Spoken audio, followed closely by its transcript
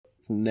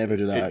Never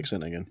do that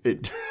accent again.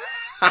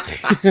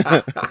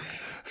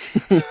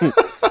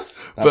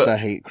 That's a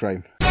hate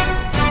crime.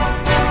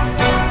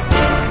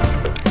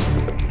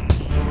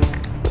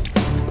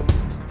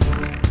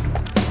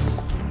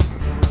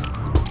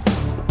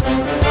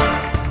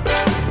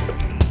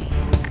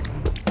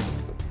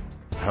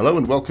 Hello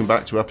and welcome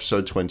back to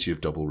episode 20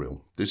 of Double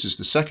Reel. This is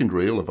the second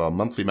reel of our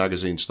monthly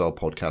magazine-style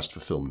podcast for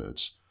film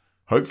nerds.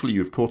 Hopefully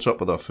you have caught up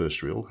with our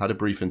first reel, had a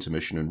brief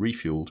intermission and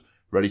refueled,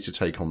 ready to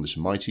take on this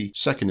mighty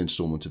second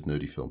instalment of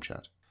Nerdy Film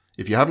Chat.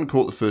 If you haven't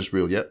caught the first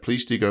reel yet,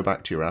 please do go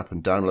back to your app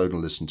and download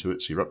and listen to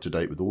it so you're up to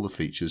date with all the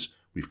features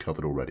we've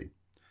covered already.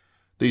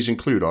 These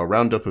include our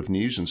roundup of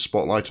news and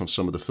spotlight on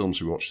some of the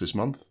films we watched this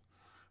month,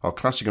 our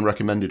classic and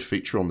recommended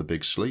feature on The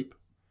Big Sleep,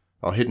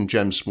 our hidden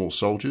gems Small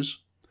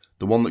Soldiers,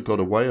 The One That Got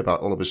Away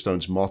about Oliver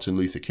Stone's Martin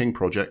Luther King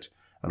project,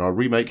 and our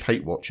remake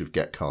Hate Watch of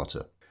Get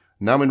Carter.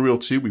 Now in Reel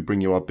 2, we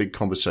bring you our big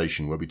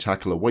conversation where we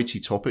tackle a weighty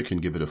topic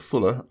and give it a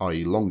fuller,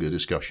 i.e. longer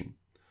discussion.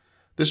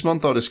 This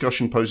month our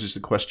discussion poses the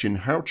question,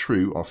 how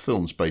true are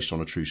films based on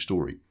a true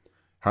story?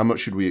 How much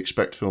should we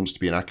expect films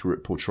to be an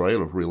accurate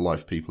portrayal of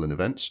real-life people and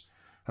events?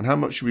 And how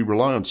much should we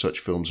rely on such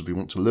films if we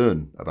want to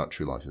learn about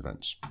true-life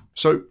events?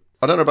 So,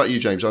 I don't know about you,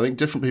 James. I think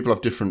different people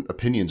have different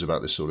opinions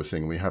about this sort of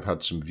thing. We have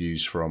had some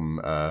views from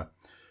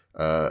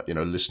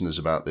listeners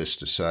about this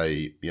to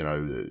say,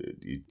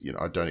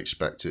 I don't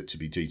expect it to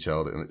be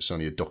detailed and it's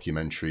only a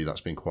documentary.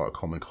 That's been quite a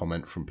common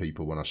comment from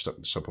people when I stuck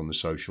this up on the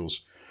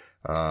socials.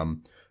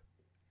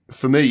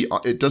 For me,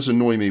 it does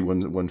annoy me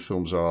when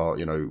films are,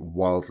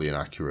 wildly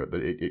inaccurate, but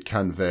it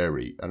can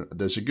vary. And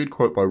there's a good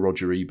quote by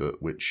Roger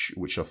Ebert, which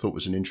I thought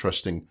was an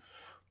interesting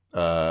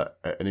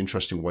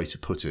way to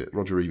put it.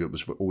 Roger Ebert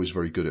was always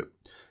very good at,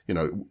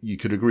 you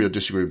could agree or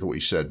disagree with what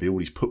he said, but he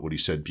always put what he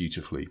said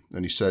beautifully.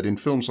 And he said, in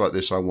films like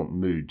this, I want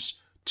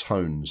moods,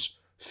 tones,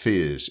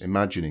 fears,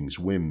 imaginings,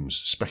 whims,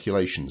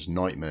 speculations,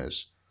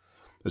 nightmares.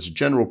 As a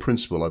general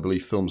principle, I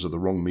believe films are the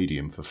wrong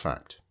medium for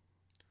fact.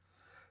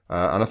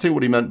 And I think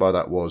what he meant by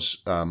that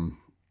was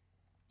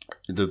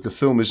the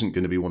film isn't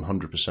going to be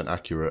 100%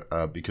 accurate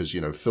because,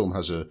 film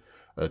has a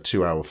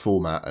 2-hour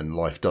format and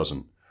life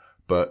doesn't.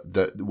 But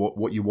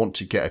what you want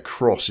to get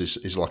across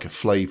is like a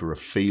flavour, a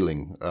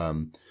feeling.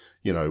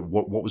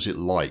 What was it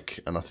like?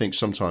 And I think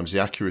sometimes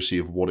the accuracy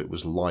of what it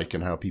was like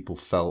and how people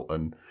felt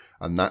and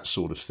that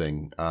sort of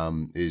thing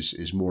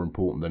is more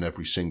important than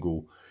every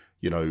single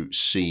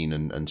scene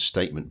and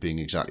statement being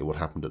exactly what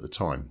happened at the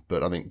time.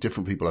 But I think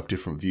different people have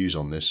different views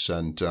on this,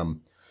 and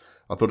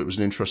I thought it was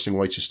an interesting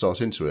way to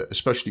start into it,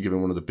 especially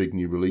given one of the big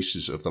new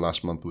releases of the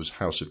last month was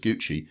House of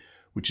Gucci,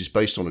 which is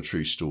based on a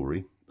true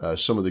story.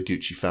 Some of the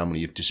Gucci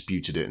family have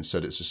disputed it and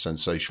said it's a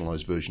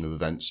sensationalized version of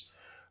events.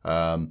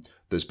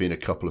 There's been a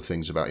couple of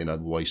things about the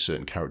way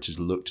certain characters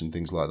looked and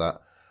things like that.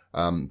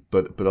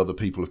 But other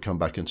people have come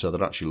back and said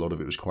that actually a lot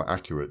of it was quite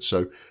accurate.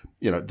 So,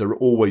 there are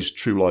always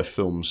true life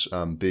films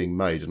being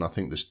made, and I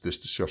think this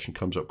discussion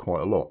comes up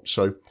quite a lot.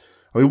 So,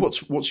 I mean,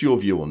 what's your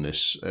view on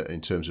this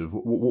in terms of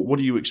what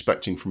are you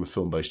expecting from a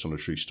film based on a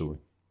true story?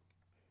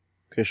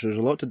 Okay, so there's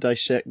a lot to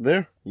dissect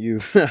there.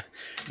 You've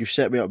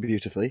set me up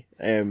beautifully.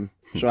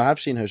 So I have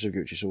seen House of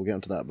Gucci, so we'll get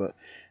onto that. But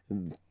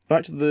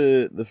back to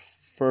the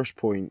first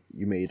point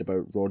you made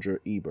about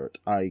Roger Ebert,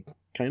 I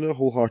kind of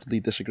wholeheartedly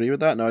disagree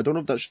with that. Now, I don't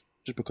know if that's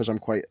just because I'm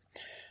quite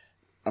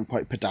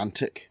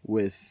pedantic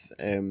with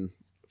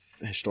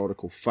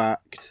historical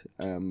fact,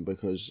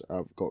 because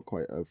I've got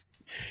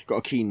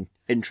a keen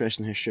interest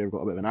in history. I've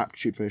got a bit of an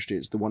aptitude for history.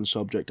 It's the one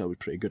subject I was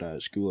pretty good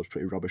at school. I was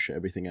pretty rubbish at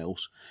everything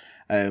else.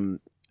 And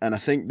I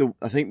think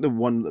the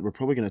one that we're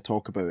probably going to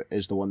talk about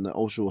is the one that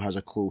also has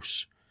a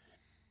close,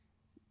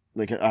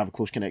 I have a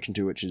close connection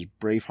to, which is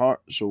Braveheart.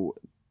 So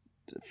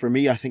for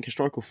me, I think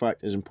historical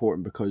fact is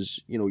important because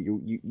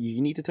you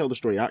need to tell the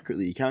story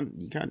accurately. You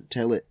can't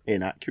tell it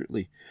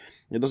inaccurately.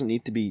 It doesn't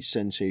need to be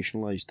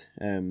sensationalized.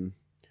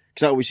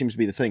 Because that always seems to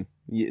be the thing.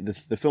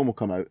 The film will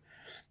come out,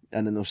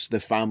 and then the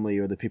family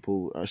or the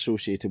people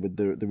associated with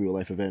the real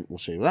life event will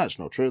say, "Well, that's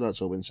not true. That's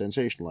all been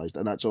sensationalized,"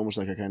 and that's almost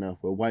like a kind of,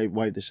 well,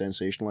 why they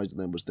sensationalized it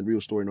then? Was the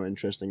real story not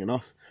interesting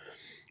enough?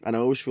 And I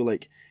always feel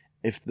like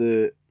if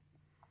the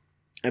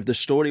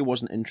story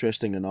wasn't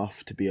interesting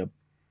enough to be a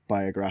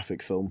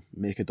biographic film,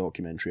 make a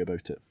documentary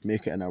about it.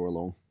 Make it an hour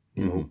long.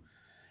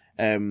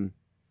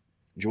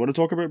 Do you want to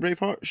talk about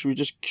Braveheart? Should we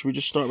just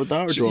start with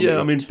that? Or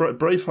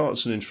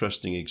Braveheart's an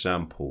interesting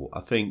example.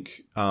 I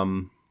think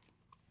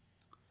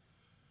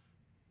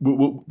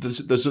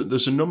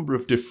there's a number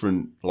of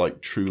different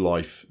true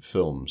life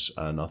films,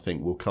 and I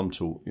think we'll come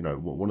to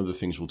one of the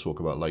things we'll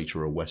talk about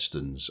later are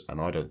westerns, and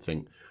I don't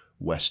think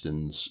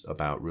westerns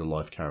about real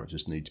life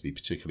characters need to be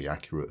particularly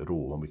accurate at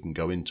all, and we can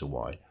go into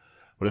why.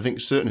 But I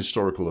think certain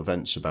historical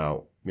events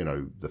about,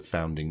 the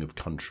founding of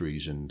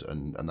countries and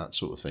that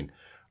sort of thing,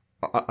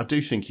 I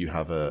do think you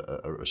have a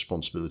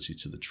responsibility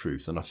to the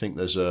truth. And I think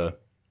there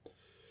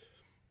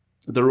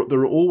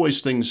are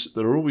always things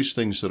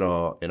that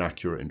are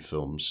inaccurate in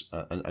films,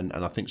 and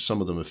I think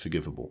some of them are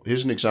forgivable.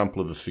 Here's an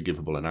example of a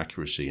forgivable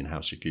inaccuracy in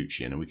House of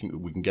Gucci, and we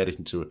can get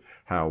into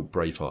how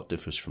Braveheart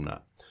differs from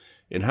that.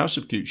 In House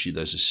of Gucci,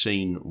 there's a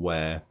scene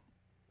where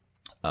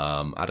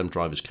Adam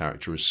Driver's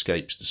character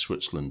escapes to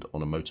Switzerland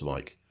on a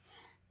motorbike,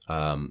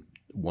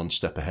 one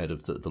step ahead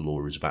of the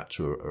law is about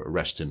to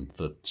arrest him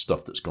for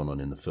stuff that's gone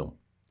on in the film.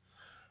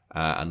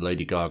 And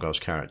Lady Gaga's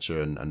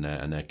character and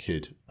their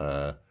kid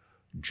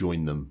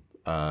join them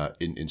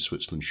in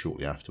Switzerland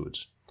shortly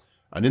afterwards.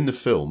 And in the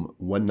film,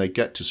 when they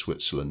get to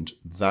Switzerland,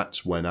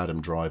 that's when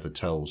Adam Driver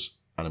tells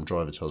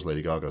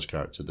Lady Gaga's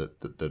character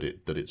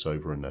that it's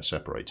over and they're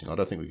separating. I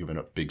don't think we're giving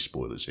up big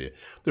spoilers here.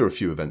 There are a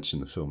few events in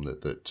the film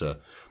that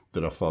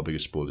are far bigger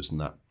spoilers than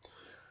that.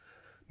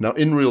 Now,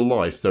 in real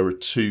life, there are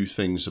two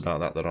things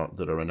about that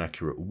are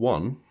inaccurate.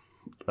 One,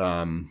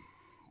 the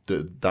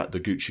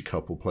Gucci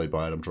couple played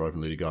by Adam Driver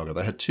and Lady Gaga,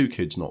 they had two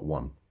kids, not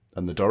one.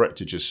 And the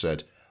director just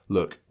said,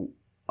 "Look,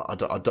 I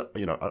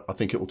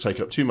think it will take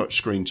up too much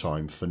screen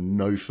time for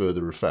no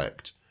further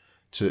effect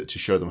to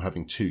show them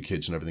having two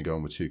kids and everything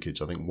going with two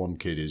kids. I think one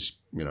kid is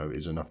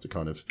enough to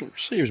kind of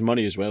saves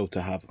money as well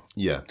to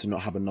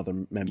not have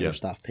another member of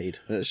staff paid.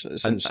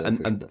 And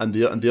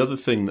the other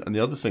thing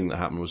that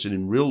happened was that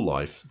in real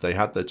life they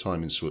had their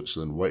time in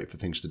Switzerland, waited for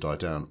things to die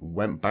down,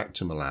 went back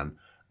to Milan,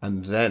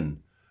 and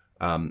then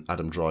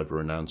Adam Driver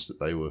announced that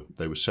they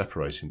were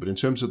separating. But in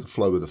terms of the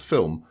flow of the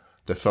film,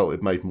 they felt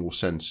it made more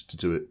sense to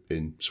do it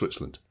in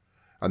Switzerland,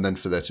 and then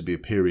for there to be a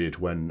period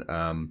when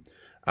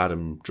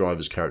Adam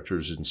Driver's character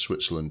is in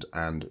Switzerland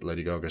and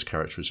Lady Gaga's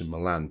character is in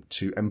Milan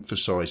to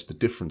emphasise the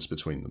difference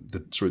between them,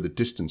 the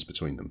distance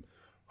between them,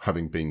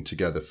 having been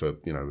together for,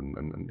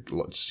 and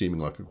seeming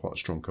like quite a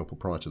strong couple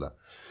prior to that.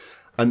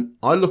 And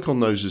I look on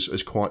those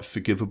as quite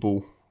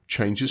forgivable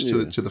changes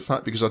to the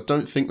fact, because I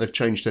don't think they've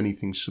changed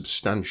anything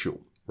substantial,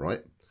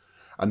 right?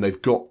 And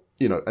they've got,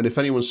 and if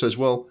anyone says,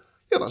 well,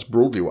 yeah, that's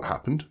broadly what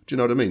happened. Do you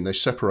know what I mean? They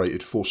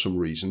separated for some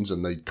reasons,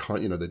 and they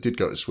did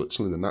go to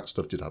Switzerland, and that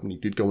stuff did happen. He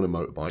did go on a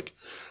motorbike,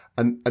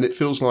 and it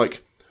feels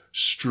like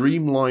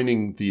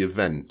streamlining the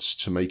events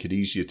to make it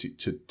easier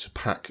to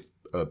pack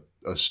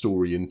a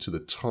story into the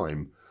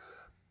time,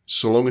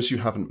 so long as you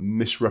haven't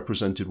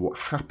misrepresented what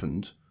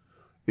happened,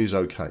 is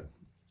okay.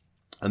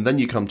 And then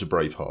you come to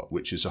Braveheart,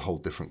 which is a whole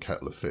different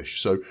kettle of fish.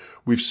 So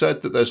we've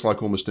said that there's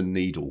like almost a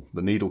needle.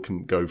 The needle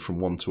can go from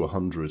 1 to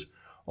 100.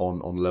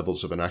 On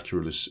levels of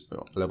inaccuracy,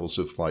 levels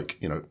of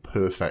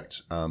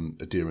perfect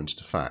adherence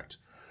to fact,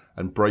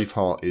 and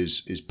Braveheart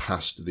is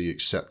past the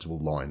acceptable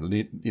line.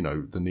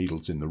 The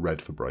needle's in the red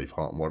for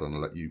Braveheart, and why don't I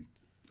let you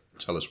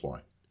tell us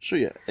why?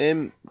 So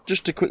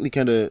just to quickly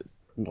kind of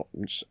not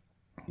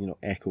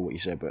echo what you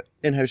said, but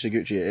in House of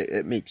Gucci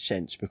it makes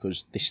sense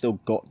because they still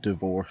got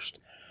divorced.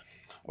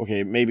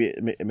 Okay, maybe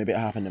it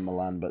happened in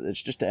Milan, but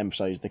it's just to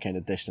emphasise the kind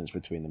of distance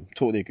between them.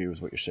 Totally agree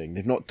with what you're saying.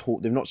 They've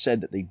not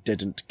said that they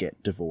didn't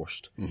get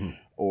divorced,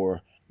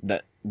 or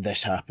that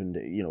this happened.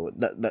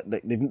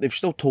 They've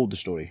still told the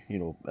story.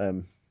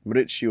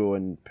 Maurizio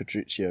and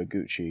Patrizia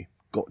Gucci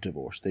got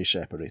divorced. They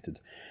separated.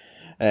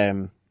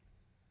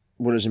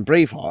 Whereas in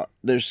Braveheart,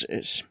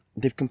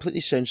 they've completely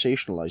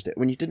sensationalised it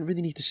when you didn't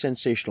really need to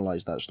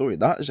sensationalise that story.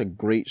 That is a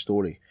great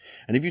story.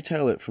 And if you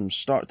tell it from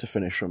start to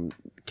finish, from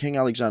King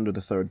Alexander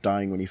III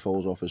dying when he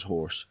falls off his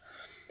horse,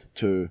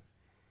 to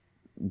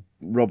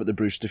Robert the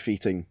Bruce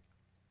defeating,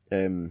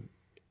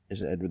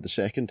 is it Edward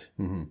II?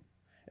 Mm-hmm.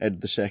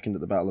 Edward II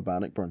at the Battle of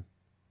Bannockburn.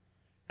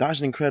 That is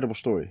an incredible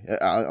story.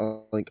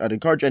 I'd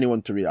encourage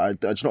anyone to read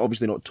it. It's not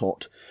obviously not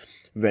taught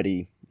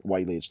very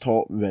widely. It's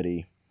taught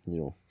very,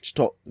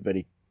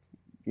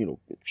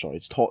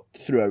 it's taught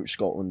throughout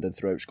Scotland and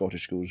throughout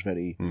Scottish schools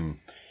very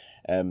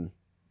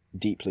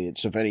deeply.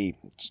 It's a very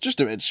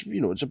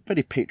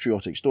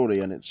patriotic story,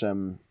 and it's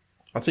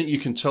I think you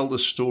can tell the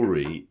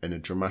story in a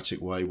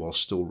dramatic way while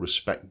still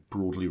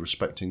broadly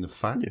respecting the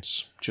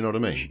facts. Yeah. Do you know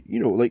what I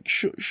mean?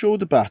 Show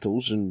the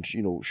battles and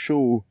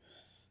show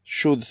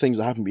the things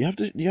that happen,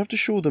 but you have to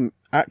show them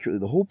accurately.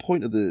 The whole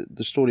point of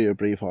the story of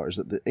Braveheart is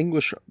that the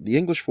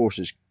English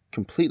forces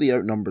completely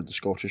outnumbered the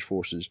Scottish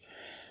forces.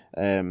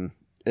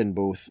 In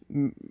both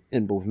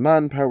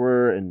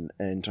manpower, in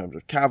terms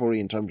of cavalry,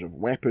 in terms of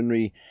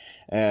weaponry,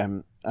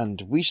 and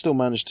we still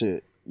managed to,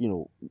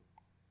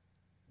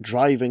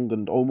 drive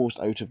England almost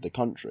out of the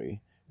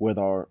country with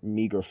our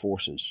meagre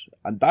forces,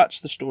 and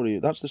that's the story.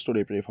 That's the story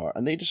of Braveheart.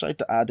 And they decide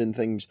to add in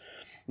things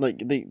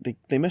like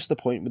they missed the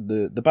point with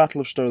the Battle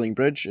of Stirling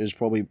Bridge is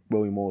probably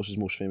William Wallace's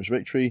most famous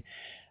victory.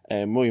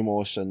 William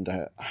Wallace and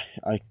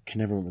I can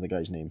never remember the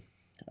guy's name.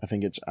 I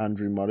think it's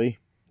Andrew Murray.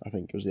 I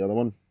think it was the other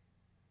one.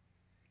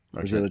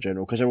 Okay. Was the other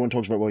general, because everyone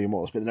talks about William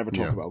Wallace, but they never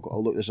talk about.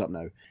 I'll look this up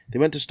now. They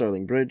went to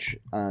Stirling Bridge,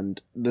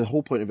 and the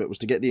whole point of it was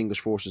to get the English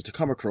forces to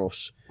come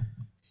across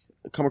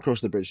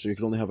the bridge, so you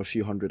could only have a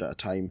few hundred at a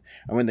time.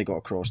 And when they got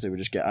across, they would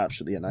just get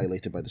absolutely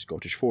annihilated by the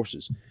Scottish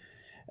forces.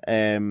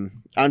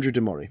 Andrew de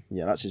Murray,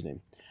 that's his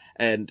name,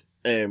 and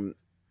they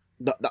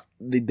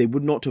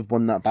would not have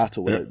won that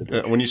battle without the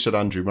bridge. When you said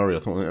Andrew Murray, I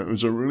thought it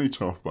was a really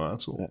tough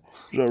battle.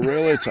 It was a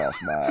really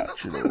tough match,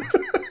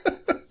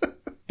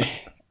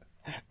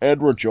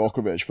 Edward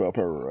Djokovic put up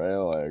a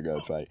really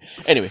good fight.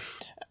 Anyway,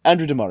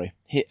 Andrew de Murray,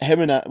 him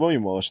and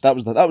William Wallace, that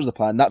was the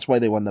plan. That's why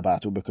they won the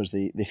battle, because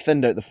they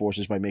thinned out the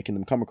forces by making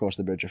them come across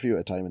the bridge a few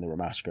at a time, and they were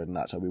massacred, and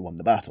that's how we won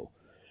the battle.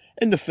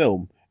 In the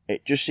film,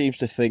 it just seems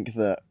to think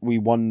that we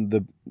won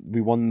the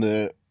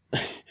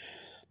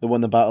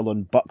battle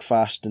on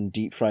buckfast and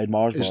deep fried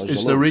Mars bars.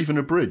 Is there even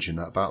a bridge in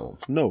that battle?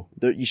 No,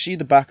 you see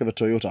the back of a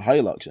Toyota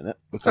Hilux in it,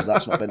 because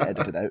that's not been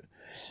edited out.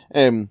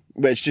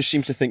 But it just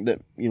seems to think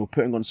that, you know,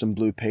 putting on some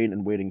blue paint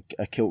and wearing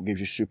a kilt gives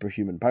you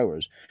superhuman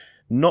powers.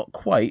 Not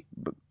quite,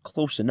 but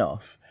close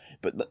enough.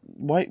 But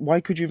why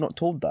could you have not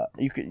told that?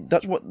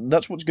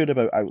 That's what's good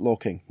about Outlaw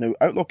King. Now,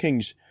 Outlaw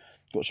King's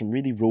got some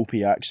really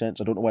ropey accents.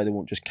 I don't know why they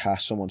won't just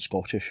cast someone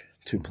Scottish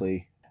to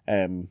play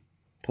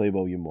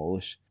William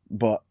Wallace.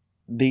 But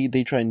they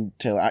try and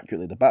tell it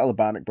accurately. The Battle of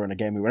Bannockburn,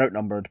 again, we were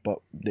outnumbered, but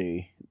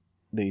they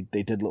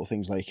did little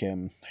things like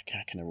I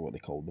can't remember what they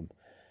called them.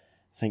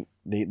 I think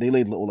they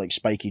laid little like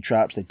spiky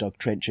traps, they dug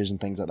trenches and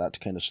things like that to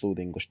kind of slow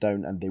the English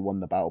down, and they won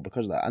the battle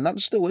because of that. And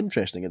that's still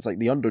interesting. It's like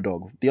the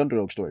underdog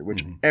story,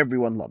 which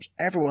everyone loves.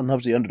 Everyone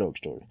loves the underdog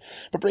story.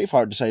 But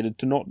Braveheart decided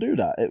to not do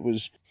that. It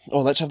was,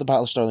 let's have the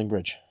Battle of Stirling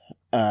Bridge.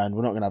 And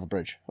we're not going to have a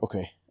bridge.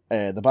 Okay.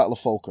 The Battle of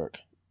Falkirk.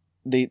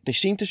 They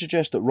seem to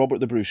suggest that Robert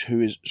the Bruce,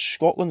 who is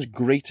Scotland's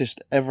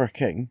greatest ever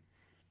king,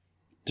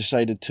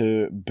 decided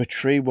to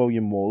betray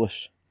William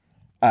Wallace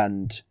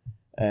and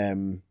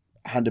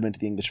hand him into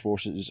the English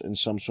forces in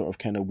some sort of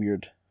kind of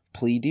weird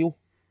plea deal.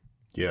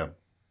 Yeah.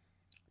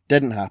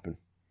 Didn't happen.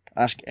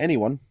 Ask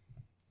anyone.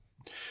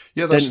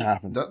 Yeah, didn't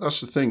happen.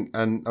 That's the thing.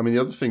 And I mean, the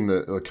other thing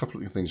a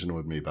couple of things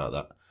annoyed me about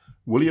that.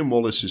 William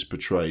Wallace is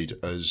portrayed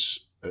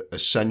as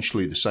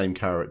essentially the same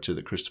character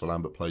that Christopher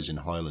Lambert plays in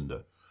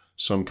Highlander.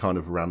 Some kind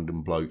of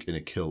random bloke in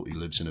a kilt who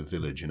lives in a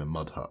village in a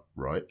mud hut,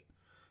 right?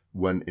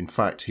 When in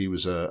fact he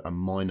was a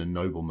minor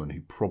nobleman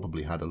who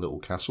probably had a little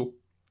castle.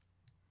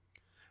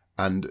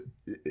 And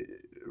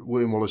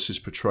William Wallace is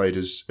portrayed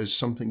as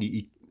something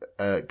he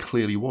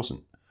clearly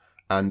wasn't.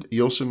 And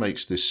he also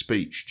makes this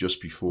speech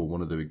just before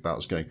one of the big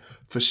battles going,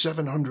 for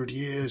 700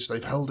 years,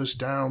 they've held us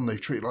down,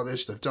 they've treated like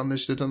this, they've done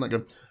this, they've done that.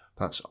 Going,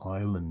 that's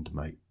Ireland,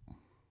 mate.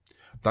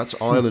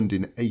 That's Ireland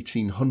in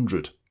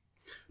 1800.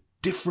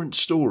 Different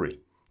story.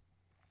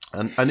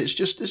 And there's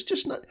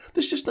just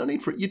no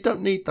need for it. You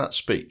don't need that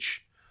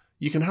speech.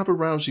 You can have a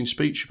rousing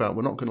speech about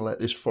we're not going to let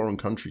this foreign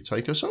country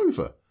take us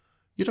over.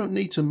 You don't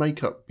need to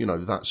make up,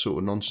 that sort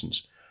of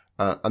nonsense.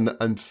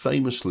 And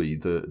famously,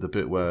 the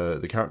bit where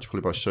the character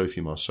played by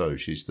Sophie Marceau,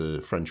 she's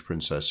the French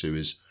princess who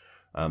is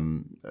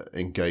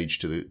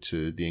engaged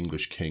to the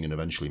English king and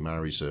eventually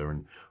marries her,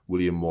 and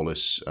William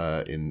Wallace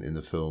in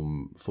the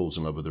film falls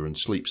in love with her and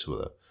sleeps with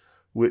her,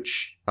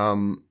 which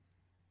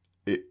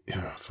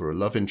for a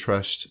love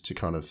interest to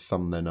kind of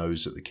thumb their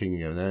nose at the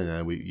king and go,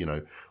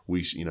 no,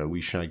 we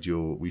shagged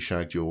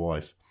your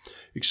wife.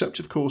 Except,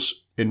 of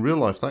course, in real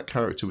life, that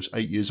character was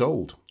 8 years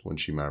old when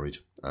she married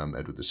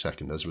Edward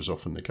II, as was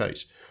often the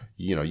case.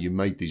 You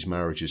made these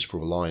marriages for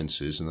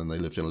alliances, and then they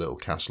lived in a little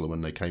castle, and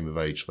when they came of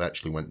age, they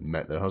actually went and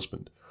met their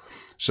husband.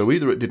 So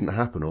either it didn't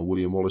happen, or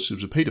William Wallace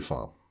was a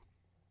paedophile.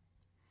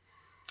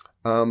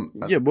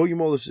 William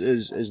Wallace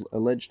is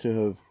alleged to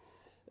have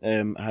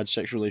had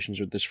sexual relations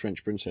with this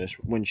French princess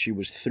when she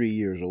was 3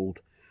 years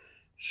old.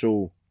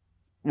 So,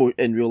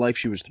 in real life,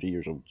 she was 3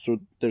 years old. So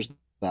there's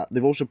that.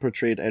 They've also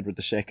portrayed Edward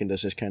II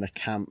as this kind of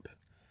camp,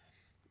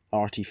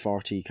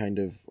 arty-farty kind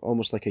of,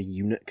 almost like a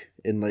eunuch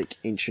in like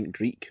ancient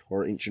Greek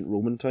or ancient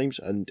Roman times,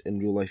 and in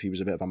real life he was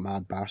a bit of a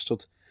mad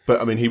bastard. But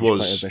I mean, he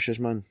was quite a vicious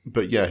man.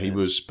 But yeah, he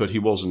was. But he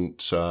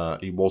wasn't.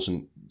 He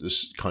wasn't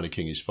this kind of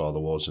king his father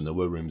was, and there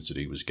were rumours that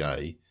he was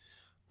gay.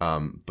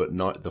 But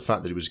not the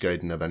fact that he was gay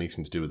didn't have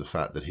anything to do with the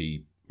fact that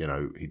he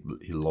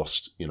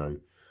lost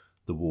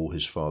the war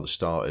his father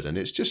started, and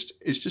it's just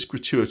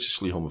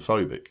gratuitously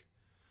homophobic.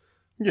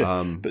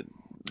 Yeah, and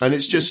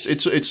it's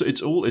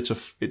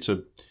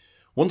a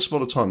once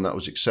upon a time that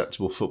was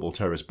acceptable football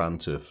terrace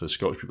banter for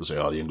Scottish people to say,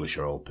 the English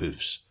are all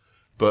poofs,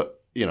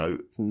 but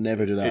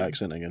never do that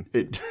accent again.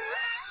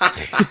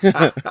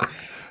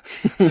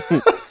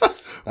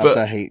 That's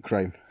a hate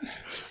crime.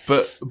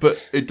 But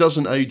it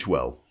doesn't age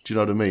well. Do you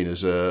know what I mean?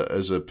 As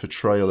a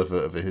portrayal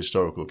of a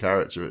historical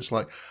character, it's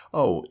like,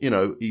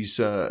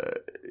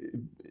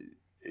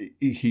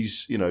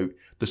 he's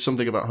there's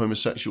something about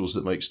homosexuals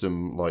that makes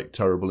them like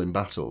terrible in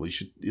battle. You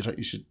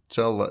should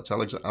tell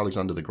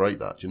Alexander the Great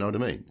that. Do you know what I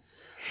mean?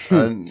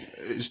 And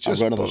it's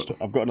just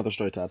I've got another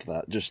story to add to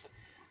that. Just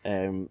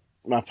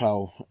my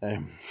pal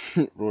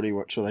Rory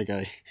works with a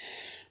guy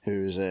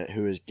who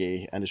is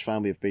gay, and his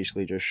family have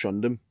basically just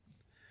shunned him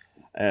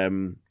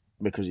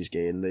because he's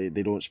gay, and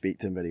they don't speak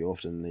to him very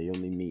often. They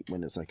only meet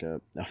when it's like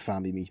a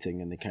family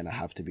meeting, and they kind of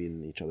have to be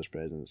in each other's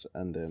presence.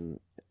 And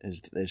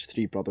his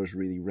three brothers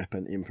really rip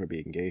into him for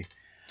being gay.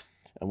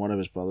 And one of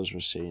his brothers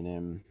was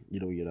saying,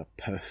 you're a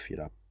puff,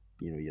 you're a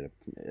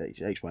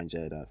X, Y, and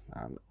Z,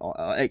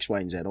 X, Y,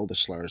 and Z, all the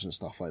slurs and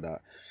stuff like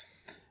that.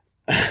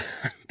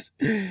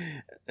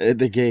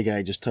 The gay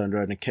guy just turned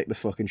around and kicked the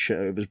fucking shit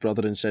out of his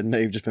brother and said, "Now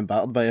you've just been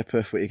battered by a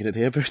puff, what are you going to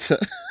do about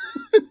it?"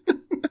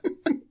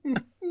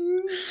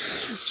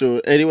 So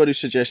anyone who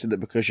suggested that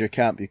because you're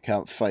camp you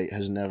can't fight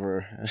has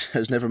never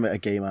met a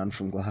gay man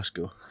from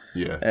Glasgow.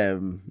 Yeah,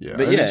 yeah.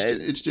 But yeah,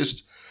 it's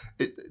just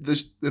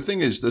the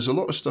thing is, there's a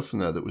lot of stuff in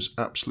there that was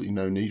absolutely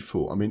no need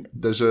for. I mean,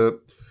 there's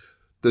a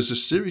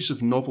series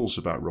of novels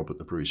about Robert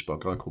the Bruce by a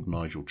guy called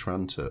Nigel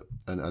Tranter,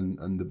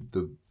 and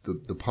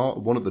the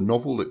part, one of the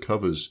novel that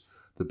covers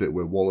the bit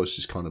where Wallace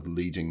is kind of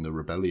leading the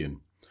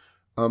rebellion.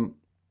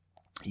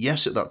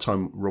 Yes, at that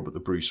time Robert the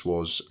Bruce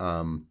was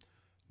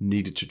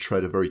needed to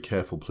tread a very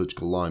careful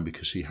political line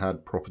because he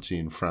had property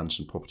in France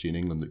and property in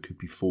England that could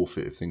be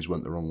forfeit if things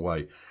went the wrong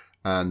way,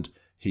 and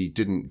he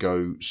didn't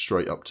go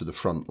straight up to the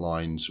front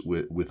lines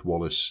with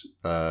Wallace,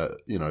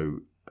 devil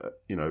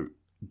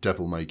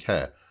may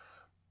care.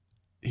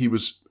 He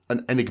was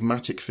an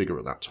enigmatic figure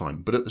at that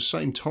time, but at the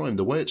same time,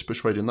 the way it's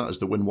portrayed in that is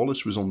that when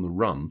Wallace was on the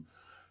run,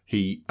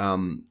 he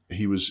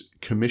was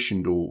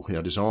commissioned, or he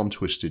had his arm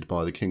twisted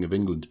by the King of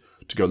England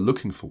to go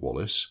looking for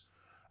Wallace.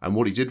 And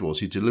what he did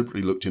was he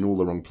deliberately looked in all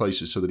the wrong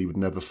places so that he would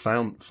never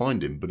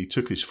find him. But he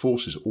took his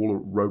forces,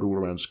 rode all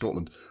around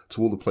Scotland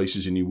to all the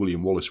places he knew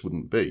William Wallace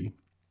wouldn't be,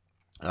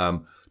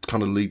 to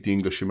kind of lead the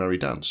English a merry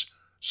dance.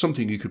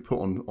 Something you could put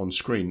on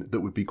screen that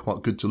would be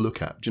quite good to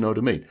look at. Do you know what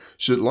I mean?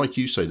 So like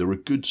you say, there are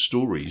good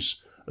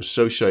stories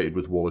associated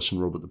with Wallace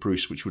and Robert the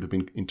Bruce, which would have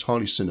been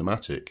entirely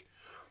cinematic,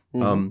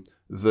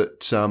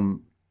 that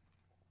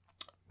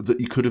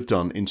you could have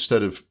done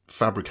instead of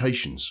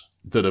fabrications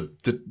that are...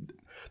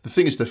 The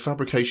thing is, they're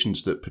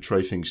fabrications that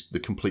portray things the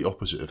complete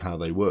opposite of how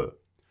they were.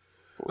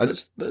 Well,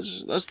 that's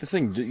the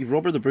thing.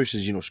 Robert the Bruce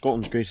is,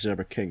 Scotland's greatest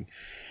ever king,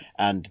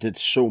 and did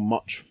so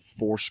much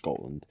for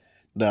Scotland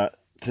that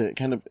to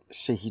kind of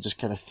say he just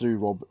kind of threw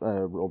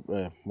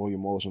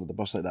William Wallace under the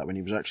bus like that when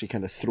he was actually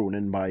kind of thrown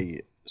in by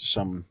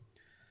some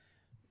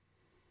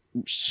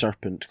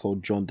serpent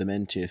called John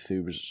Dementiath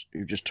who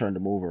just turned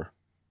him over,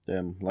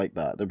 like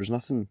that. There was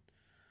nothing.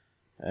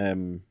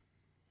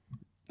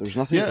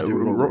 Yeah,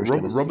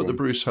 Robert the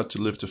Bruce had to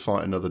live to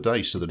fight another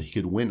day so that he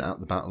could win at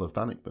the Battle of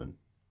Bannockburn.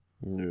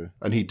 Yeah.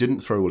 And he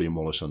didn't throw William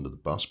Wallace under the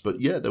bus, but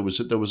yeah, there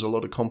was a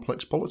lot of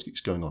complex politics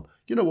going on.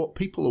 You know what?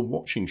 People are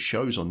watching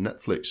shows on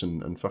Netflix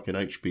and fucking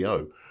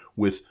HBO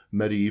with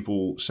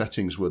medieval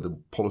settings where the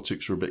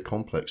politics are a bit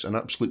complex and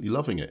absolutely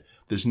loving it.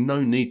 There's no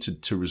need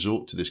to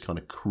resort to this kind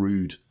of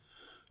crude,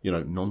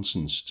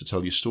 nonsense to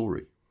tell your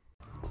story.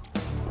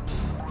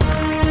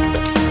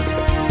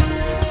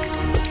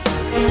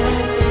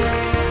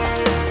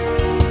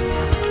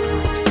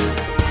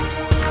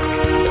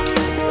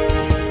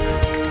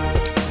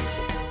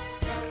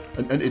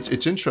 And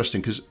it's interesting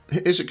because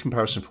here's a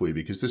comparison for you,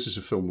 because this is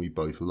a film we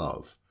both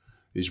love,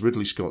 is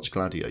Ridley Scott's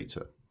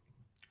Gladiator.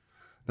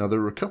 Now, there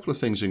are a couple of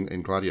things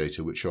in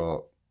Gladiator which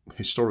are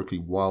historically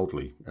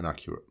wildly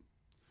inaccurate.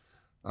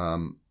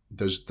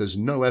 There's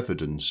no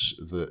evidence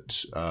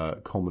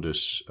that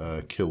Commodus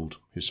killed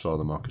his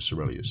father Marcus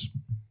Aurelius,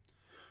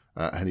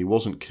 and he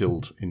wasn't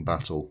killed in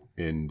battle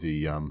in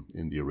the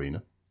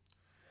arena,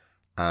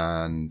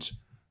 and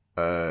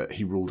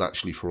he ruled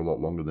actually for a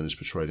lot longer than is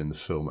portrayed in the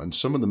film. And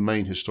some of the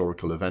main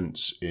historical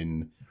events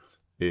in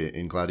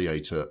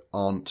Gladiator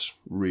aren't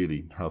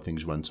really how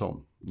things went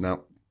on.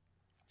 Now,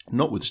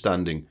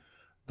 notwithstanding,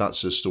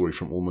 that's a story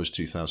from almost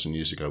 2,000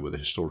 years ago where the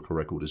historical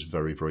record is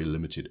very, very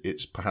limited.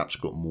 It's perhaps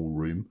got more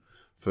room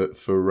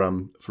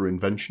for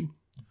invention.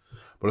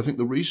 But I think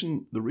the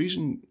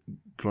reason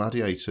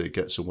Gladiator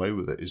gets away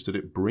with it is that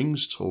it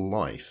brings to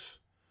life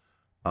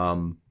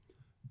the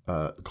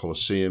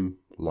Colosseum,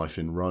 life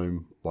in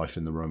Rome, life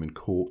in the Roman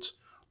court,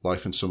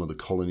 life in some of the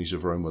colonies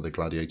of Rome where the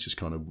gladiators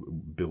kind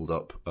of build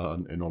up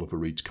in Oliver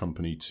Reed's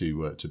company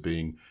to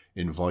being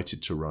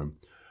invited to Rome.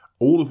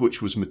 All of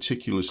which was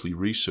meticulously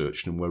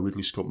researched, and where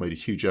Ridley Scott made a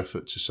huge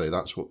effort to say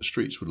that's what the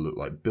streets would look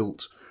like.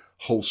 Built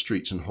whole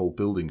streets and whole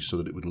buildings so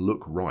that it would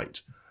look right.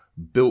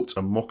 Built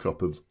a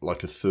mock-up of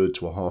like a third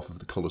to a half of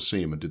the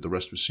Colosseum and did the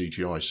rest with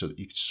CGI so that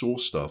you saw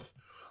stuff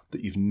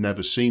that you've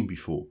never seen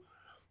before.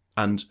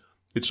 And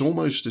it's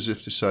almost as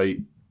if to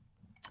say,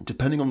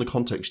 depending on the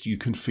context, you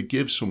can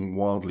forgive some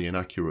wildly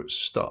inaccurate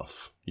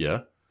stuff, yeah,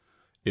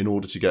 in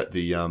order to get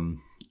the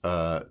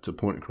to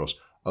point across.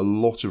 A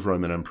lot of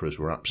Roman emperors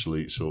were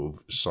absolute sort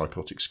of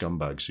psychotic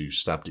scumbags who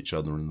stabbed each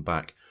other in the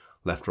back,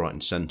 left, right,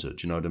 and centre. Do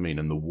you know what I mean?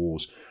 And the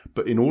wars.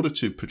 But in order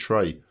to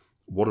portray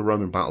what a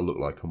Roman battle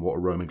looked like and what a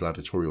Roman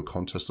gladiatorial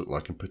contest looked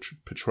like and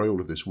portray all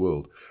of this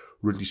world,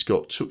 Ridley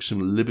Scott took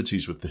some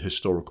liberties with the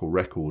historical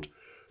record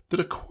that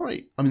are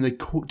quite, I mean, they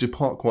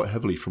depart quite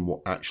heavily from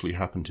what actually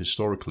happened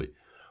historically.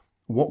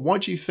 Why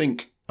do you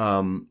think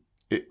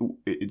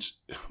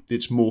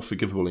it's more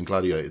forgivable in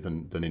Gladiator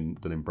than in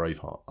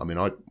Braveheart? I mean,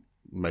 I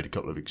made a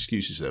couple of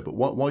excuses there, but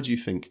why do you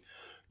think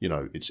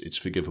it's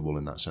forgivable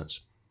in that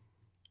sense?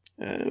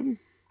 I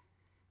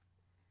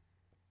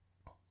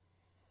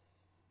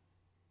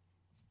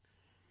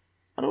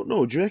don't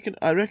know. Do you reckon?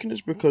 I reckon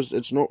it's because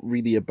it's not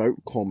really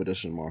about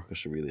Commodus and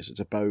Marcus Aurelius. It's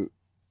about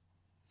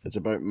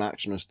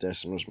Maximus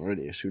Decimus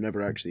Meridius, who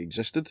never actually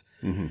existed.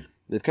 Mm-hmm.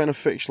 They've kind of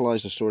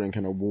fictionalized the story and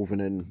kind of woven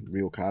in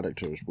real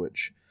characters,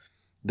 which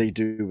they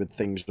do with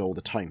things all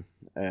the time.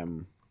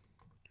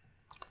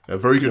 A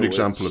very good No,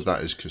 example it's- of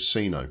that is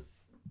Casino.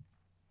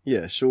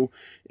 Yeah, so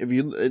if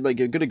you like,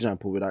 a good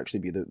example would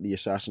actually be the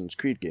Assassin's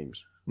Creed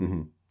games,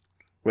 Mm-hmm.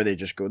 where they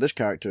just go, this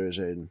character is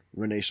in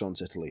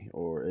Renaissance Italy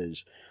or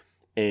is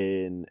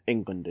in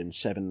England in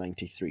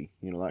 793,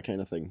 that kind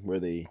of thing, where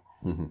they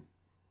Mm-hmm.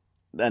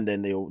 and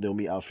then they'll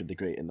meet Alfred the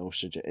Great and they'll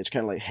suggest, it's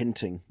kind of like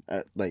hinting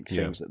at like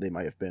things that they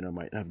might have been or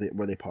might have,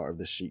 were they part of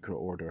this secret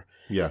order?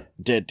 Yeah.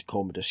 Did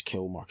Commodus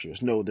kill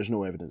Marcus? No, there's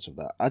no evidence of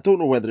that. I don't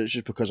know whether it's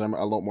just because I'm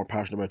a lot more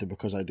passionate about it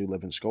because I do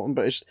live in Scotland,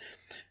 but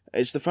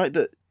it's the fact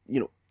that,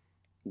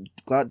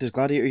 does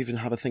Gladiator even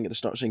have a thing at the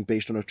start saying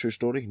based on a true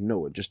story?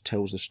 No, it just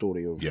tells the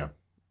story of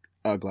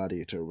a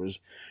gladiator. Was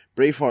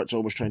Braveheart's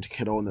always trying to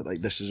kid on that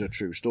like this is a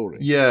true story?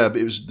 Yeah, but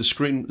it was the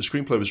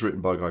screenplay was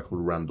written by a guy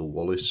called Randall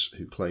Wallace,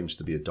 who claims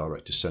to be a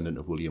direct descendant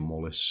of William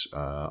Wallace.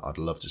 I'd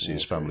love to see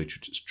his family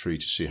tree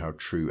to see how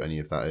true any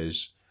of that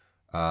is.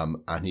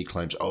 And he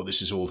claims, oh,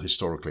 this is all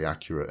historically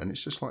accurate, and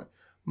it's just like,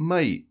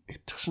 mate,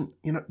 it doesn't.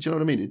 Do you know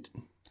what I mean?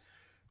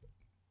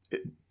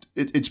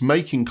 It's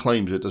making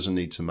claims it doesn't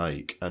need to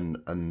make,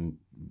 and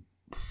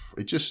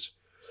it just.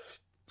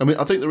 I mean,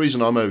 I think the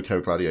reason I'm okay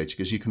with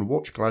Gladiator is you can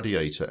watch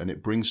Gladiator and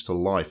it brings to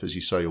life, as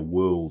you say, a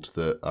world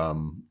that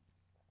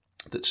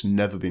that's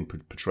never been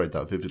portrayed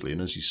that vividly.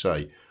 And as you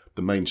say,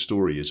 the main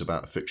story is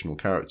about a fictional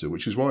character,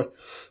 which is why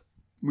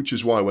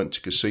I went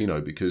to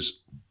Casino,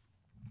 because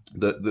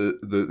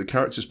the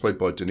characters played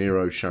by De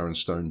Niro, Sharon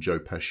Stone, Joe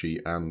Pesci,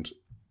 and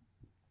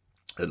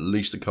at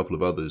least a couple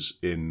of others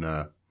in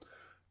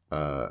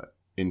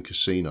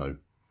Casino.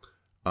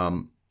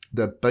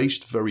 They're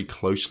based very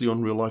closely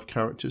on real life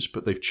characters,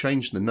 but they've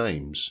changed the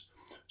names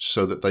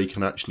so that they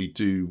can actually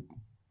do,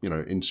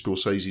 in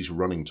Scorsese's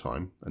running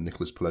time, and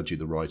Nicholas Pileggi,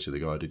 the writer, the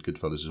guy who did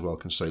Goodfellas as well,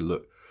 can say,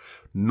 look,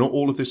 not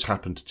all of this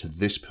happened to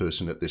this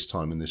person at this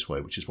time in this way,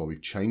 which is why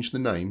we've changed the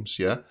names,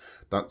 yeah?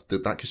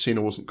 That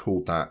casino wasn't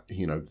called that,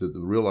 the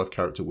real life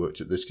character worked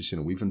at this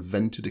casino. We've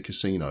invented a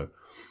casino.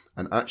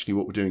 And actually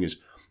what we're doing is,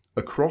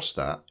 across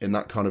that, in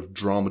that kind of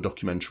drama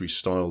documentary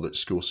style that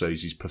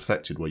Scorsese's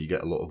perfected, where you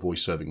get a lot of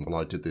voice-overing,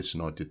 well, I did this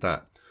and I did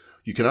that,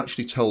 you can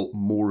actually tell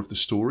more of the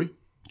story.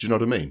 Do you know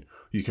what I mean?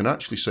 You can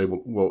actually say,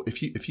 well,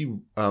 if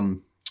you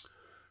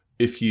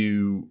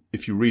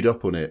read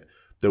up on it,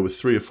 there were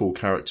 3 or 4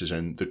 characters,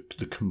 and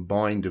the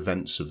combined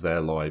events of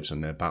their lives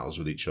and their battles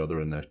with each other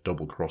and their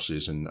double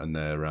crosses and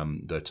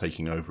their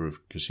taking over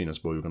of casinos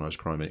by organised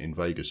crime in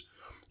Vegas,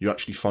 you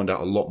actually find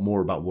out a lot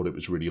more about what it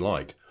was really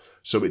like.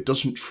 So it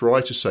doesn't try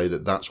to say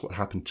that that's what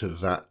happened to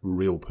that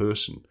real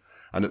person,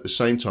 and at the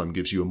same time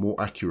gives you a more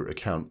accurate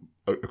account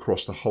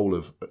across the whole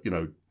of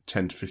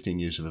 10 to 15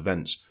 years of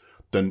events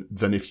than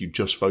if you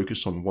just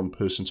focus on one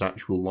person's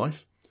actual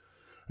life.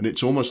 And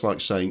it's almost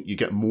like saying you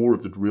get more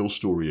of the real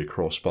story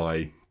across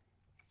by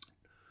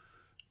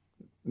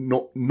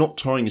not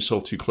tying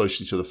yourself too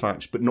closely to the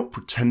facts, but not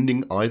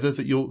pretending either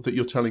that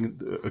you're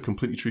telling a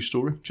completely true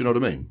story. Do you know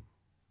what I mean?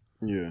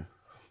 Yeah.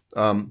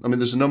 I mean,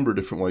 there's a number of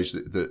different ways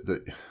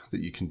that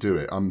you can do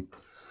it.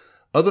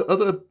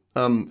 Other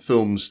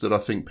films that I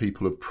think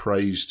people have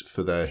praised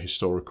for their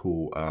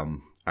historical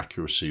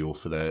accuracy or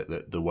for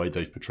the way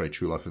they've portrayed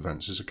true life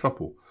events is a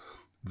couple: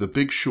 The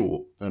Big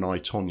Short and I,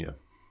 Tonya.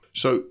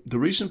 So the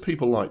reason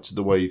people liked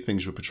the way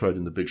things were portrayed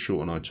in The Big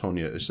Short and I,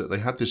 Tonya is that they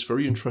had this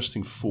very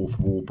interesting fourth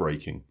wall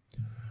breaking.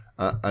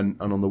 And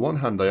on the one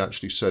hand, they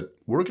actually said,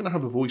 we're going to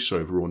have a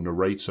voiceover or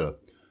narrator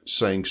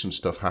saying some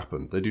stuff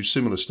happened. They do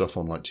similar stuff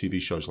on like TV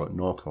shows like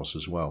Narcos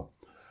as well.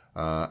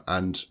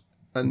 And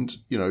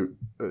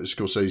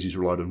Scorsese's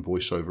relied on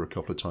voiceover a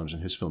couple of times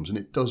in his films, and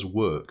it does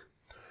work.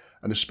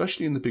 And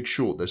especially in The Big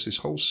Short, there's this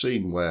whole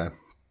scene where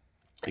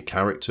a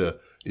character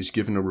is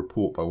given a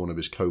report by one of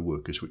his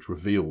co-workers which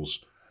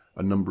reveals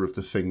a number of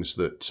the things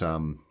that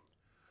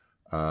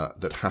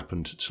that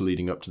happened to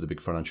leading up to the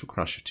big financial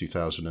crash of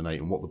 2008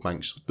 and what the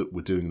banks that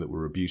were doing that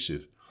were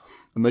abusive.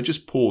 And they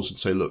just pause and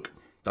say, look,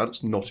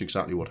 that's not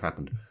exactly what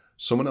happened.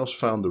 Someone else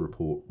found the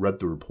report, read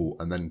the report,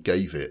 and then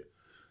gave it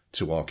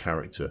to our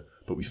character.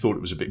 But we thought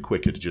it was a bit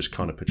quicker to just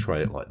kind of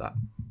portray it like that.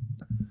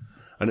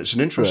 And it's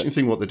an interesting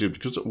thing what they did,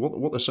 because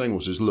what they're saying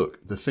is,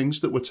 look, the things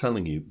that we're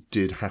telling you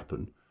did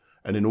happen.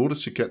 And in order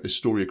to get this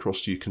story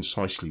across to you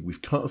concisely,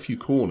 we've cut a few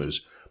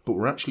corners, but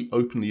we're actually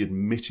openly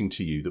admitting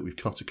to you that we've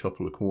cut a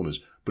couple of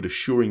corners, but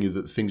assuring you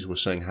that the things we're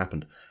saying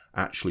happened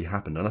actually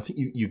happened. And I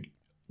think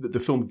the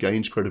film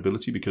gains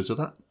credibility because of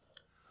that.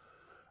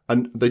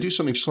 And they do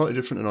something slightly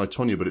different in I,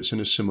 Tonya, but it's in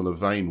a similar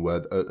vein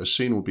where a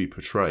scene will be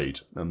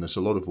portrayed, and there's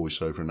a lot of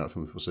voiceover in that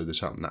film. People say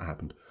this happened, that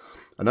happened.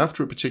 And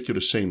after a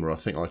particular scene where I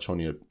think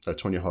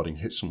Tonya Harding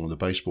hits someone with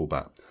a baseball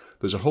bat,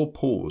 there's a whole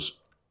pause,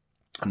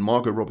 and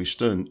Margot Robbie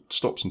Stern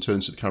stops and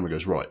turns to the camera and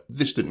goes, right,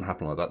 this didn't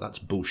happen like that. That's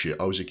bullshit.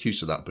 I was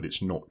accused of that, but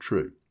it's not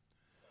true.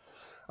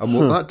 And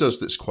what that does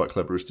that's quite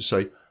clever is to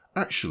say,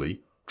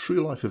 actually,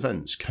 true life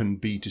events can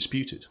be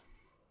disputed.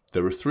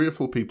 There are 3 or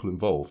 4 people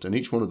involved, and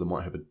each one of them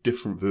might have a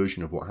different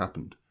version of what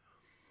happened.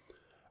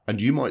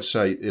 And you might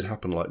say it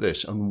happened like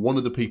this, and one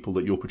of the people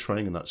that you're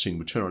portraying in that scene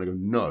would turn around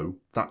and go, no,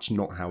 that's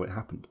not how it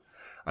happened.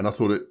 And I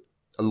thought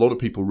a lot of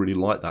people really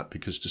like that,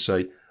 because to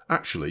say,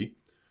 actually,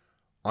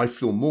 I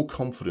feel more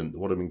confident that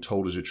what I'm being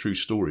told is a true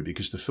story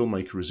because the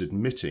filmmaker is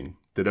admitting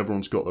that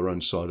everyone's got their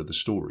own side of the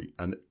story.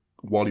 And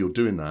while you're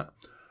doing that,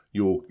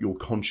 you're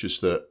conscious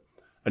that,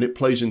 and it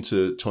plays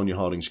into Tonya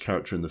Harding's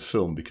character in the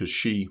film because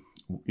she,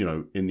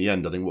 in the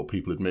end, I think what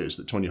people admit is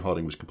that Tonya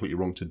Harding was completely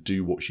wrong to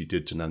do what she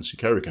did to Nancy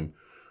Kerrigan,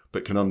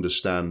 but can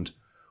understand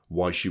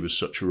why she was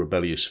such a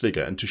rebellious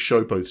figure. And to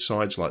show both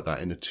sides like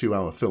that in a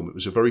 2-hour film, it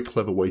was a very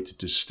clever way to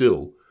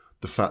distill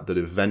the fact that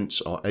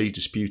events are A,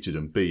 disputed,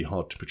 and B,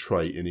 hard to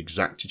portray in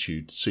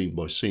exactitude, scene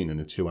by scene, in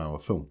a 2-hour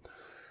film.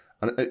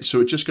 And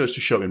so it just goes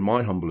to show, in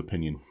my humble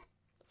opinion,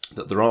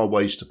 that there are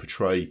ways to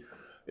portray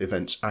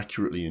events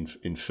accurately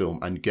in film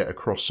and get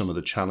across some of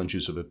the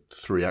challenges of a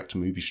 3-act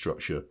movie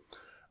structure.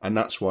 And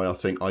that's why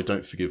I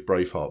don't forgive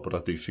Braveheart, but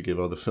I do forgive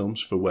other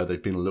films for where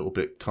they've been a little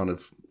bit kind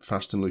of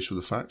fast and loose with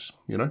the facts,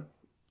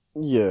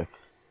 Yeah.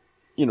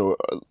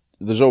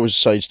 There's always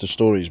sides to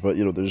stories, but,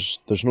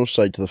 there's no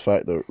side to the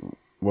fact that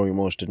William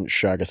Wallace didn't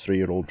shag a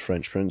 3-year-old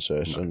French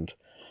princess and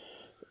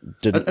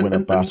didn't win a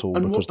battle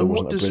because there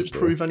wasn't a bridge there. What does it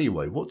prove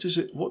anyway? What does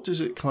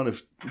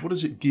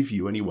it give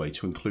you anyway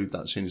to include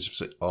that scene as if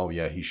say, oh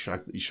yeah, he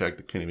shagged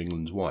the King of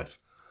England's wife?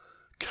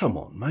 Come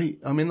on,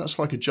 mate. I mean, that's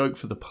like a joke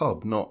for the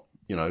pub, not,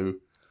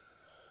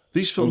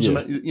 these films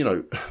are,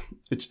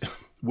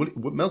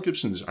 Mel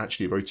Gibson is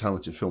actually a very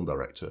talented film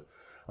director.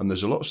 And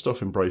there's a lot of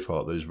stuff in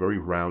Braveheart that is very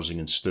rousing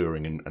and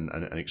stirring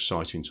and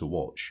exciting to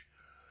watch.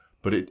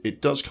 But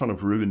it does kind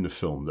of ruin the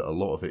film that a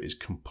lot of it is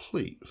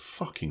complete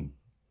fucking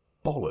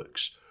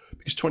bollocks.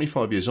 Because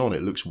 25 years on,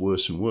 it looks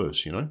worse and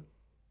worse, Yeah,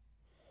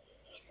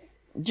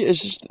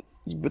 it's just,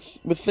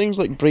 with things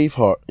like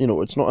Braveheart,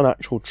 it's not an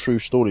actual true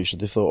story. So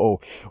they thought,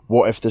 oh,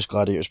 what if this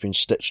gladiator's been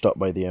stitched up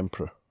by the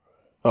Emperor?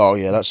 Oh,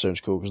 yeah, that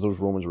sounds cool, because those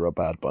Romans were a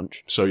bad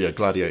bunch. So, yeah,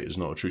 Gladiator's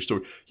not a true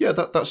story. Yeah,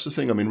 that's the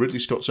thing. I mean, Ridley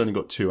Scott's only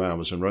got 2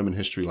 hours, and Roman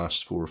history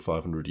lasts 400 or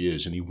 500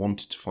 years, and he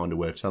wanted to find a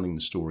way of telling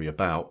the story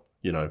about,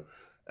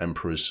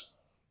 emperors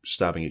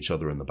stabbing each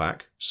other in the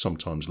back,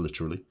 sometimes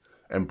literally,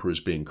 emperors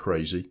being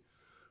crazy,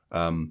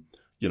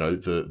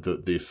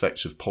 the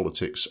effects of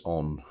politics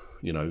on,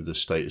 the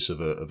status of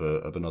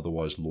an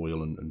otherwise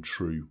loyal and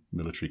true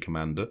military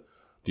commander,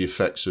 the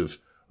effects of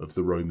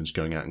the Romans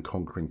going out and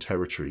conquering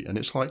territory. And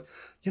it's like,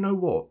 you know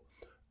what?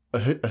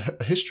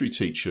 A history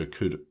teacher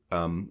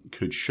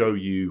could show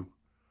you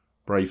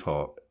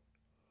Braveheart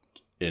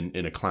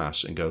in a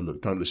class and go,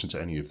 look, don't listen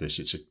to any of this.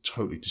 It's a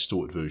totally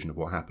distorted version of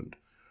what happened.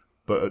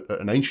 But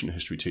an ancient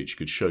history teacher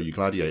could show you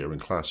Gladiator in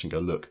class and go,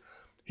 look,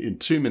 in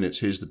 2 minutes,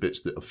 here's the bits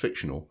that are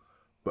fictional.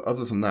 But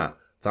other than that,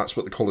 that's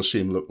what the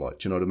Colosseum looked like.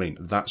 Do you know what I mean?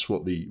 That's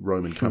what the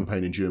Roman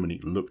campaign in Germany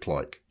looked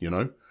like,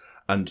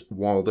 And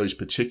while those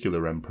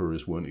particular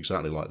emperors weren't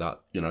exactly like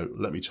that,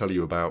 let me tell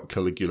you about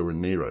Caligula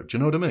and Nero. Do you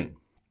know what I mean?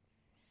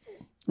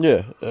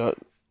 Yeah.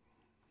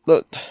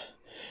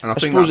 And I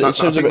think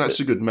that's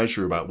a good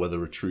measure about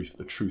whether a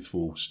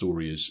truthful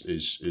story is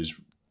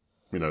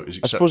acceptable.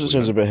 I suppose it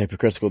sounds a bit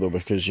hypocritical though,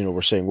 because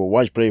we're saying, well,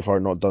 why is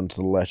Braveheart not done to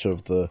the letter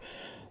of the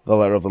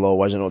letter of the law?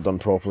 Why is it not done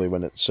properly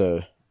when it's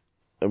the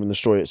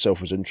story itself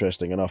was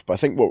interesting enough? But I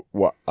think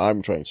what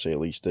I'm trying to say at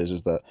least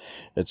is that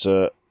it's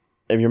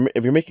if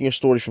you're making a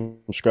story from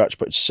scratch,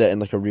 but it's set in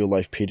like a real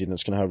life period and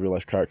it's going to have real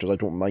life characters, I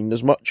don't mind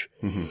as much.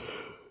 Mm-hmm.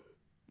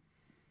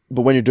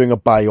 But when you're doing a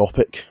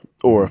biopic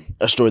or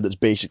a story that's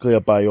basically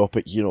a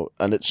biopic,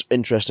 and it's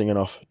interesting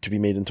enough to be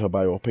made into a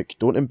biopic,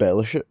 don't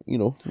embellish it.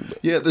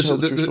 Yeah, there's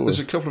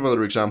a couple of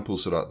other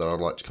examples that I'd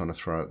like to kind of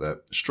throw out there.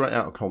 Straight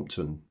Outta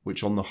Compton,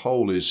 which on the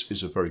whole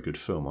is a very good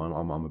film.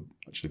 I'm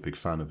actually a big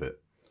fan of it,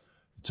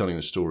 telling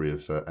the story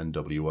of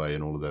NWA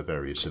and all of their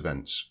various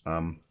events.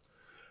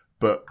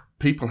 But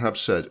people have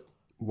said,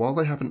 while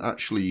they haven't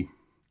actually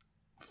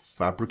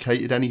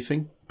fabricated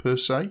anything per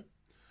se,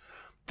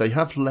 they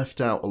have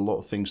left out a lot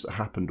of things that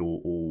happened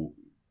or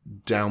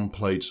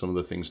downplayed some of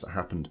the things that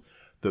happened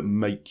that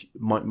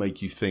might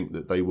make you think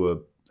that they were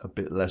a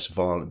bit less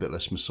violent, a bit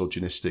less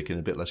misogynistic, and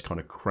a bit less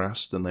kind of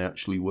crass than they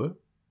actually were.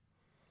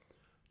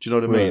 Do you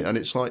know what I mean? And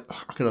it's like,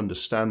 I can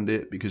understand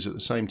it, because at the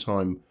same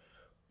time,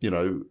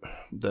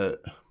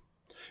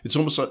 it's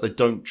almost like they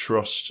don't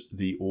trust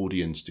the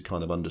audience to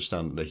kind of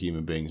understand that they're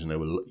human beings and they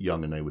were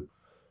young and they would...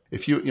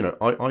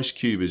 Ice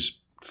Cube is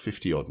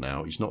 50 odd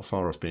now. He's not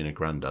far off being a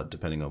granddad,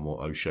 depending on what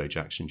O'Shea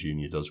Jackson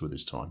Jr. does with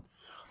his time.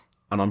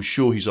 And I'm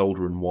sure he's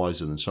older and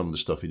wiser than some of the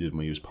stuff he did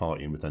when he was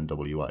partying with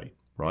NWA,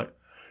 right?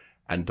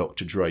 And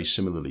Dr. Dre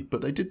similarly.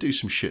 But they did do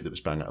some shit that was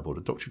bang out of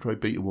order. Dr. Dre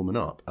beat a woman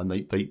up, and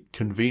they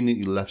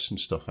conveniently left some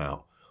stuff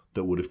out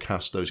that would have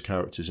cast those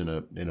characters in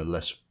a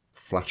less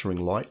flattering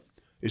light.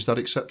 Is that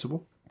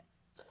acceptable?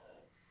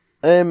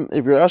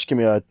 If you're asking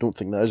me, I don't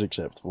think that is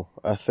acceptable.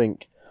 I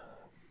think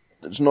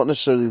it's not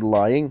necessarily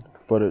lying,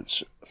 but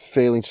it's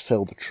failing to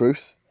tell the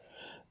truth.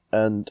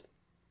 And,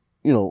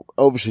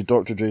 obviously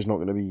Dr. Dre's not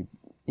going to be,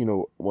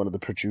 one of the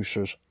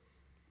producers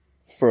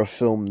for a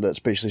film that's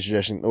basically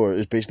suggesting, or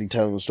is basically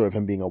telling the story of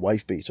him being a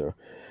wife beater.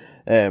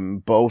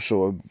 But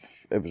also,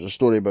 if it's a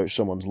story about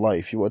someone's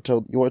life, you want to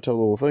tell the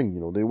whole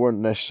thing. They weren't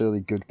necessarily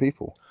good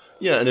people.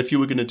 Yeah, and if you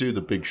were going to do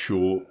The Big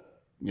Short,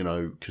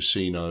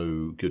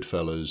 Casino,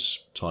 Goodfellas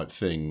type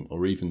thing,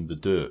 or even The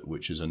Dirt,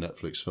 which is a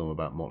Netflix film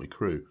about Motley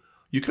Crue,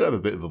 you could have a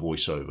bit of a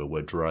voiceover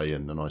where Dre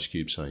and Ice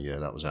Cube saying, "Yeah,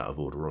 that was out of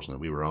order, wasn't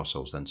it? We were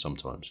arseholes then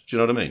sometimes." Do you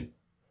know what I mean?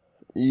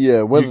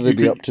 Yeah, whether they'd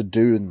be up to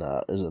doing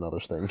that is another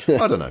thing.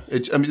 I don't know.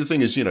 The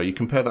thing is, you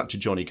compare that to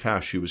Johnny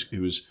Cash, who was,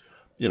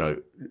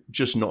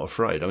 just not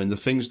afraid. I mean, the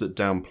things that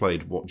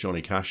downplayed what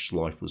Johnny Cash's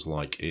life was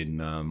like in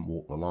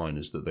Walk the Line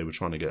is that they were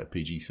trying to get a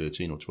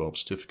PG-13 or 12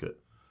 certificate.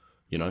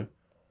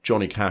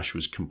 Johnny Cash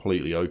was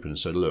completely open and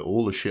said, "Look,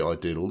 all the shit I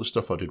did, all the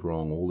stuff I did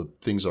wrong, all the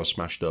things I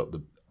smashed up,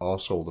 the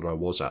arsehole that I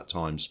was at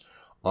times,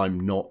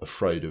 I'm not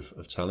afraid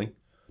of telling."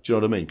 Do you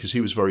know what I mean? Because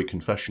he was very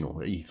confessional.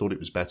 He thought it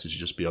was better to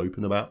just be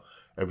open about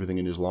everything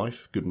in his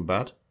life, good and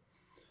bad.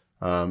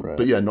 Right.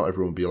 But yeah, not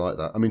everyone would be like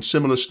that. I mean,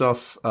 similar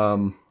stuff,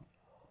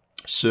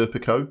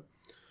 Serpico.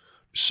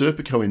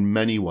 Serpico in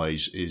many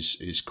ways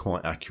is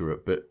quite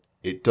accurate, but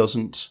it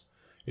doesn't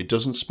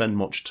spend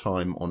much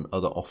time on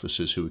other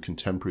officers who are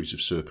contemporaries of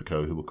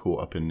Serpico who were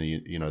caught up in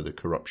the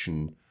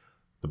corruption,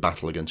 the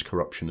battle against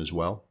corruption as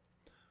well.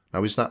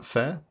 Now, is that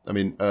fair? I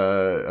mean,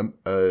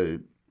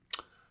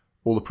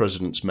 All the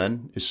President's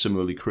Men is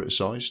similarly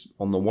criticised.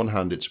 On the one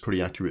hand, it's a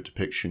pretty accurate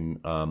depiction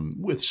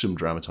with some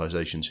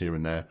dramatisations here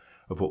and there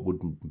of what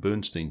Wood and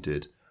Bernstein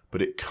did,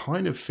 but it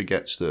kind of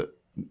forgets that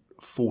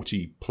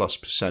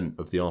 40+%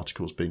 of the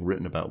articles being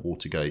written about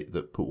Watergate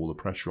that put all the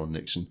pressure on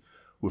Nixon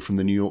were from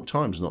the New York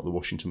Times, not the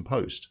Washington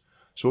Post.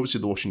 So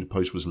obviously the Washington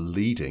Post was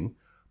leading,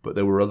 but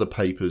there were other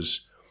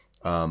papers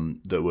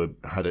that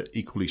had an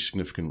equally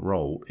significant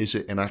role. Is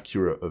it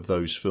inaccurate of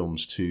those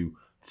films to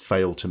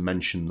fail to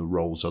mention the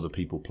roles other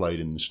people played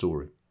in the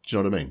story? Do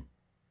you know what I mean?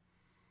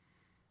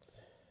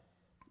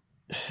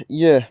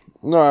 Yeah.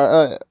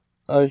 No,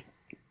 I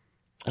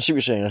see what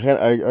you're saying.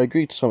 I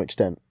agree to some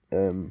extent.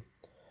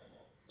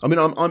 I mean,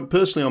 I'm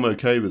personally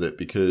okay with it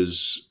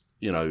because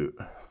it's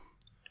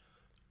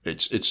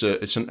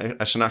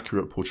an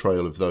accurate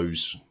portrayal of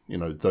those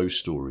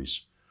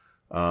stories.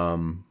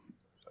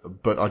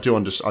 But I do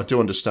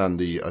understand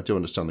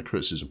the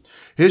criticism.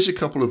 Here's a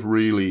couple of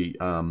really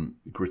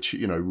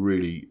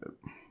really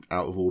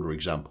out of order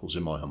examples,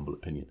 in my humble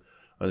opinion.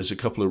 And there's a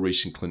couple of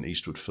recent Clint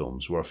Eastwood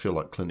films where I feel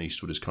like Clint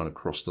Eastwood has kind of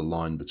crossed the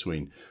line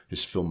between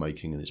his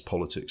filmmaking and his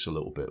politics a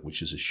little bit,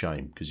 which is a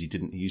shame because he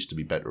used to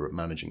be better at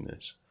managing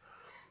this.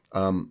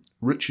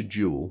 Richard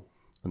Jewell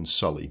and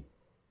Sully.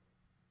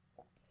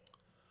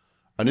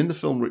 And in the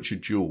film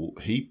Richard Jewell,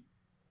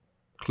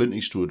 Clint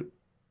Eastwood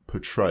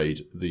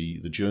portrayed the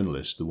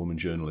journalist, the woman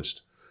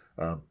journalist,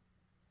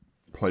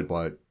 played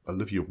by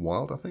Olivia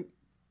Wilde, I think,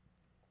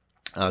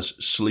 as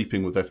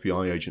sleeping with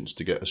FBI agents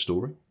to get a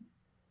story.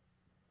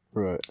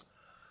 Right.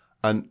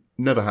 And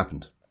never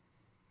happened.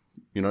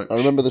 I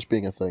remember this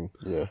being a thing,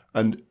 yeah.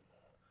 And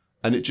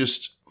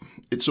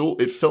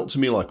it felt to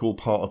me like all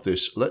part of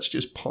this, let's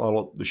just pile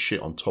up the shit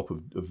on top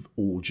of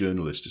all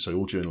journalists to say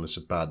all journalists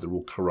are bad, they're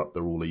all corrupt,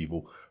 they're all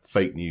evil,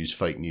 fake news,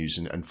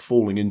 and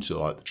falling into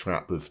like the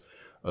trap of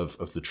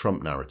the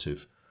Trump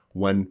narrative,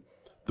 when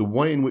the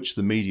way in which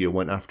the media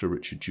went after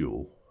Richard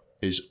Jewell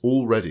is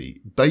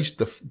already based,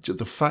 the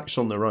facts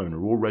on their own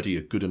are already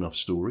a good enough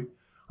story,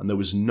 and there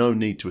was no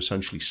need to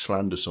essentially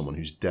slander someone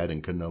who's dead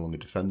and can no longer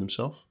defend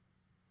themselves.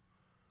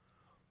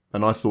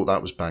 And I thought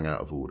that was bang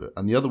out of order.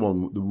 And the other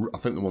one, I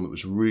think the one that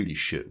was really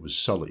shit was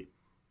Sully,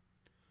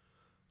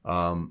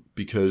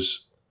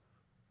 because.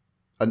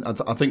 And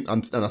I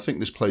think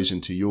this plays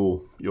into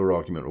your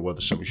argument of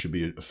whether something should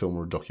be a film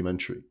or a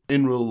documentary.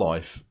 In real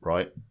life,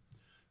 right,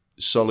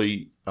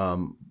 Sully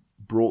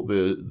brought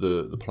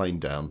the plane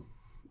down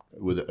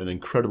with an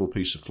incredible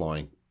piece of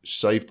flying,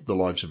 saved the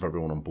lives of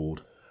everyone on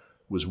board,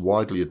 was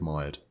widely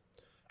admired.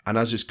 And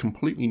as is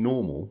completely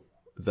normal,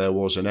 there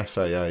was an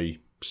FAA,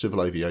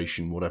 civil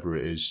aviation, whatever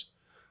it is,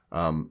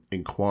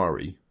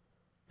 inquiry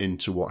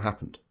into what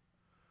happened.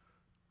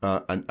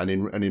 And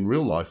in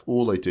real life,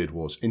 all they did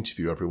was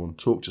interview everyone,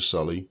 talk to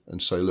Sully, and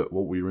say, "Look,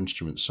 what were your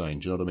instruments saying?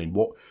 Do you know what I mean?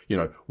 What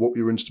were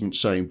your instruments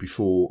saying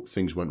before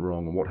things went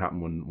wrong, and what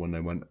happened when they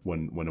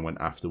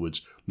went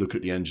afterwards? Look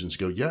at the engines, and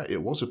go, yeah,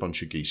 it was a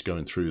bunch of geese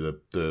going through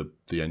the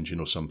engine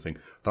or something.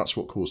 That's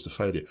what caused the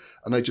failure."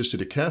 And they just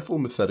did a careful,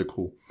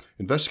 methodical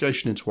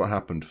investigation into what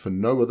happened for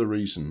no other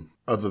reason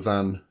other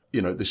than,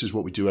 this is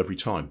what we do every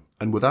time.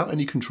 And without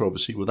any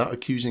controversy, without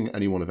accusing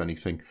anyone of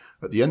anything,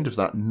 at the end of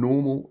that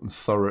normal and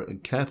thorough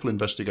and careful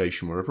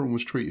investigation where everyone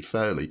was treated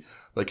fairly,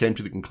 they came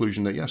to the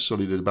conclusion that, yes,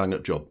 Sully did a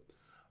bang-up job.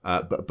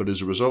 But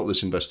as a result of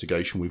this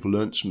investigation, we've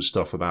learnt some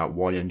stuff about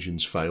why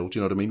engines failed. Do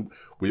you know what I mean?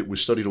 We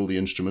studied all the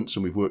instruments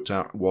and we've worked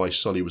out why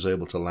Sully was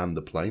able to land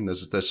the plane.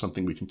 There's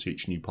something we can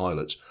teach new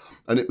pilots.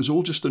 And it was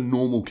all just a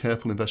normal,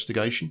 careful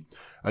investigation.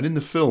 And in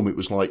the film, it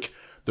was like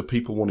the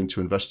people wanting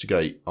to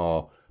investigate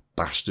are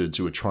bastards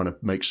who are trying to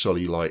make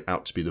Sully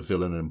out to be the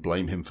villain and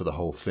blame him for the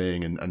whole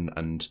thing,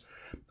 and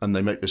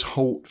they make this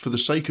whole, for the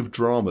sake of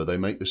drama, they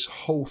make this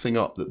whole thing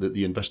up that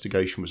the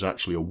investigation was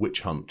actually a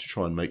witch hunt to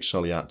try and make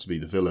Sully out to be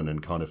the villain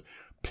and kind of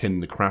pin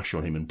the crash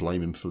on him and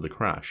blame him for the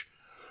crash.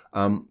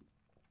 And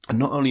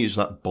not only is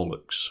that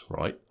bollocks,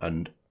 right?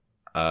 And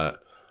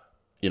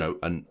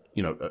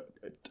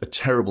a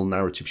terrible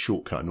narrative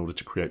shortcut in order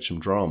to create some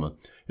drama.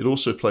 It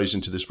also plays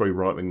into this very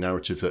right-wing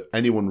narrative that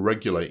anyone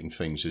regulating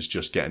things is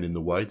just getting in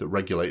the way, that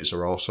regulators are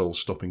arseholes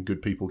stopping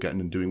good people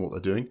getting and doing what they're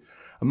doing.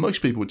 And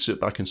most people would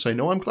sit back and say,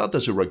 no, I'm glad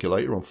there's a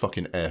regulator on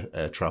fucking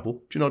air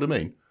travel. Do you know what I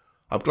mean?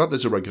 I'm glad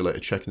there's a regulator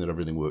checking that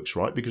everything works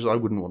right, because I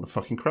wouldn't want to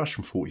fucking crash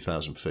from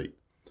 40,000 feet.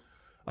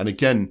 And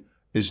again,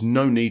 there's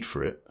no need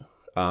for it,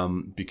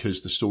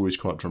 because the story is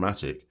quite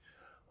dramatic,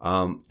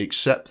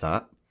 except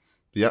that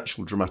the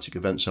actual dramatic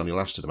events only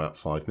lasted about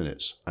 5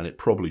 minutes, and it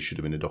probably should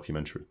have been a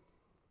documentary.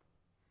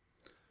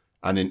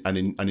 And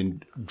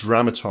in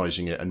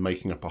dramatising it and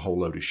making up a whole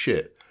load of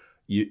shit,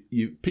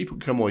 people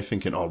come away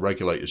thinking, oh,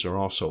 regulators are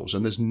arseholes,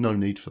 and there's no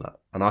need for that.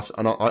 And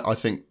I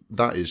think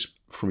that is,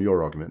 from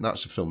your argument,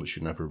 that's a film that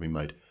should never have been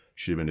made. It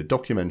should have been a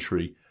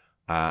documentary,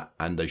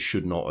 and they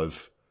should not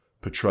have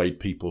portrayed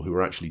people who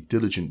are actually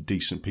diligent,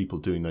 decent people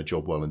doing their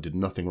job well and did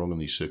nothing wrong in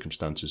these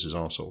circumstances as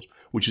arseholes,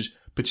 which is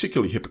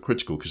particularly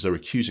hypocritical because they're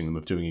accusing them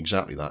of doing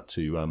exactly that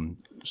to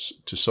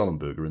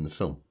Sullenberger in the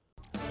film.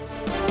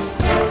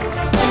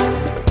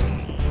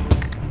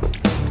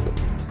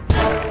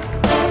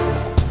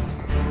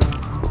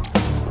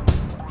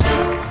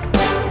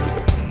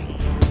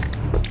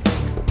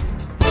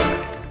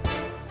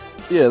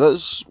 Yeah,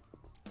 that's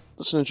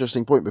an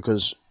interesting point,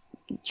 because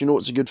do you know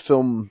what's a good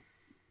film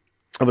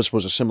of, I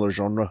suppose, a similar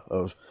genre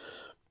of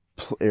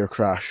air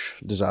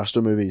crash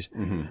disaster movies?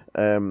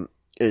 Mm-hmm.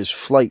 Is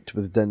Flight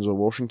with Denzel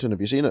Washington.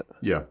 Have you seen it?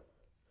 Yeah.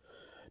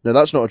 Now,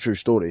 that's not a true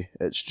story.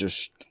 It's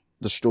just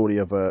the story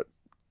of a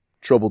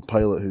troubled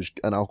pilot who's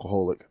an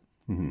alcoholic,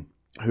 mm-hmm.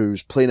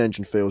 whose plane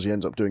engine fails. He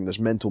ends up doing this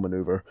mental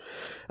maneuver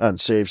and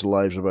saves the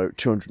lives of about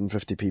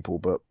 250 people,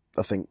 but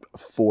I think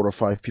 4 or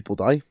 5 people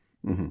die.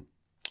 Mm-hmm.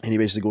 And he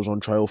basically goes on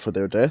trial for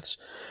their deaths,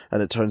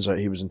 and it turns out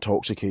he was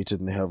intoxicated,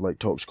 and they have like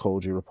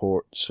toxicology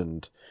reports,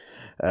 and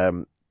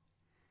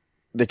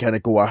they kind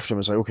of go after him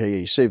and say, okay, yeah,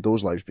 he saved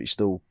those lives, but he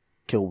still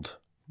killed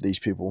these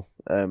people,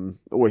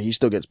 or he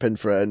still gets pinned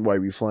for it, and why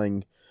are we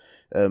flying,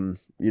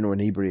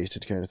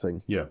 inebriated kind of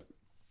thing. Yeah.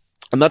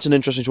 And that's an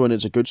interesting story, and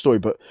it's a good story,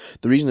 but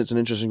the reason it's an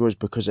interesting story is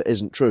because it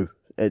isn't true.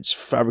 It's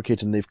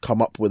fabricated, and they've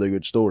come up with a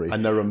good story.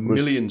 And there are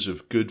millions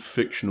of good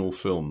fictional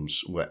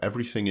films where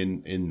everything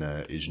in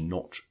there is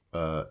not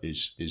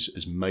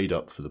is made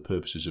up for the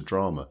purposes of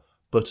drama,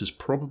 but is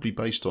probably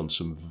based on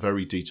some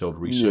very detailed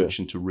research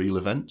into real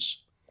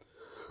events.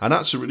 And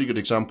that's a really good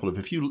example of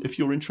if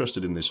you're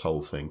interested in this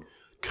whole thing,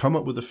 come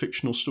up with a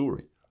fictional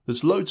story.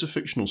 There's loads of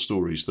fictional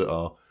stories that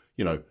are,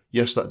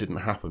 yes, that didn't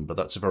happen, but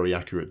that's a very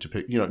accurate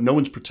depiction. No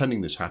one's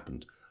pretending this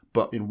happened.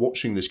 But in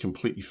watching this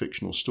completely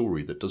fictional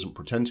story that doesn't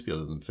pretend to be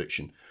other than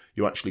fiction,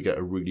 you actually get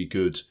a really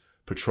good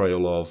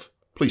portrayal of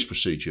police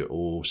procedure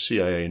or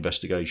CIA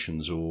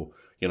investigations or,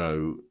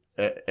 or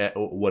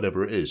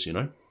whatever it is,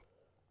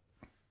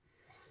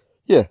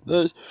 Yeah.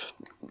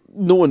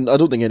 No one, I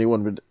don't think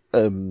anyone would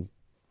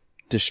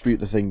dispute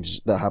the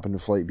things that happened in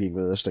Flight being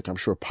realistic. I'm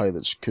sure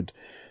pilots could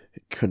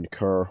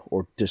concur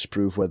or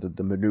disprove whether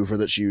the maneuver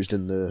that's used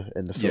in the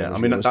film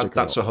is realistic.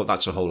 That's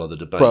a whole other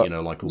debate, but,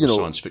 like all the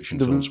science fiction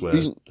films where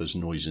there's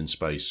noise in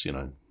space,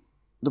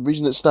 The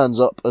reason it stands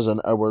up as a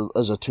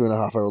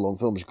 2.5 hour long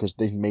film is because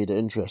they've made it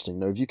interesting.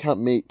 Now, if you can't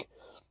make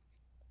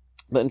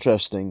that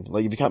interesting,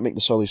 like if you can't make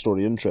the Sully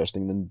story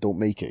interesting, then don't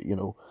make it,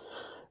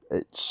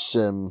 It's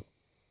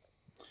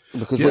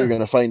because what you're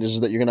going to find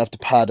is that you're going to have to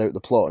pad out the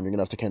plot, and you're going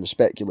to have to kind of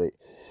speculate,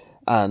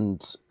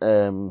 and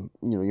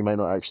you might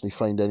not actually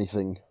find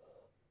anything.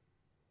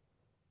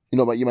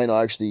 You might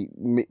not actually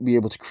be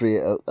able to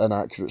create an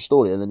accurate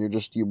story, and then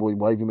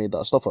why have you made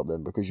that stuff up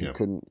then? Because you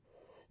couldn't.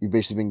 You've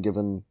basically been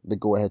given the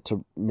go ahead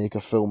to make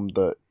a film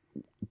that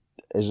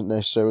isn't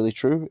necessarily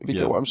true. If you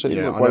get what I'm saying,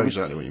 I know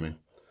exactly what you mean.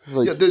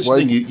 This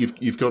thing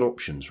you've got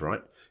options,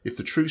 right? If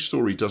the true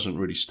story doesn't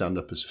really stand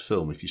up as a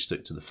film, if you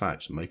stick to the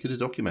facts, make it a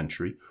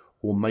documentary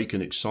or make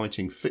an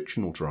exciting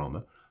fictional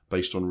drama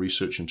based on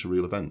research into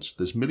real events.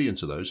 There's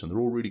millions of those, and they're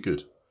all really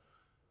good.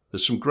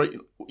 There's some great,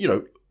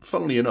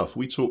 funnily enough,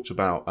 we talked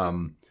about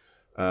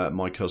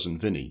My Cousin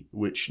Vinny,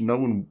 which no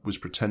one was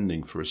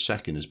pretending for a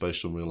second is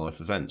based on real life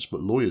events,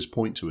 but lawyers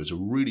point to as a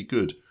really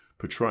good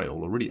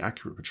portrayal, a really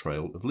accurate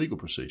portrayal of legal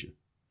procedure.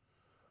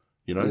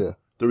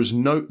 There is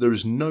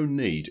no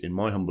need, in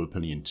my humble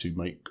opinion, to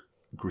make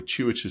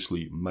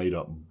gratuitously made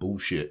up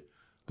bullshit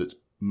that's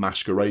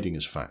masquerading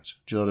as fact.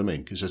 Do you know what I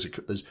mean? Because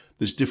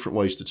there's different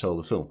ways to tell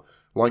the film.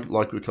 Like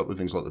with a couple of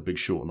things like The Big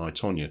Short and I,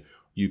 Tonya,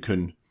 you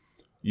can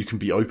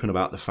be open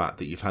about the fact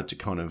that you've had to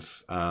kind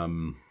of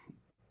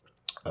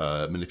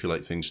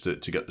manipulate things to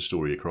get the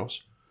story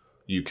across.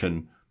 You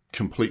can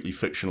completely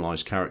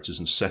fictionalize characters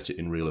and set it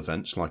in real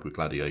events, like with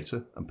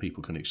Gladiator, and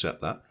people can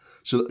accept that.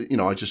 So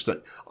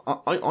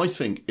I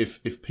think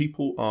if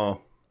people are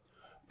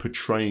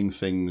portraying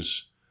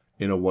things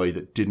in a way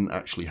that didn't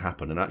actually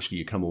happen, and actually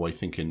you come away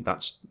thinking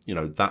that's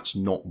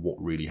not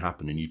what really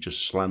happened, and you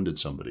just slandered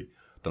somebody,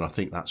 then I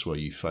think that's where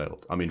you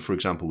failed. I mean, for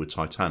example, with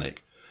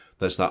Titanic,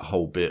 there's that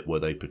whole bit where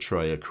they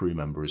portray a crew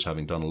member as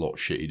having done a lot of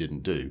shit he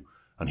didn't do,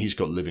 and he's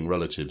got living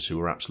relatives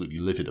who are absolutely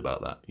livid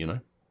about that,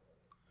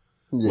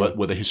 Yeah.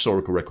 where the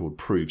historical record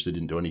proves they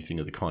didn't do anything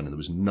of the kind and there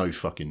was no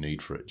fucking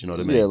need for it. Do you know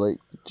what I mean? Yeah, like,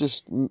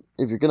 just,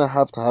 if you're going to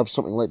have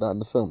something like that in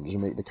the film, just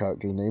make the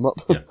character's name up.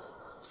 Yeah.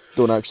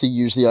 Don't actually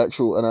use an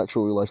actual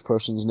real life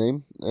person's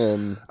name.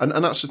 And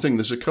that's the thing.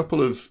 There's a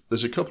couple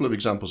of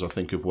examples I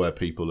think of where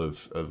people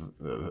have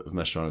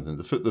messed around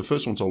with it. The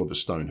first one's Oliver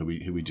Stone, who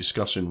we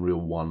discuss in Reel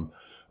 1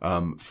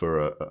 for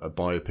a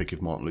biopic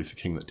of Martin Luther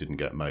King that didn't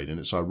get made. And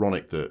it's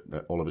ironic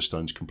that Oliver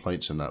Stone's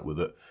complaints in that were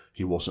that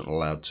he wasn't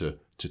allowed to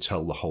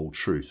tell the whole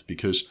truth,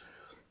 because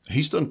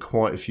he's done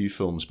quite a few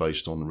films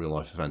based on real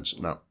life events.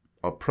 Now,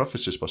 I'll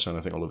preface this by saying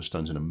I think Oliver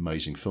Stone's an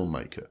amazing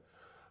filmmaker.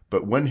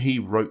 But when he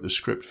wrote the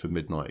script for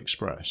Midnight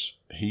Express,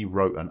 he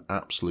wrote an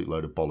absolute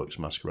load of bollocks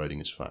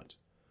masquerading as fact.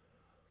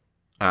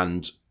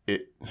 And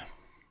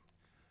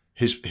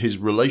his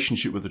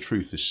relationship with the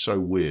truth is so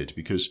weird,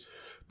 because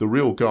the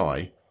real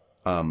guy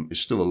is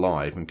still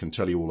alive and can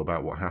tell you all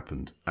about what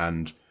happened,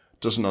 and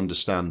doesn't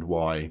understand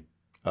why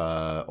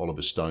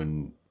Oliver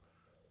Stone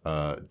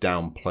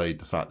downplayed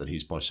the fact that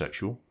he's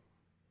bisexual.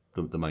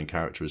 The main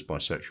character is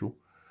bisexual.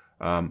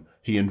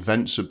 He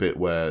invents a bit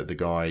where the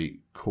guy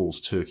calls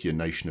Turkey a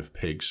nation of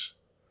pigs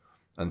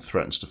and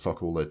threatens to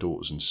fuck all their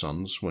daughters and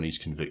sons when he's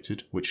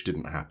convicted, which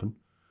didn't happen.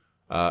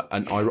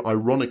 And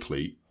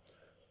ironically,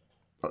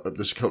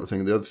 there's a couple of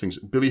things. The other things,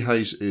 Billy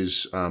Hayes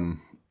is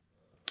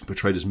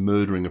portrayed as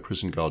murdering a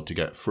prison guard to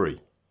get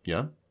free.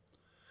 Yeah?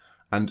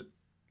 And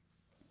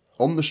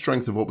on the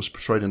strength of what was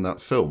portrayed in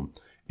that film,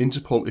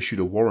 Interpol issued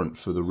a warrant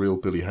for the real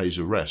Billy Hayes'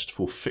 arrest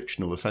for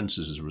fictional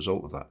offences as a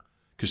result of that.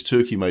 Because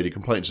Turkey made a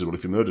complaint and said, well,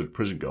 if he murdered a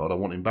prison guard, I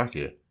want him back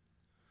here.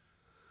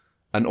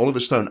 And Oliver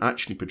Stone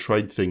actually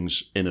portrayed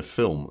things in a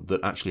film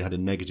that actually had a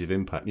negative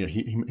impact. You know,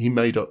 he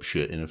made up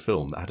shit in a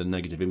film that had a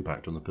negative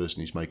impact on the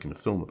person he's making a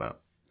film about.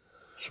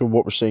 So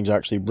what we're saying is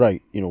actually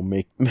right. You know,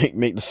 make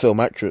the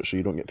film accurate so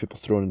you don't get people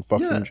thrown in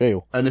fucking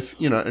jail. And if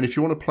you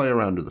want to play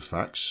around with the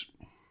facts,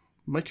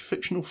 make a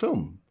fictional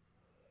film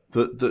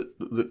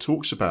that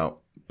talks about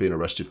being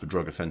arrested for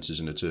drug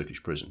offences in a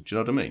Turkish prison. Do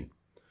you know what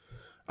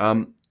I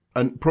mean?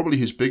 And probably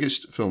his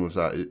biggest film of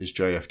that is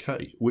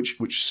JFK, which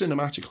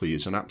cinematically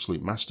is an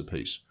absolute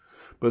masterpiece.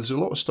 But there's a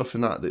lot of stuff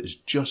in that is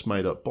just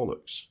made up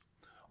bollocks.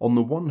 On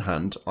the one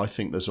hand, I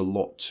think there's a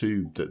lot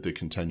to the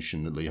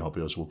contention that Lee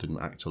Harvey Oswald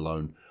didn't act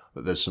alone,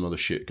 that there's some other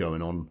shit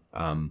going on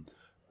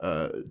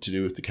to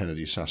do with the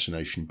Kennedy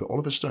assassination. But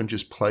Oliver Stone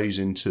just plays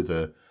into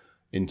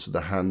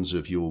the hands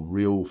of your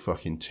real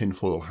fucking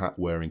tinfoil hat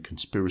wearing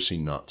conspiracy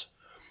nut,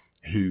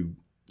 who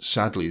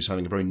sadly is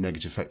having a very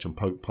negative effect on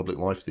public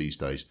life these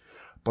days,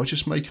 by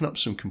just making up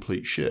some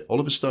complete shit.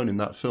 Oliver Stone in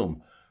that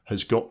film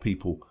has got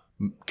people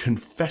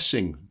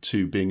confessing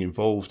to being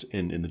involved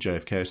in the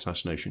JFK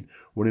assassination,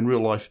 when in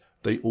real life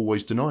they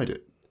always denied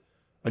it.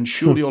 And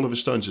surely Oliver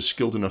Stone's a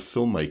skilled enough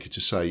filmmaker to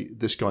say,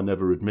 this guy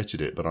never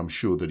admitted it, but I'm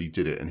sure that he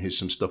did it, and here's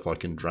some stuff I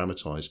can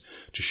dramatise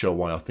to show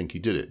why I think he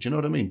did it. Do you know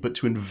what I mean? But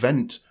to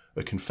invent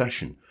a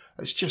confession,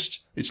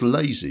 it's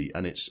lazy,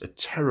 and it's a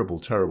terrible,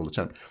 terrible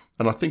attempt.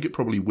 And I think it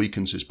probably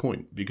weakens his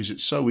point, because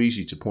it's so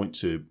easy to point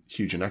to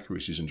huge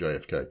inaccuracies in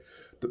JFK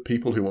that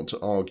people who want to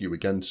argue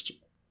against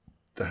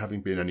there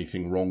having been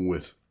anything wrong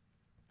with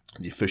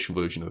the official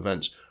version of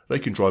events, they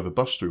can drive a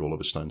bus through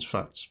Oliver Stone's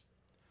facts.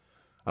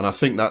 And I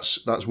think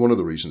that's one of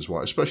the reasons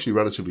why, especially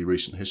relatively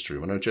recent history.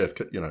 I know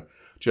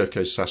JFK's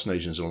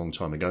assassination is a long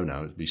time ago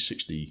now. It'll be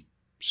 60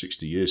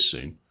 years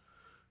soon.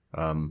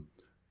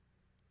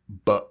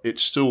 But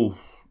it's still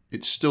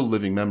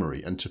living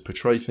memory, and to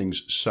portray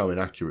things so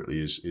inaccurately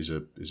is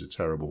a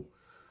terrible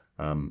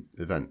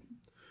event.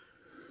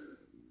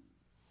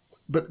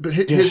 But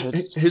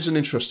here's an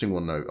interesting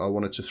one, though. I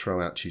wanted to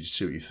throw out to you to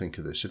see what you think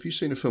of this. Have you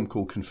seen a film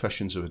called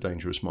Confessions of a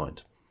Dangerous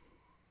Mind?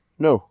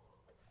 No.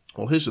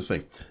 Well, here's the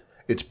thing.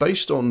 It's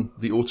based on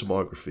the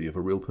autobiography of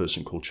a real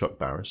person called Chuck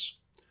Barris.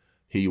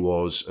 He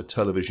was a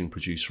television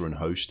producer and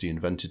host. He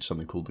invented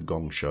something called The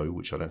Gong Show,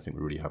 which I don't think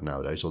we really have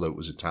nowadays, although it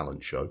was a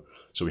talent show.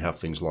 So we have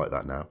things like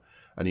that now.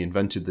 And he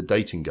invented the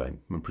dating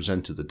game and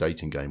presented the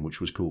dating game, which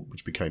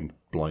became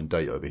Blind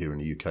Date over here in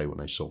the UK when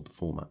they sold the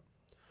format.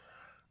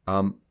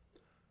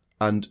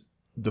 And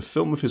the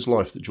film of his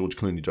life that George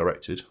Clooney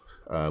directed,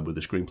 with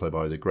a screenplay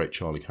by the great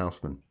Charlie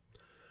Kaufman,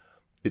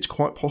 it's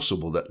quite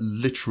possible that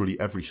literally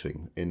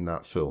everything in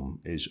that film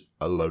is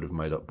a load of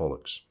made-up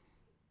bollocks.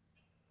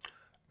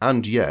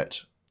 And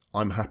yet,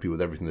 I'm happy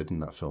with everything they did in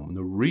that film. And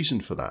the reason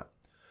for that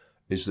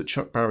is that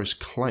Chuck Barris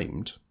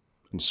claimed,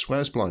 and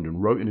swears blind,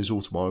 and wrote in his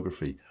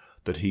autobiography,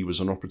 that he was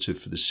an operative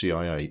for the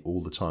CIA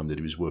all the time that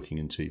he was working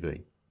in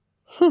TV.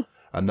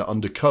 And that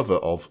under cover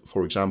of,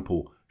 for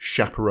example,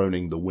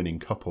 chaperoning the winning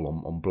couple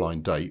on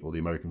Blind Date, or the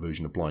American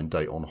version of Blind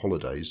Date, on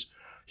holidays,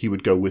 he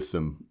would go with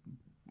them,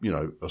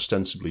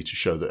 ostensibly to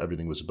show that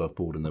everything was above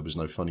board and there was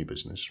no funny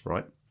business,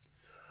 right?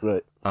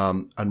 Right.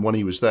 And when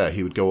he was there,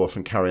 he would go off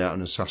and carry out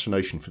an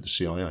assassination for the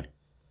CIA.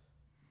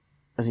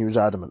 And he was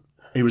adamant.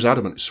 He was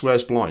adamant,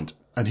 swears blind.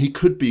 And he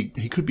could be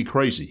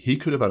crazy. He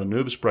could have had a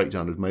nervous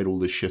breakdown and made all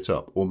this shit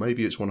up. Or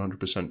maybe it's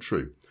 100%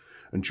 true.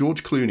 And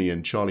George Clooney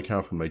and Charlie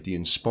Kaufman made the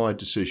inspired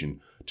decision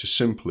to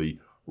simply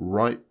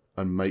write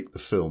and make the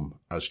film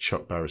as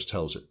Chuck Barris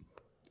tells it.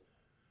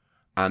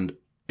 And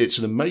it's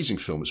an amazing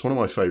film. It's one of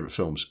my favourite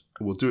films.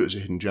 We'll do it as a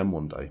hidden gem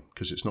one day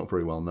because it's not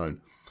very well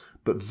known.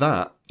 But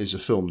that is a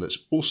film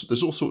that's also,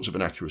 there's all sorts of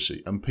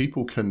inaccuracy, and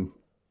people can,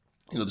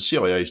 the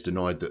CIA's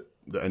denied that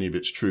any of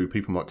it's true.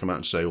 People might come out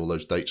and say all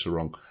those dates are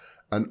wrong.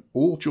 And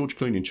all George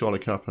Clooney and Charlie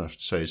Kaufman have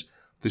to say is,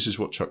 this is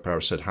what Chuck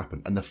Barris said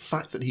happened. And the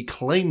fact that he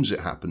claims it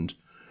happened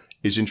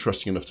is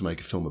interesting enough to make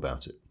a film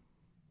about it.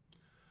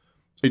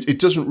 It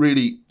doesn't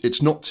really,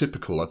 it's not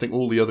typical. I think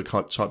all the other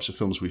types of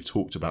films we've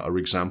talked about are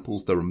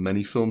examples. There are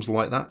many films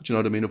like that, do you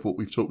know what I mean, of what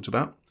we've talked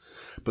about?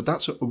 But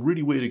that's a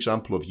really weird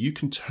example of you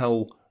can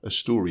tell a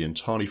story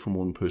entirely from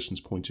one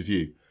person's point of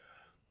view.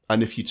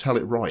 And if you tell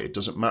it right, it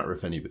doesn't matter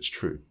if any of it's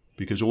true.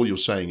 Because all you're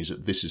saying is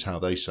that this is how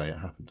they say it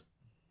happened.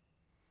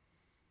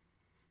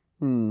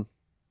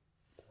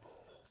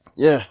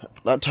 Yeah,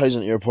 that ties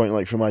into your point,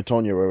 like from I,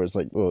 Tonya, where it's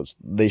like, well,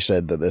 they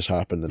said that this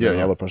happened, and then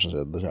the other person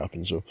said this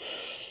happened, so...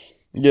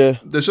 Yeah.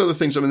 There's other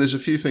things, there's a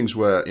few things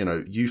where,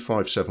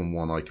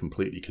 U-571 I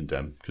completely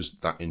condemn, because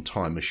that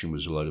entire mission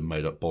was a load of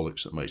made-up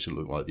bollocks that makes it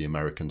look like the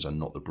Americans and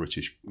not the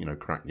British,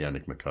 cracked the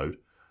Enigma code.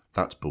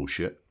 That's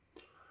bullshit.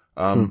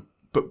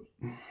 But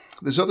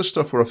there's other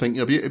stuff where I think,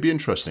 it'd be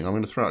interesting. I'm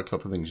going to throw out a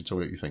couple of things and tell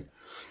me what you think.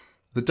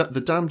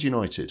 The Damned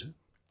United.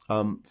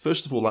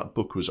 First of all, that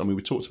book was, we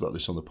talked about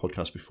this on the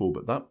podcast before,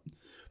 but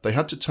they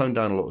had to tone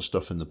down a lot of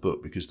stuff in the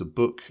book, because the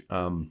book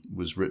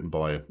was written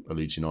by a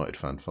Leeds United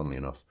fan, funnily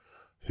enough,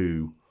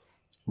 who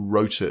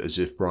wrote it as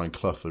if Brian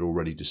Clough had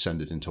already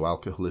descended into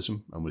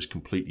alcoholism and was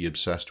completely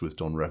obsessed with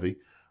Don Revie,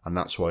 and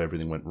that's why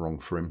everything went wrong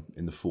for him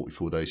in the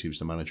 44 days he was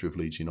the manager of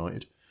Leeds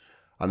United.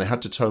 And they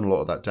had to tone a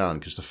lot of that down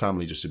because the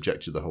family just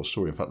objected to the whole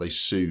story. In fact, they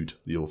sued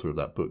the author of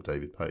that book,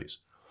 David Pace.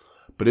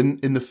 But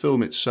in the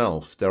film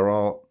itself, there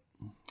are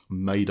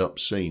made-up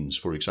scenes.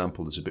 For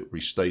example, there's a bit where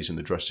he stays in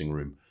the dressing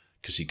room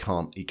because he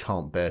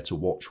can't bear to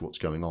watch what's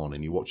going on,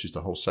 and he watches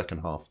the whole second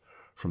half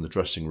from the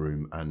dressing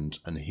room and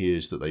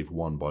hears that they've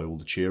won by all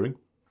the cheering.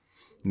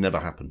 Never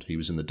happened. He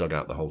was in the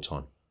dugout the whole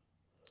time.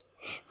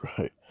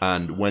 Right.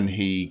 And when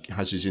he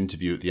has his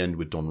interview at the end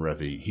with Don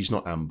Revie, he's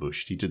not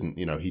ambushed. He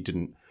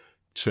didn't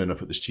turn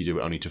up at the studio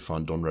only to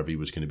find Don Revie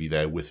was going to be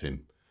there with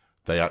him.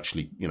 They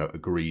actually,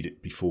 agreed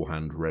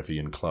beforehand. Revie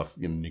and Clough,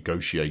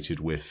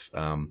 negotiated with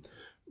the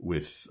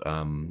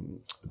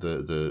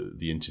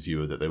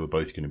interviewer that they were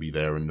both going to be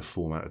there in the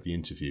format of the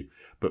interview.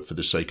 But for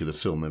the sake of the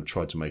film, they've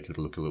tried to make it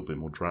look a little bit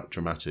more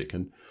dramatic.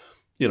 And,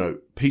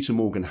 Peter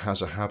Morgan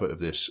has a habit of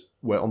this,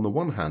 where on the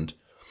one hand,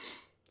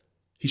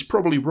 he's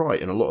probably right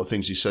in a lot of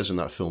things he says in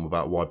that film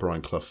about why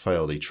Brian Clough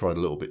failed. He tried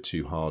a little bit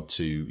too hard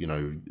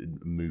to,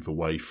 move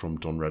away from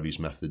Don Revie's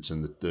methods,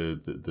 and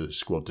the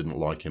squad didn't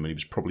like him, and he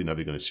was probably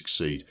never going to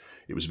succeed.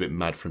 It was a bit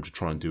mad for him to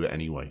try and do it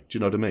anyway. Do you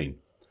know what I mean?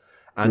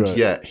 And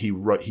yet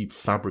he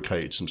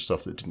fabricated some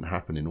stuff that didn't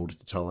happen in order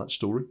to tell that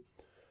story.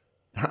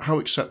 How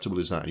acceptable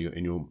is that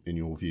in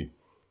your view?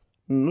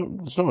 No,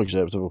 it's not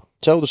acceptable.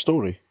 Tell the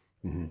story.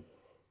 Mm-hmm.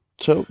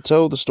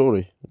 Tell the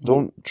story.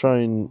 Don't try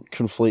and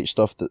conflate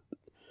stuff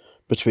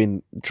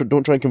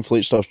don't try and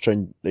conflate stuff to try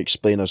and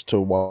explain as to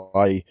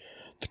why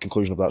the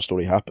conclusion of that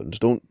story happened.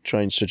 Don't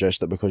try and suggest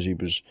that because he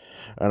was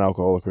an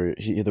alcoholic or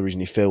the reason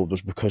he failed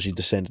was because he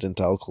descended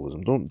into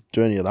alcoholism. Don't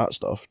do any of that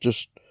stuff.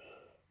 Just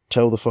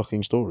tell the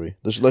fucking story.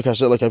 Like I've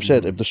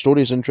said, if the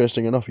story is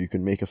interesting enough, you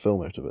can make a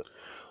film out of it.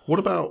 What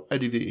about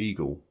Eddie the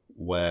Eagle,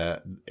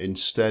 where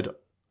instead,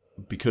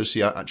 because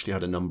he actually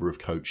had a number of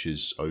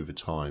coaches over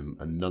time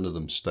and none of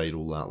them stayed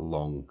all that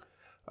long,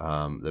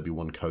 there'd be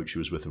one coach who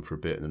was with him for a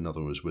bit and another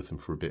one was with him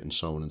for a bit and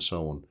so on and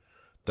so on.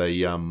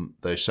 They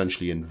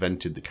essentially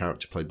invented the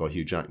character played by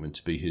Hugh Jackman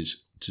to be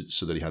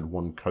so that he had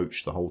one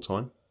coach the whole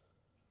time.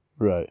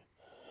 Right.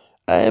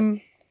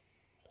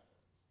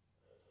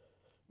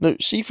 Now,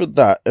 see, for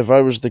that, if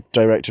I was the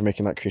director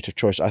making that creative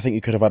choice, I think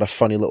you could have had a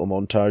funny little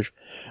montage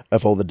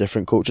of all the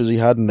different coaches he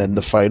had, and then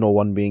the final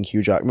one being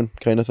Hugh Jackman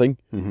kind of thing.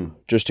 Mm-hmm.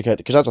 Just to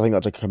because I think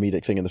that's a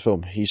comedic thing in the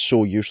film. He's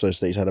so useless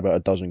that he's had about a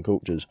dozen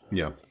coaches.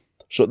 Yeah.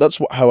 So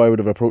that's how I would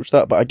have approached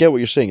that. But I get what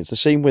you're saying. It's the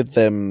same with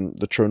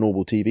the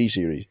Chernobyl TV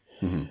series.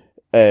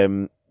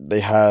 Mm-hmm. They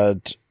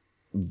had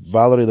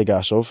Valery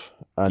Legasov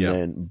and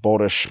then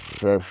Boris,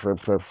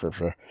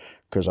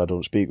 because I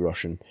don't speak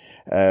Russian,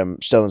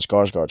 Stellan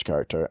Skarsgård's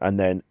character, and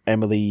then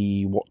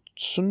Emily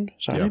Watson,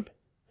 is that her name?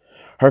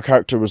 Her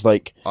character was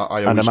like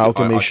an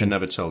amalgamation. I can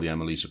never tell the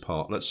Emilys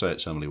apart. Let's say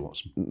it's Emily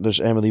Watson. There's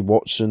Emily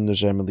Watson,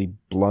 there's Emily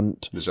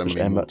Blunt. There's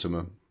Emily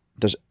Mortimer.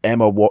 There's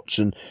Emma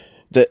Watson.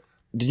 Do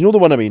you know the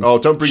one I mean? Oh,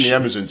 don't bring the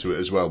Emmas into it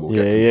as well. We'll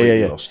get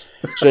completely lost.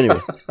 So anyway,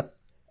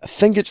 I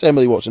think it's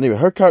Emily Watson. Anyway,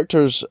 her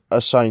character's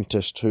a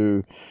scientist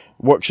who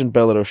works in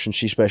Belarus and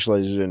she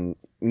specialises in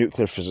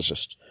nuclear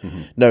physicists.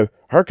 Mm-hmm. Now,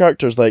 her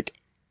character's like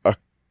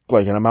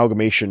an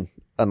amalgamation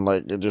and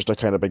like just a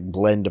kind of big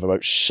blend of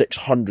about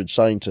 600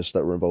 scientists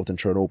that were involved in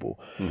Chernobyl.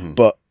 Mm-hmm.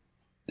 But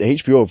the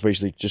HBO have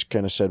basically just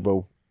kind of said,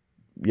 well,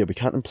 yeah, we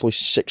can't employ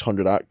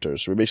 600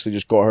 actors. So we basically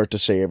just got her to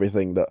say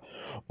everything that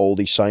all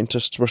these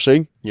scientists were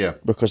saying. Yeah.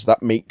 Because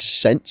that makes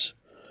sense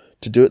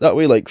to do it that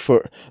way. Like,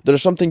 there are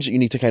some things that you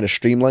need to kind of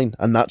streamline,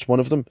 and that's one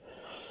of them.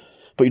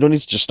 But you don't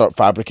need to just start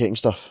fabricating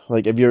stuff.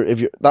 Like, if you're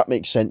that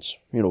makes sense,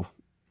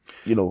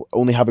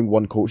 only having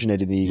one coach in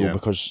Eddie the Eagle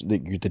because they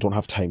don't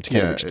have time to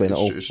kind of explain it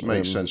all. It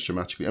makes sense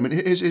dramatically. I mean,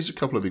 here's a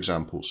couple of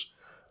examples.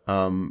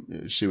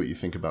 See what you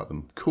think about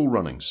them. Cool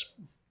Runnings.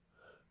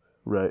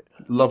 Right.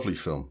 Lovely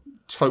film.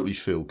 Totally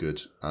feel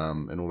good,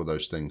 and all of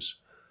those things.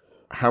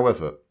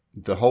 However,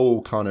 the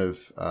whole kind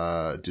of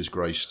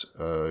disgraced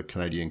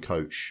Canadian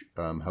coach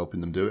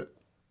helping them do it,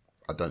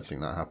 I don't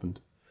think that happened.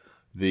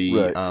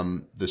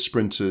 The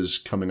sprinters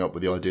coming up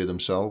with the idea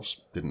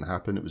themselves didn't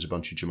happen. It was a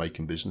bunch of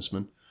Jamaican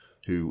businessmen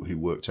who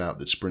worked out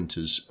that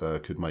sprinters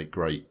could make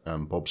great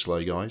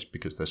bobsleigh guys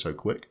because they're so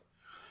quick.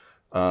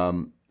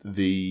 When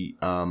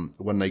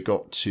they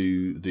got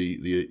to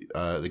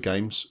the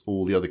games,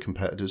 all the other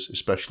competitors,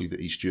 especially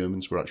the East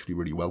Germans, were actually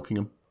really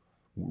welcoming.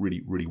 They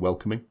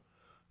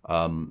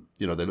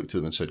looked at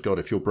them and said, "God,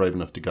 if you're brave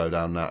enough to go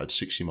down that at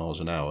 60 miles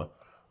an hour,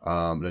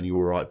 then you're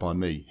all right by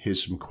me.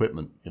 Here's some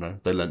equipment."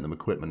 They lent them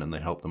equipment and they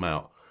helped them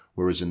out.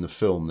 Whereas in the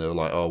film, they were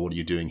like, "Oh, what are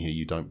you doing here?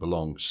 You don't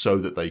belong," so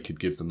that they could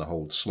give them the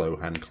whole slow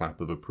hand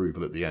clap of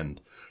approval at the end.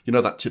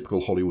 That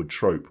typical Hollywood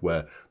trope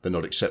where they're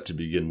not accepted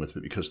to begin with,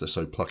 but because they're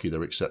so plucky,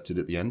 they're accepted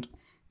at the end.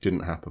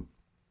 Didn't happen.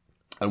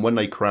 And when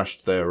they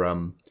crashed their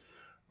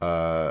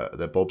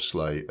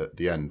bobsleigh at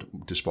the end,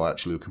 despite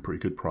actually looking pretty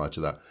good prior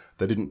to that,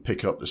 they didn't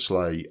pick up the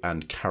sleigh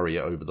and carry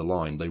it over the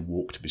line. They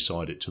walked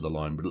beside it to the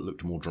line, but it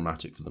looked more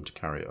dramatic for them to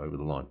carry it over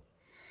the line.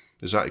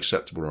 Is that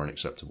acceptable or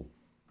unacceptable?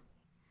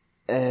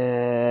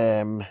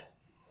 We're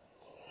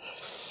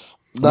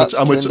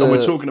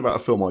talking about a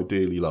film I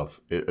dearly love.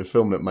 A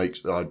film that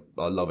makes I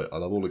love it. I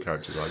love all the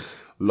characters. I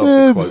love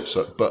the quotes.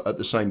 But at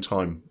the same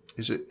time,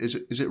 is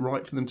it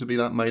right for them to be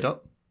that made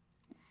up?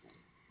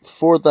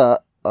 For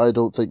that, I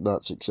don't think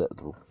that's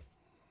acceptable.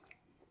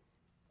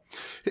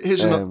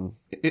 Here's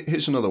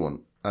another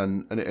one,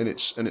 and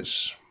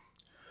it's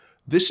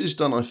this is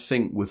done, I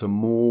think, with a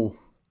more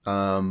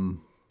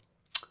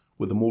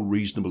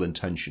reasonable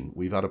intention.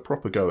 We've had a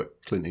proper go at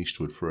Clint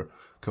Eastwood for a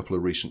couple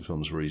of recent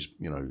films where he's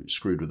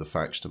screwed with the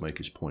facts to make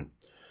his point.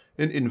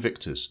 In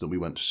Invictus, that we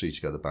went to see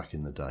together back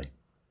in the day,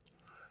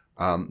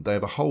 they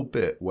have a whole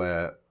bit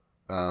where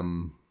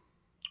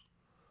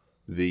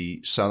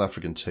the South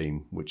African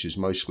team, which is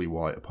mostly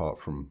white apart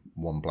from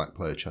one black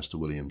player, Chester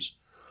Williams,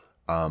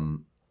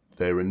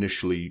 they're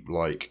initially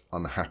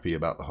unhappy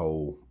about the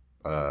whole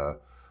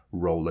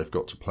role they've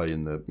got to play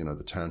in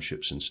the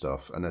townships and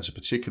stuff. And there's a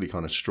particularly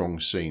kind of strong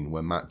scene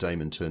where Matt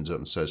Damon turns up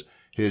and says,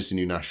 "Here's the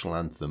new national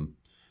anthem.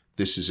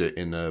 This is it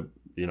in a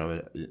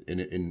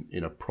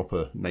in a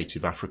proper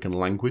native African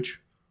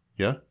language."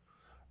 Yeah.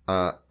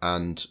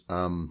 And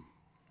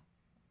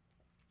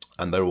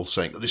they're all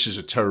saying, "This is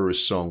a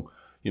terrorist song.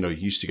 You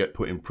used to get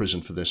put in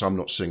prison for this. I'm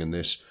not singing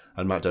this."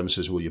 And Matt Damon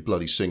says, "Well, you're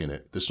bloody singing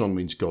it. The song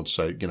means God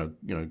say,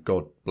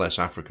 God bless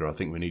Africa. I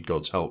think we need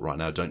God's help right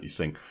now, don't you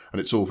think?" And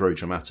it's all very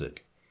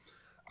dramatic.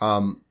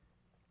 In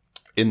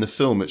the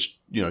film, it's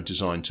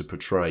designed to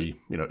portray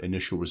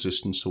initial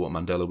resistance to what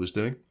Mandela was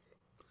doing.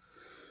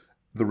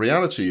 The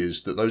reality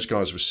is that those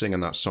guys were singing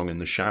that song in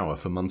the shower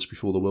for months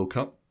before the World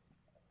Cup.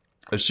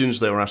 As soon as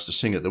they were asked to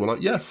sing it, they were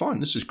like, "Yeah, fine,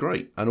 this is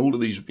great." And all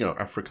of these,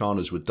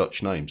 Afrikaners with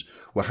Dutch names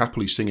were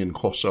happily singing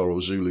Xhosa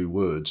or Zulu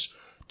words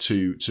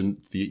to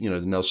the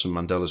Nelson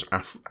Mandela's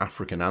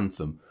African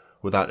anthem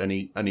without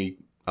any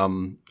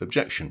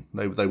objection.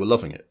 They were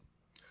loving it.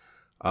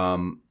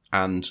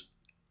 And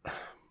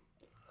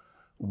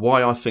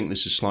why I think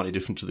this is slightly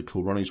different to the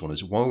Cool Runnings one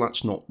is, while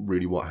that's not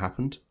really what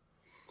happened,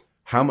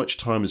 how much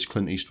time has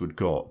Clint Eastwood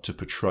got to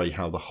portray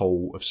how the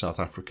whole of South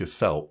Africa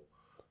felt?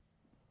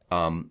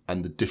 And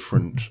the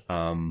different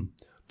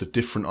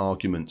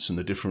arguments and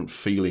the different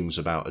feelings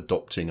about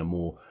adopting a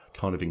more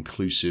kind of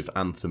inclusive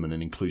anthem and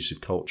an inclusive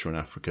culture in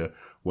Africa,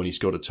 when he's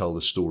got to tell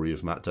the story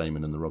of Matt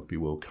Damon and the Rugby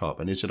World Cup.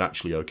 And is it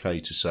actually okay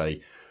to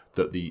say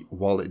that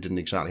while it didn't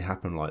exactly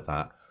happen like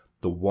that,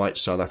 the white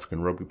South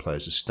African rugby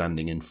players are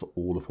standing in for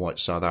all of white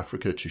South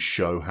Africa to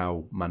show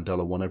how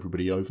Mandela won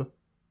everybody over?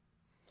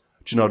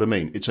 Do you know what I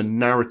mean? It's a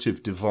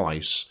narrative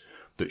device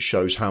that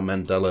shows how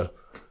Mandela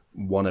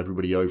won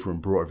everybody over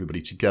and brought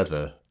everybody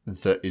together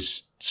that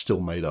is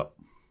still made up.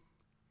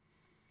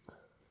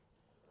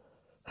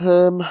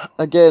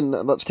 Again,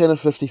 that's kind of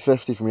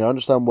 50-50 for me. I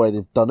understand why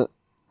they've done it.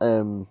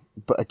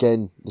 But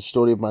again, the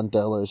story of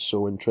Mandela is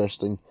so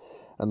interesting,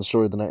 and the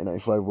story of the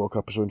 1995 World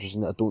Cup is so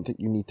interesting that I don't think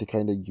you need to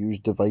kind of use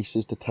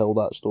devices to tell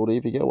that story,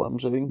 if you get what I'm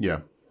saying.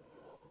 Yeah.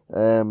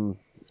 I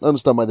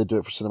understand why they do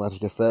it for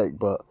cinematic effect,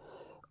 but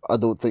I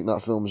don't think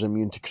that film is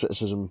immune to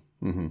criticism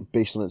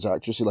based on its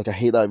accuracy. Like, I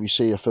hate that if you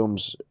say a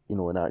film's,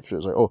 inaccurate.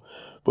 It's like, oh,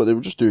 but they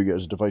were just doing it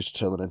as a device to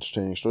tell an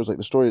entertaining story. It's like,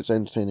 the story, it's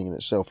entertaining in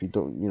itself. It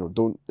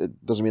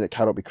doesn't mean it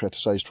cannot be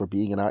criticised for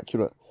being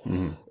inaccurate.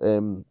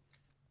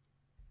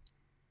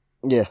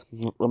 Yeah,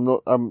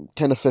 I'm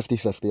kind of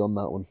 50-50 on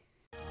that one.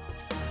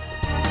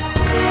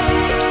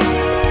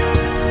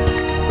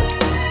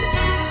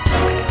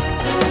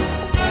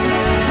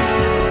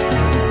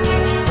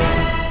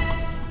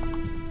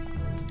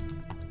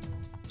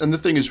 And the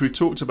thing is, we've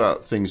talked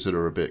about things that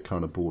are a bit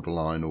kind of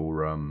borderline,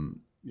 or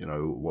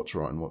what's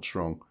right and what's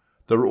wrong.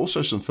 There are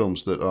also some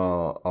films that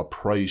are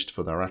praised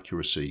for their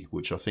accuracy,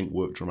 which I think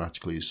work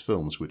dramatically as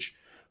films. Which,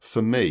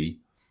 for me,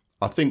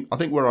 I think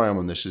where I am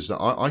on this is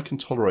that I can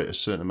tolerate a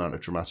certain amount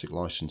of dramatic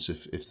license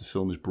if the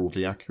film is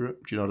broadly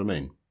accurate. Do you know what I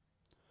mean?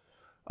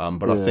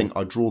 But yeah. I think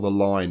I draw the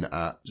line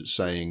at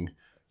saying,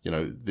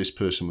 this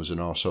person was an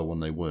arsehole when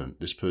they weren't.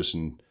 This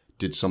person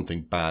did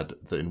something bad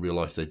that in real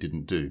life they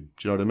didn't do. Do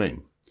you know what I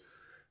mean?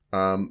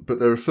 But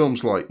there are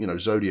films like,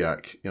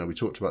 Zodiac, we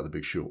talked about The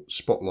Big Short,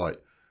 Spotlight,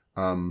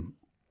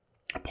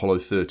 Apollo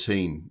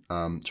 13,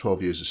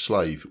 12 Years a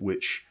Slave,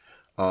 which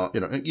are,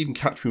 even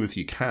Catch Me If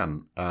You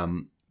Can,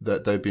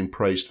 that they've been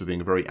praised for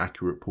being a very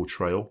accurate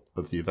portrayal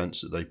of the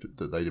events that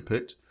they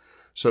depict.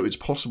 So it's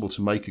possible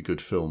to make a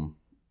good film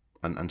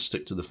and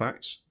stick to the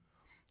facts.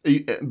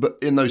 But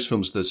in those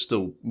films, there's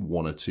still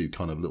one or two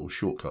kind of little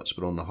shortcuts.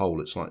 But on the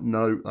whole, it's like,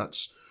 no,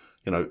 that's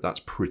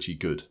pretty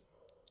good.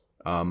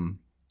 And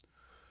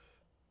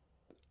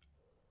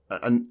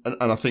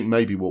I think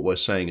maybe what we're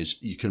saying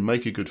is you can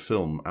make a good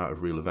film out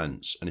of real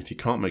events. And if you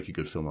can't make a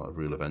good film out of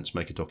real events,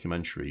 make a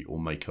documentary or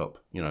make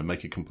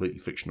a completely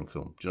fictional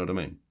film. Do you know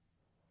what I mean?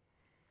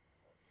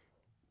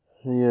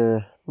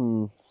 Yeah.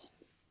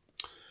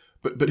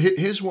 But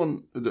here's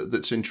one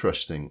that's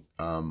interesting.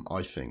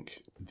 I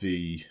think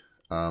the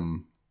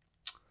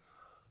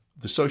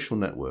Social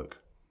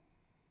Network,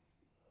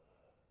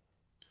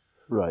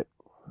 right?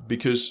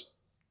 Because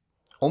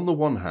on the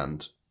one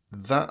hand,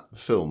 that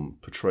film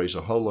portrays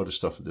a whole lot of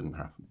stuff that didn't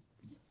happen.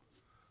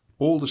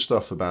 All the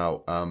stuff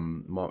about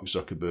Mark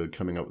Zuckerberg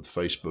coming up with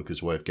Facebook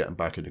as a way of getting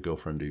back at a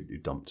girlfriend who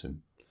dumped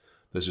him.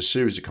 There's a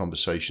series of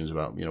conversations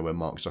about where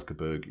Mark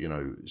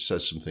Zuckerberg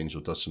says some things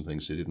or does some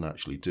things he didn't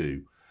actually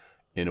do,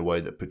 in a way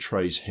that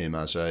portrays him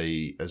as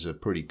a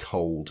pretty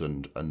cold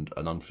and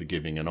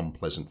unforgiving and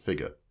unpleasant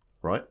figure,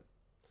 right?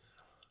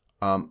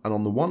 And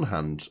on the one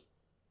hand,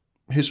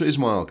 here's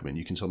my argument.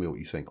 You can tell me what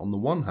you think. On the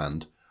one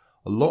hand,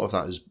 a lot of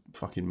that is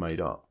fucking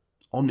made up.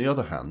 On the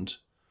other hand,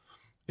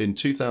 in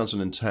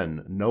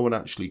 2010, no one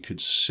actually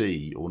could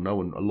see, or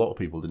a lot of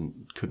people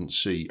couldn't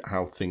see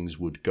how things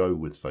would go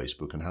with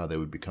Facebook and how they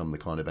would become the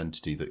kind of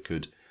entity that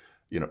could,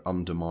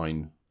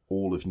 undermine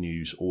all of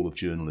news, all of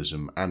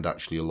journalism, and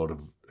actually a lot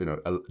of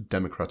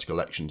democratic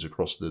elections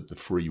across the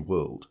free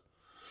world,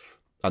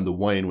 and the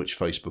way in which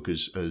Facebook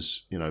has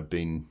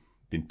been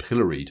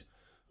pilloried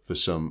for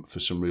some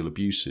real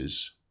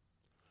abuses.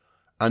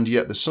 And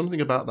yet there's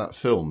something about that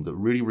film that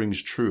really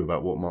rings true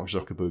about what Mark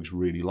Zuckerberg's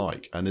really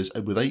like. And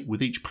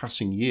with each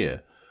passing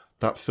year,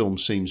 that film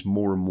seems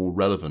more and more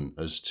relevant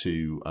as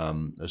to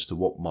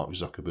what Mark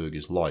Zuckerberg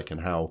is like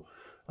and how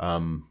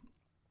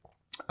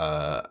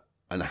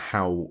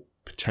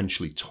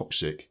potentially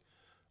toxic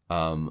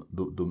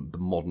the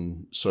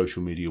modern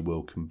social media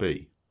world can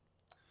be.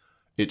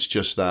 It's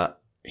just that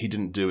he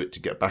didn't do it to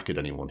get back at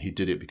anyone. He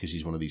did it because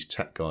he's one of these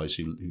tech guys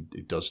who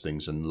does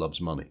things and loves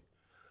money.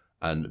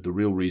 And the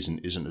real reason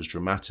isn't as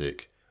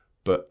dramatic,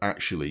 but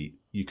actually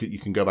you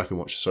can go back and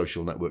watch The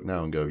Social Network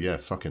now and go, yeah,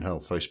 fucking hell,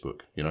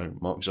 Facebook,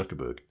 Mark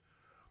Zuckerberg.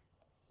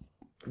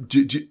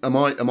 Am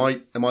I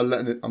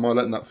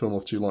letting that film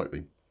off too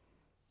lightly?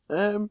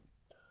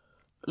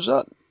 Is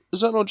that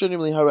not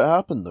genuinely how it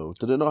happened though?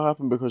 Did it not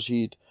happen because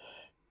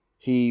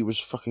he was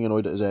fucking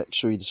annoyed at his ex,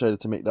 so he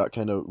decided to make that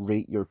kind of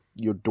rate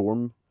your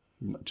dorm?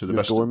 To the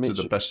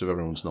best of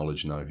everyone's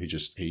knowledge, no. He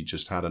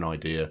just had an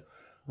idea.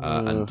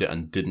 And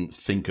didn't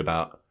think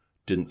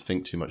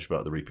too much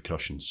about the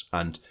repercussions.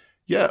 And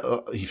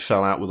he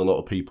fell out with a lot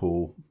of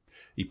people.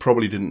 He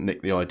probably didn't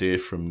nick the idea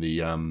from the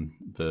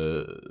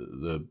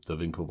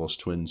Winklevoss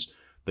twins.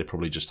 They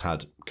probably just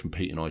had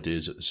competing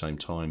ideas at the same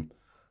time.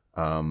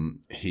 But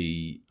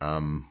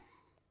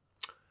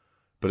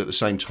at the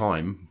same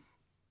time,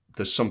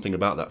 there's something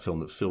about that film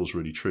that feels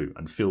really true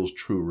and feels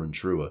truer and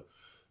truer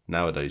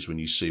nowadays when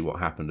you see what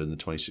happened in the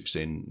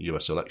 2016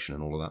 US election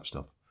and all of that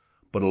stuff.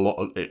 But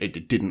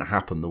it didn't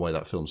happen the way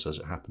that film says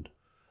it happened.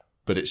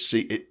 But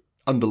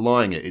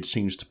underlying it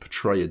seems to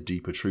portray a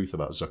deeper truth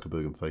about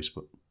Zuckerberg and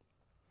Facebook.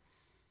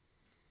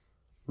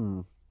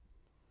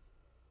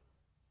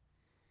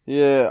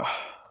 Yeah,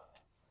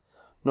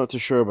 not too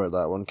sure about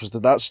that one, because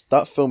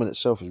that film in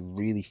itself is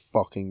really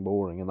fucking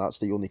boring, and that's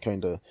the only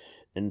kind of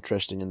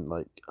interesting and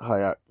the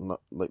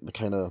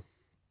kind of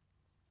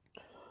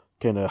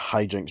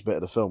hijinks bit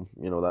of the film.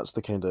 That's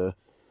the kind of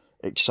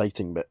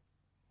exciting bit,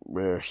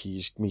 where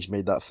he's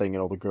made that thing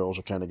and all the girls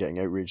are kind of getting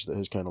outraged at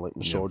his kind of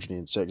misogyny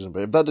and sexism.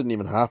 But if that didn't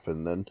even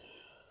happen, then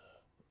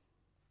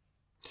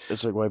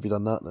it's like, why have you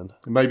done that then?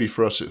 Maybe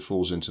for us it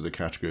falls into the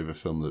category of a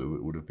film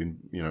that would have been,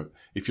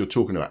 if you're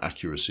talking about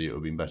accuracy, it would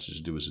have been better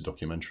to do as a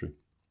documentary.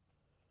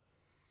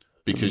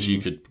 Because you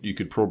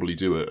could probably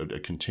do a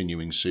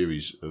continuing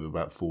series of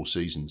about 4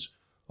 seasons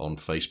on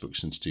Facebook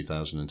since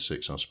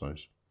 2006, I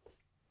suppose.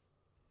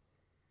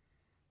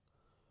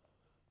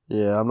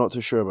 Yeah, I'm not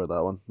too sure about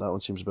that one. That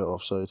one seems a bit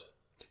offside.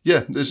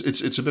 Yeah,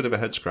 it's a bit of a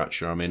head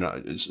scratcher. I mean,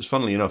 it's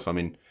funnily enough. I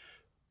mean,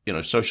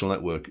 Social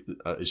Network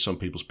is some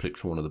people's pick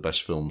for one of the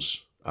best films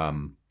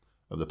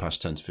of of the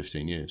past 10 to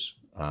 15 years.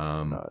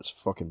 No, it's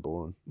fucking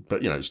boring.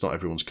 But, it's not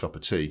everyone's cup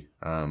of tea,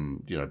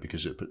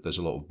 because there's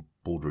a lot of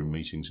boardroom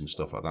meetings and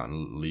stuff like that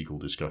and legal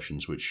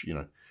discussions, which,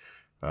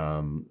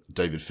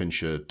 David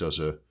Fincher does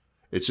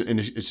it's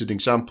an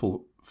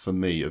example for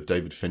me of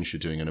David Fincher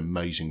doing an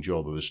amazing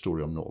job of a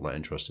story I'm not that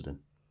interested in.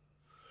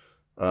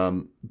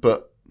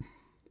 But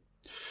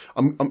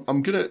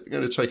I'm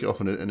gonna take it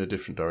off in a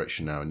different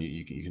direction now, and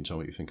you can tell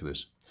me what you think of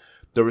this.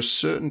 There are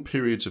certain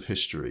periods of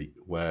history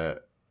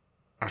where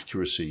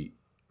accuracy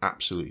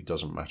absolutely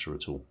doesn't matter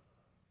at all.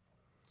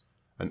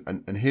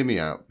 And hear me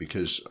out,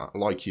 because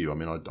like you, I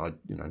mean,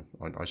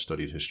 I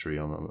studied history.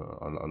 I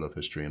love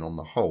history, and on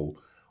the whole,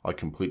 I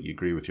completely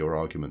agree with your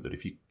argument that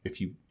if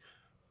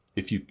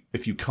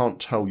you can't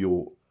tell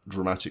your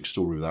dramatic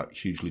story without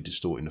hugely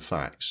distorting the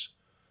facts,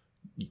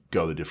 you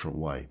go a different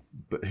way.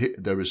 But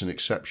there is an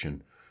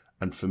exception,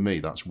 and for me,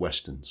 that's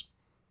westerns.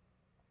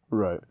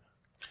 Right.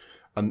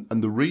 And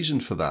the reason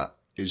for that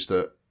is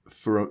that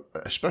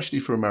especially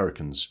for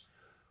Americans,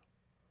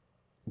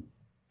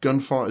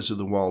 gunfighters of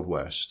the Wild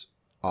West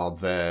are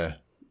they're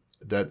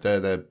like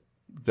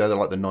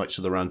the Knights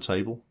of the Round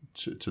Table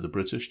to the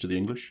British, to the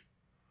English.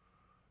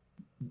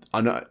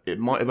 I know it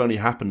might have only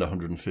happened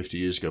 150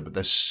 years ago, but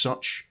they're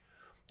such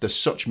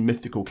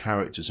mythical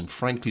characters, and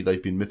frankly,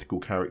 they've been mythical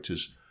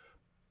characters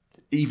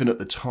even at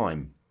the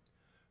time,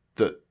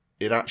 that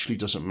it actually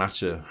doesn't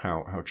matter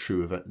how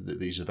true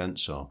these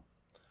events are.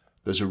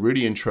 There's a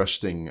really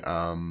interesting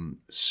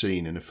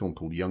scene in a film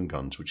called Young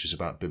Guns, which is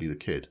about Billy the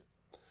Kid.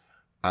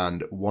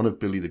 And one of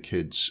Billy the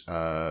Kid's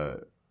gang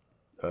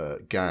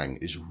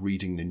is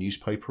reading the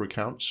newspaper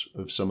accounts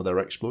of some of their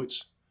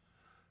exploits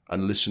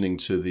and listening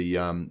to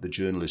the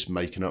journalists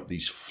making up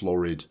these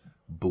florid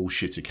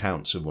bullshit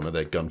accounts of one of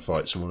their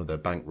gunfights and one of their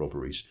bank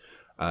robberies,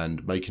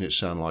 and making it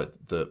sound like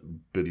that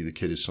Billy the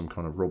Kid is some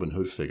kind of Robin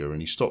Hood figure.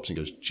 And he stops and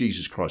goes,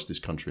 "Jesus Christ, this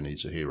country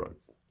needs a hero."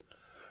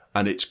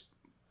 And a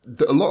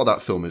lot of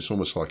that film is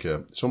almost like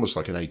an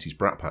 80s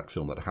Brat Pack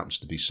film that happens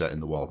to be set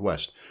in the Wild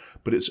West.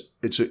 But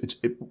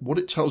what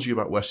it tells you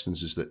about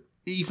westerns is that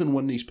even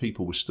when these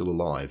people were still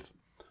alive,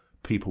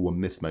 people were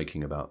myth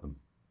making about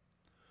them,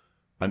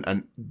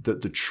 and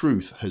that the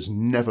truth has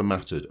never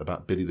mattered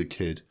about Billy the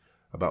Kid,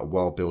 about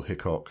Wild Bill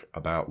Hickok,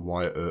 about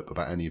Wyatt Earp,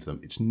 about any of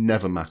them. It's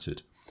never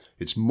mattered.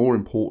 It's more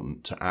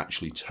important to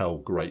actually tell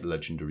great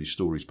legendary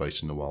stories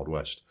based in the Wild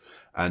West.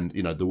 And,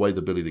 the way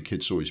the Billy the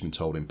Kid story has been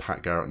told in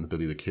Pat Garrett and the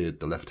Billy the Kid,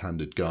 The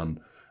Left-Handed Gun,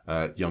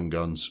 Young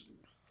Guns,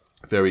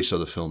 various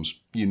other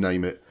films, you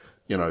name it,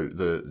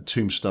 the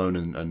Tombstone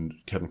and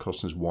Kevin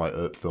Costner's Wyatt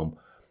Earp film,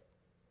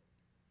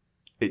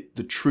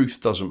 the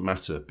truth doesn't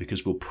matter,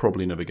 because we'll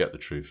probably never get the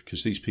truth,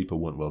 because these people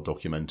weren't well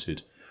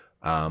documented.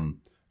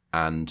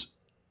 And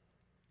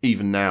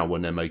even now,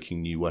 when they're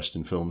making new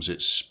Western films,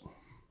 it's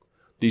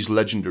these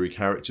legendary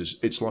characters.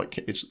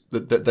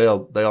 They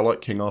are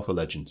like King Arthur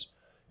legends.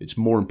 It's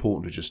more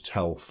important to just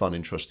tell fun,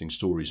 interesting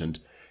stories, and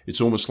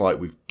it's almost like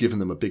we've given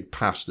them a big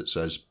pass that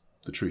says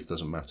the truth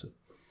doesn't matter.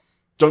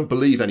 Don't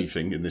believe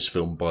anything in this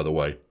film, by the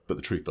way, but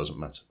the truth doesn't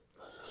matter.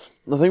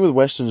 The thing with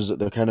westerns is that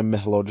they're kind of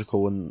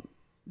mythological in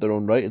their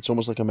own right. It's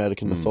almost like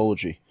American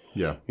mythology.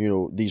 Yeah.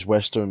 These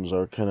westerns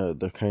are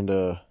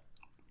they're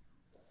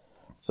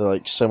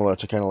like similar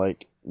to kind of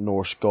like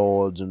Norse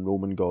gods and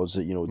Roman gods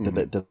that,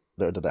 did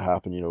it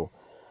happen,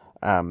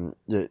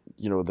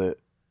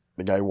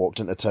 the guy walked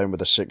into town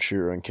with a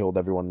 6-shooter and killed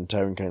everyone in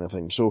town kind of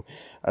thing. So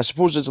I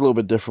suppose it's a little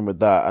bit different with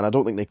that, and I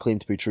don't think they claim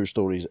to be true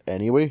stories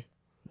anyway.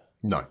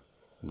 No.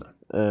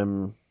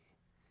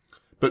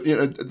 But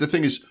the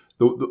thing is,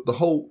 the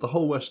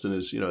whole Western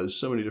is, there's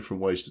so many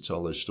different ways to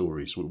tell those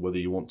stories. Whether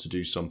you want to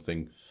do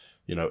something,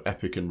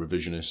 epic and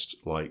revisionist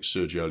like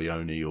Sergio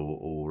Leone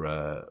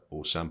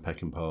or Sam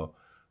Peckinpah,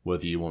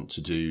 whether you want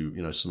to do,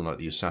 something like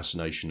the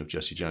assassination of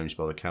Jesse James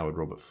by the coward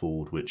Robert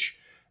Ford, which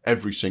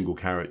every single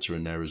character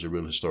in there is a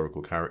real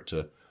historical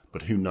character,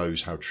 but who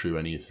knows how true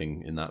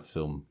anything in that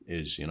film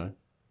is,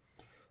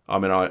 I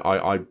mean,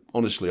 I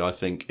honestly, I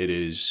think it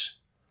is,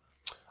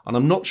 and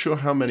I'm not sure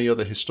how many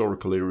other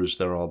historical eras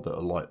there are that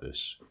are like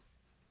this.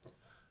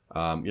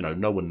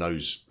 No one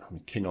knows. I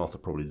mean, King Arthur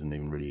probably didn't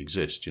even really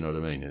exist. You know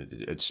what I mean?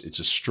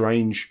 It's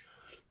strange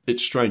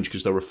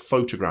because there are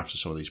photographs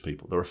of some of these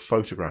people. There are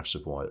photographs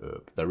of Wyatt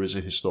Earp. There is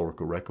a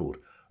historical record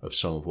of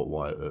some of what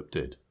Wyatt Earp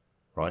did,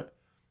 right?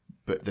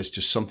 But there's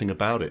just something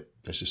about it.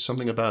 There's just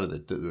something about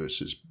it that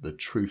the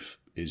truth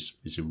is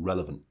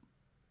irrelevant.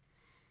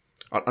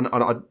 And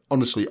I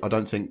honestly, I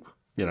don't think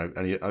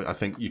I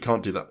think you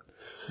can't do that.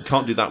 You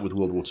can't do that with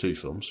World War II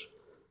films,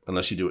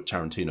 unless you do what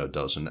Tarantino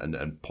does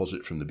and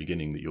posit from the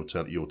beginning that you're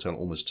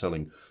almost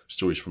telling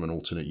stories from an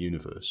alternate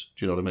universe.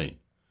 Do you know what I mean?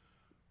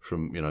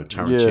 From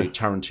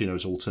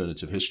Tarantino's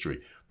alternative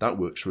history, that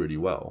works really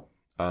well.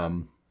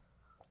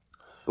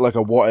 Like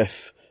a what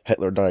if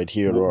Hitler died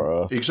here,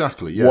 or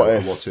exactly, yeah.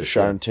 What if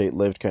Sharon Tate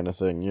lived, kind of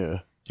thing, yeah.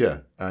 Yeah,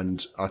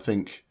 and I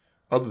think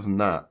other than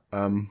that,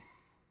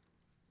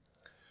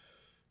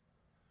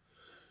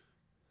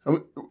 I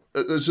mean,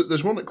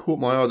 there's one that caught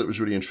my eye that was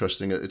really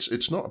interesting.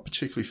 It's not a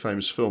particularly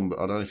famous film, but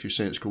I don't know if you've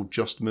seen it. It's called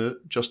Just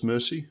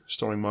Mercy,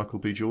 starring Michael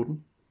B.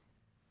 Jordan.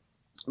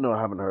 No, I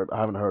haven't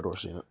heard or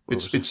seen it.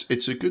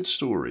 It's a good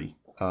story,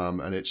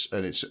 and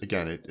it's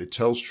again it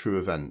tells true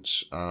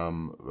events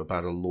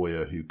about a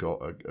lawyer who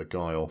got a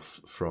guy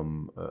off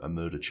from a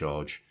murder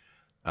charge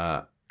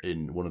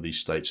in one of these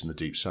states in the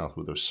Deep South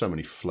where there were so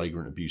many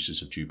flagrant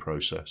abuses of due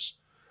process.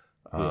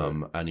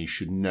 And he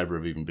should never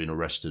have even been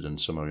arrested,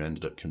 and somehow he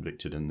ended up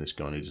convicted, and this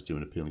guy needed to do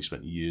an appeal, and he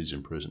spent years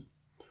in prison.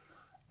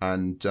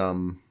 And,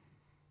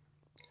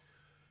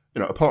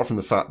 apart from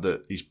the fact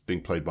that he's being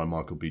played by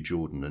Michael B.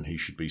 Jordan, and he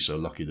should be so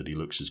lucky that he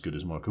looks as good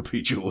as Michael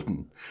B.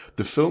 Jordan,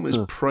 the film is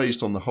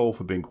praised on the whole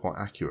for being quite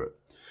accurate.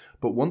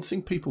 But one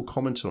thing people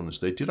commented on is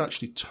they did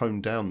actually tone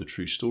down the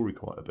true story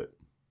quite a bit.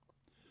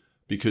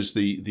 Because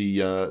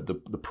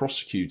the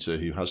prosecutor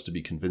who has to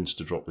be convinced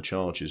to drop the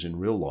charges in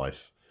real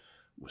life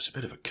was a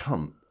bit of a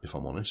cunt, if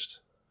I'm honest.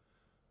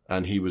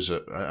 And he was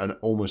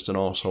almost an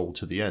arsehole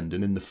to the end.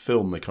 And in the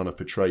film, they kind of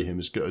portray him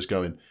as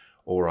going,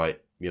 all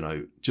right, do you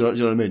know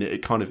what I mean?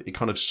 It kind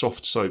of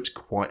soft soaped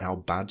quite how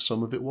bad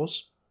some of it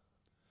was.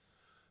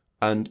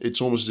 And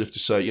it's almost as if to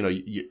say,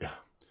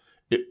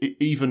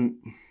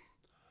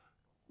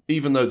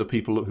 even though the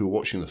people who are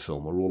watching the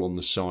film are all on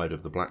the side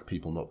of the black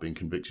people not being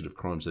convicted of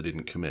crimes they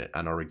didn't commit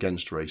and are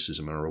against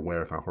racism and are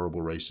aware of how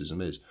horrible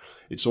racism is,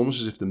 it's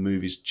almost as if the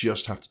movies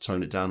just have to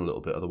tone it down a little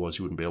bit, otherwise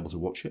you wouldn't be able to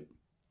watch it.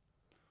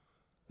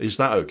 Is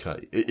that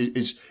okay?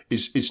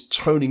 Is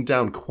toning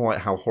down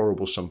quite how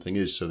horrible something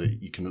is so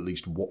that you can at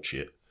least watch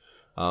it?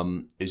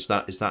 Is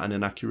that an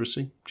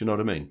inaccuracy? Do you know what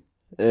I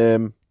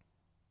mean?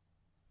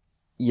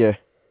 Yeah.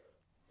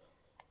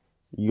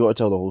 You got to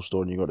tell the whole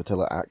story, and you got to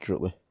tell it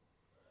accurately.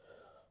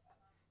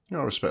 Yeah,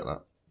 I respect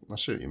that. I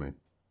see what you mean.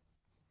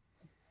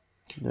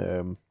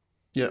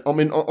 Yeah, I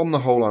mean, on the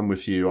whole, I'm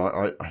with you.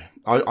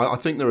 I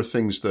think there are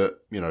things that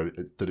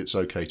that it's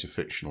okay to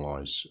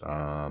fictionalize.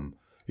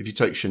 If you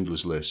take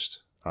Schindler's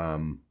List,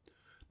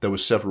 there were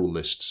several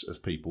lists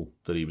of people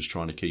that he was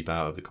trying to keep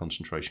out of the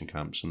concentration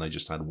camps, and they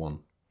just had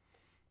one.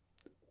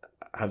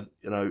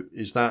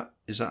 Is that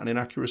an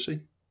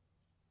inaccuracy?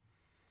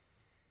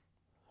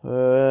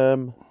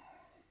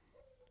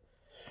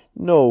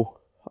 No.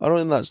 I don't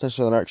think that's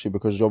necessarily actually,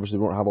 because obviously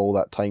we don't have all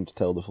that time to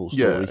tell the full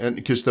story. Yeah, and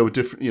because there were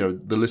different,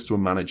 the lists were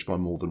managed by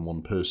more than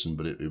one person,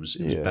 but it was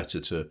better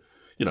to,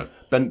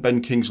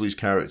 Ben Kingsley's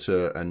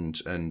character and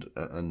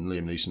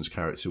Liam Neeson's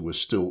character were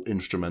still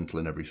instrumental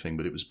in everything,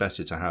 but it was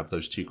better to have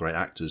those two great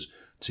actors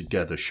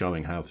together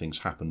showing how things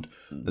happened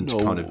than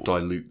to kind of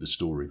dilute the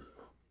story.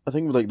 I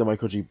think like the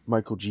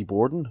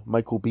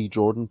Michael B.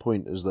 Jordan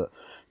point is that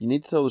you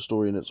need to tell the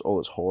story in its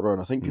horror,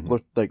 and I think people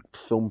are like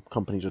film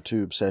companies are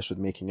too obsessed with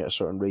making it a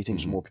certain rating,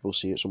 so more people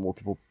see it, so more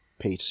people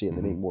pay to see it, and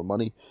they make more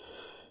money.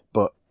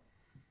 But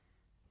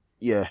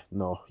yeah,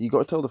 no, you got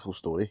to tell the full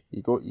story.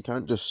 You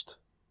can't just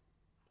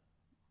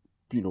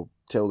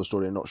tell the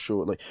story and not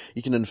show it. Like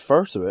you can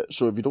infer to it.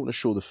 So if you don't want to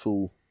show the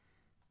full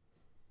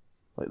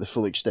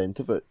extent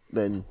of it,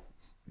 then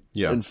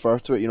infer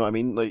to it. You know what I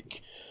mean?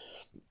 Like.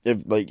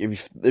 If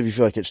you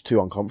feel like it's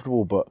too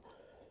uncomfortable, but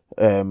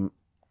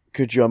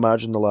could you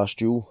imagine The Last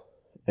Duel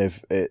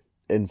if it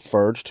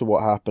inferred to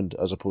what happened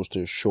as opposed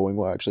to showing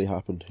what actually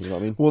happened? You know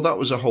what I mean? Well, that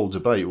was a whole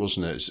debate,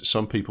 wasn't it?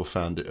 Some people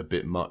found it a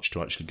bit much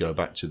to actually go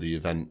back to the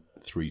event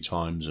 3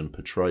 times and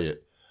portray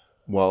it.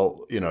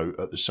 Well,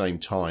 at the same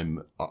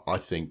time, I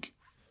think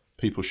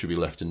people should be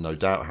left in no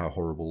doubt how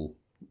horrible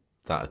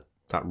that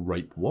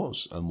rape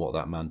was and what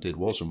that man did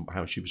was and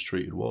how she was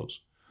treated was.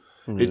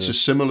 Yeah. It's a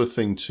similar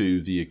thing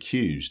to The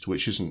Accused,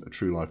 which isn't a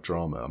true life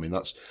drama. I mean,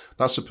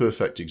 that's a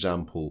perfect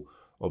example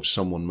of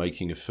someone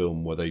making a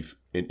film where they've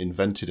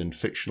invented and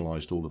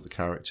fictionalized all of the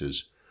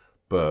characters,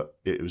 but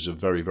it was a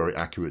very, very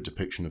accurate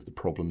depiction of the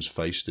problems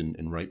faced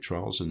in rape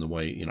trials and the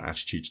way,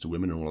 attitudes to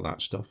women and all of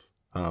that stuff.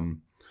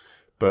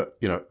 But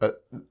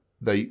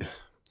they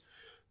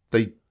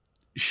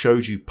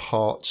showed you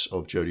parts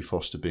of Jodie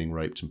Foster being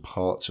raped and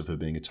parts of her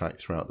being attacked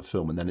throughout the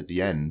film, and then at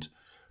the end,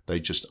 they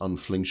just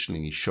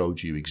unflinchingly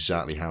showed you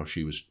exactly how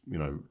she was,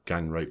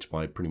 gang raped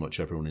by pretty much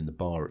everyone in the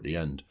bar at the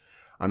end.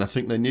 And I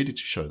think they needed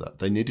to show that.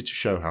 They needed to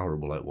show how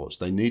horrible it was.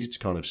 They needed to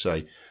kind of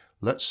say,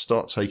 let's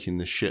start taking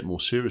this shit more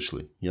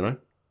seriously, Yeah.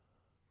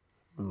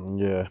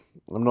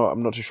 I'm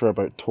not too sure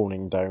about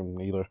toning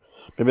down either.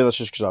 Maybe that's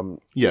just because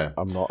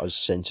I'm not as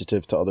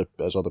sensitive to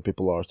other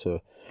people are to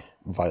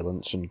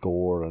violence and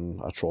gore and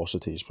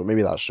atrocities. But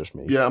maybe that's just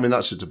me. Yeah, I mean,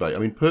 that's a debate. I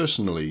mean,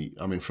 personally,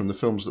 from the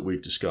films that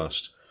we've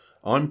discussed,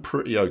 I'm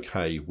pretty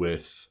okay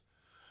with.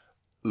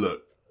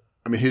 Look,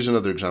 I mean, here's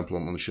another example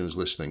on the Schindler's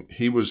List thing.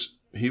 He was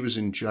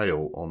in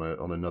jail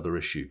on another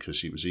issue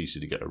because it was easy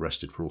to get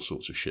arrested for all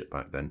sorts of shit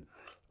back then.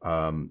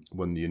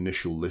 When the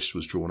initial list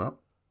was drawn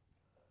up,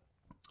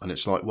 and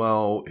it's like,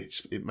 well,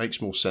 it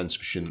makes more sense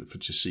for Schindler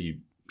to see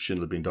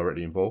Schindler being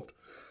directly involved.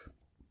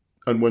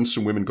 And when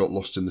some women got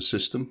lost in the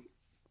system,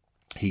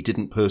 he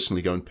didn't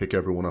personally go and pick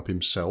everyone up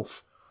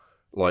himself.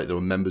 Like there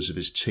were members of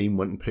his team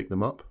went and picked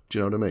them up. Do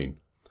you know what I mean?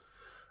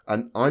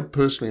 And I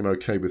personally am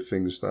okay with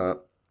things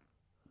that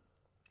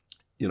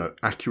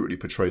accurately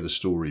portray the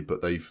story,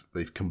 but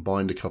they've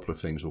combined a couple of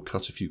things or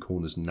cut a few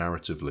corners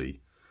narratively,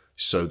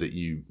 so that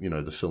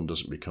the film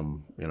doesn't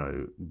become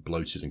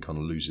bloated and kind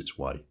of lose its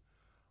way.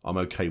 I'm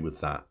okay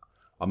with that.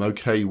 I'm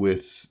okay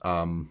with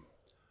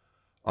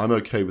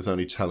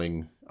only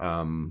telling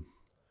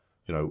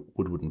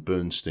Woodward and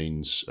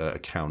Bernstein's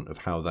account of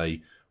how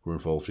they were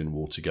involved in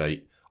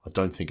Watergate. I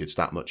don't think it's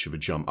that much of a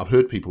jump. I've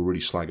heard people really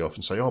slag off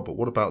and say, "Oh, but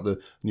what about the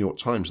New York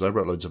Times? They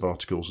wrote loads of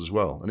articles as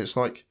well." And it's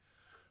like,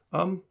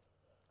 I'm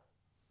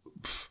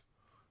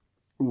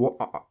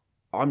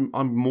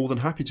more than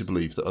happy to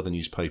believe that other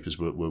newspapers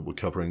were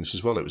covering this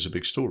as well. It was a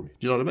big story. Do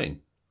you know what I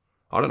mean?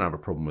 I don't have a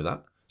problem with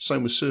that.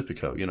 Same with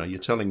Serpico. You're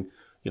telling,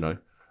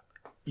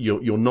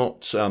 you're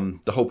not.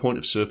 The whole point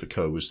of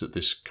Serpico was that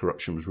this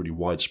corruption was really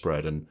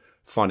widespread, and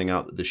finding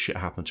out that this shit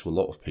happened to a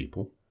lot of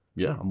people.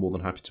 Yeah, I'm more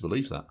than happy to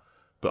believe that.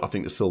 But I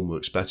think the film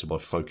works better by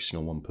focusing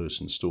on one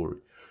person's story.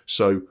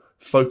 So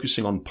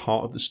focusing on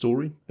part of the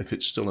story, if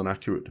it's still an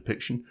accurate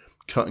depiction,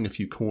 cutting a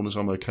few corners,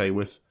 I'm okay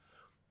with.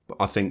 But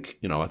I think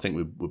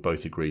we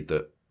both agreed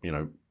that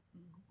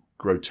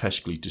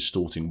grotesquely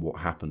distorting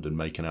what happened and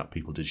making out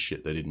people did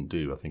shit they didn't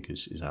do, I think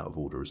is out of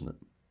order, isn't it?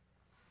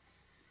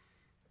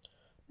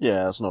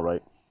 Yeah, that's not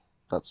right.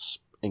 That's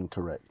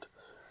incorrect.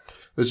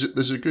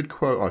 There's a good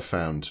quote I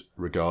found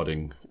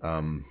regarding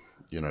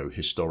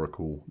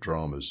historical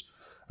dramas,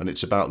 and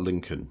it's about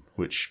Lincoln,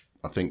 which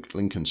I think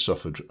Lincoln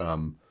suffered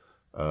from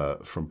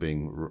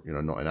being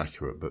not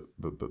inaccurate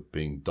but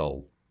being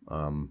dull.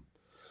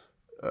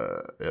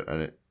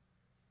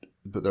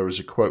 But there was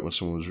a quote when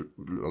someone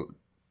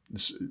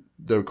was.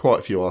 There are quite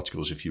a few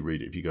articles if you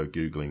read it, if you go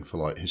Googling for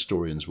like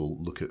historians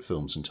will look at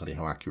films and tell you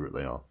how accurate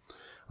they are.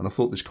 And I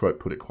thought this quote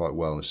put it quite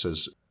well. It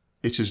says,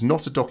 "It is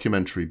not a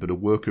documentary but a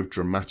work of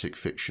dramatic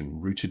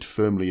fiction rooted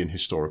firmly in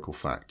historical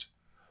fact.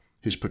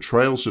 His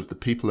portrayals of the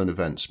people and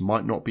events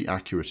might not be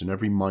accurate in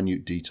every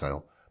minute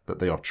detail, but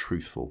they are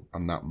truthful,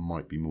 and that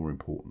might be more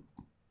important."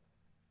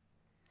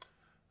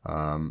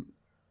 And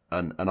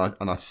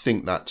I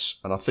think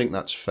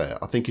that's fair.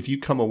 I think if you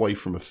come away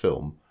from a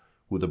film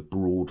with a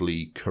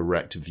broadly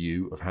correct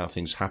view of how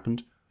things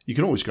happened, you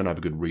can always go and have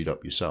a good read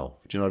up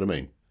yourself. Do you know what I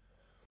mean?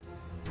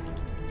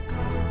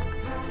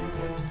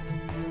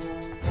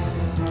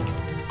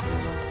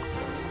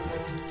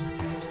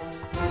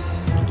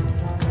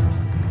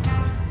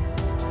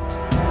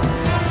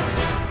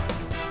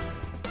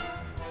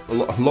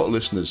 A lot of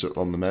listeners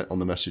on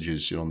the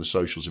messages, on the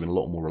socials have been a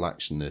lot more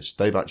relaxed in this.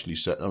 They've actually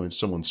said,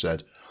 someone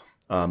said,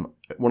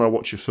 when I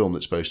watch a film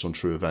that's based on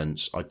true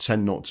events, I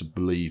tend not to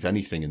believe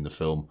anything in the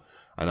film.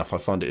 And if I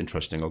find it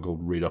interesting, I'll go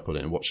read up on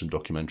it and watch some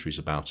documentaries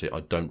about it.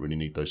 I don't really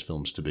need those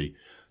films to be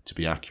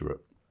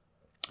accurate.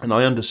 And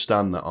I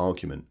understand that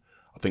argument.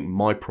 I think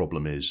my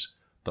problem is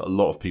that a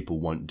lot of people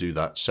won't do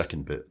that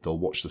second bit. They'll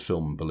watch the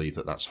film and believe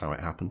that that's how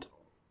it happened.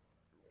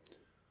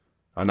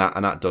 And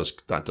that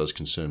does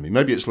concern me.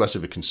 Maybe it's less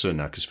of a concern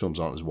now because films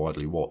aren't as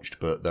widely watched.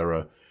 But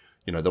there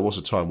was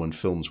a time when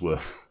films were,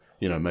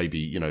 there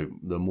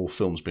are more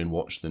films being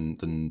watched than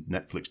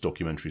Netflix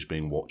documentaries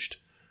being watched,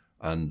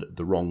 and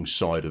the wrong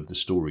side of the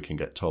story can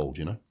get told.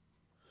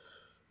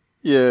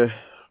 Yeah,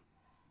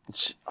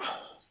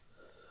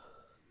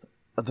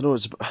 I don't know.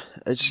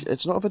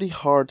 It's not a very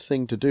hard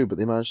thing to do, but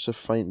they managed to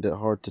find it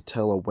hard to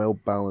tell a well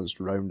balanced,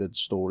 rounded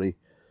story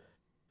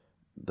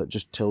that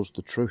just tells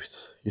the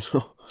truth.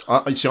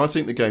 I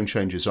think the game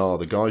changers are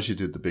the guys who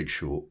did The Big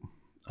Short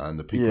and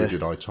the people who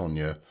did I,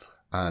 Tonya,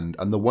 and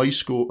the way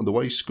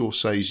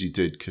Scorsese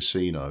did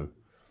Casino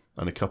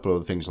and a couple of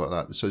other things like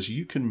that. That says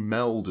you can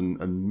meld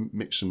and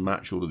mix and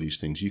match all of these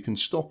things. You can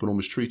stop and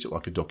almost treat it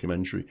like a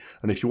documentary.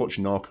 And if you watch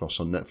Narcos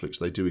on Netflix,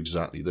 they do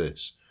exactly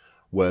this,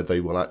 where they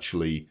will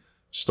actually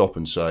stop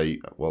and say,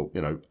 well,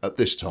 at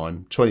this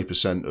time,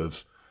 20%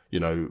 of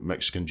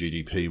Mexican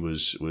GDP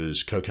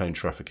was cocaine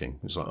trafficking.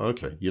 It's like,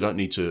 okay, you don't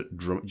need to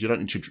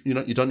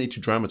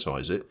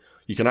dramatize it.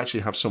 You can actually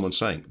have someone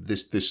saying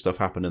this stuff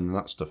happened and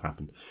that stuff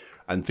happened,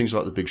 and things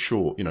like The Big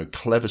Short.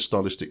 Clever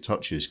stylistic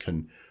touches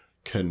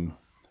can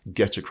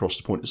get across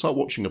the point. It's like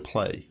watching a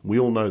play. We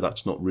all know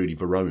that's not really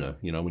Verona.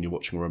 When you're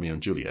watching Romeo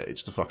and Juliet,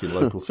 it's the fucking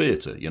local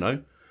theatre.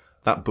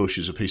 That bush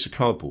is a piece of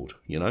cardboard.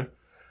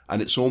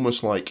 And it's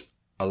almost like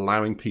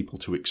allowing people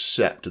to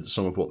accept that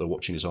some of what they're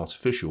watching is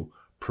artificial,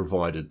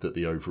 provided that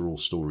the overall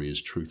story is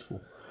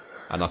truthful.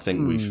 And I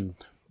think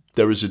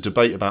there is a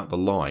debate about the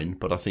line,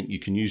 but I think you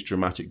can use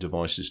dramatic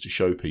devices to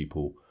show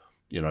people,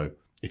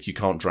 if you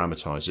can't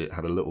dramatise it,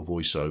 have a little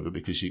voiceover,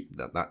 because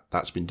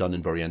that's been done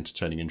in very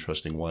entertaining,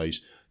 interesting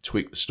ways,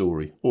 tweak the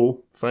story, or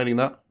failing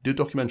that, do a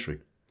documentary.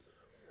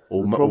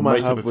 Or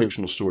make up a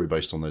fictional story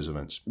based on those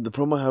events. The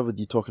problem I have with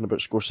you talking about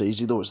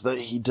Scorsese, though, is that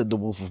he did The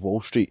Wolf of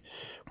Wall Street,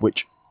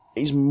 which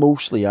is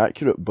mostly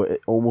accurate, but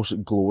it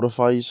almost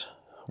glorifies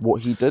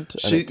what he did.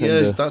 See,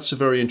 that's a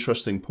very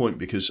interesting point,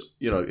 because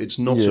it's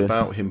not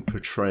about him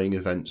portraying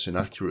events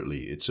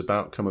inaccurately. It's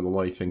about coming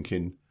away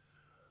thinking,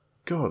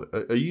 God,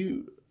 are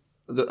you?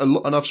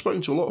 And I've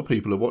spoken to a lot of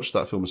people who watched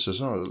that film and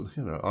says,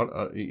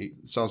 it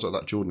sounds like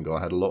that Jordan guy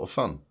had a lot of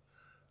fun.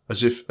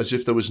 as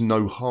if there was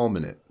no harm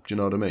in it. Do you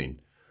know what I mean?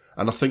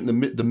 And I think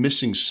the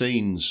missing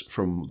scenes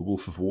from The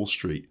Wolf of Wall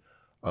Street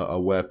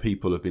are where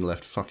people have been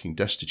left fucking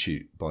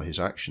destitute by his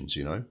actions,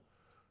 you know,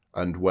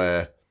 and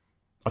where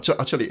I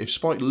tell you, if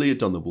Spike Lee had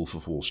done The Wolf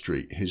of Wall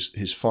Street,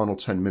 his final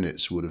 10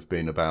 minutes would have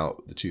been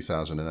about the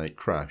 2008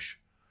 crash,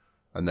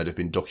 and there'd have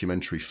been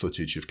documentary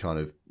footage of kind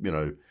of, you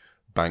know,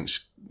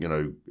 banks, you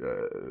know,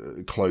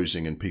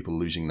 closing and people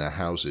losing their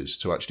houses,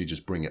 to actually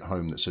just bring it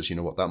home that says, you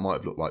know what, that might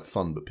have looked like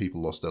fun, but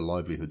people lost their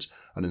livelihoods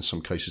and in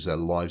some cases their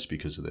lives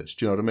because of this.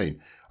 Do you know what I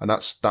mean? And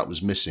that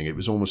was missing. It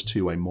was almost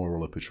too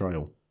amoral a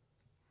portrayal.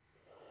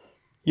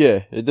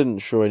 Yeah, it didn't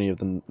show any of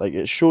them. Like,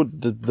 it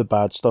showed the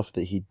bad stuff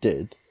that he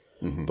did,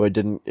 but it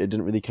didn't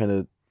really kind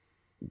of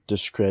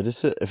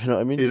discredit it, if you know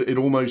what I mean. It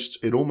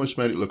almost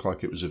made it look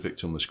like it was a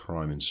victimless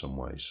crime in some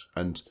ways.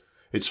 And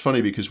it's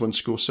funny because when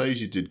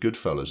Scorsese did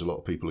Goodfellas, a lot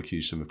of people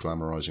accused him of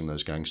glamorizing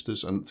those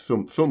gangsters. And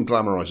film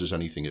glamorizes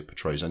anything it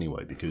portrays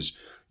anyway, because,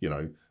 you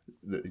know,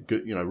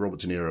 Robert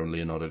De Niro and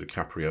Leonardo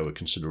DiCaprio are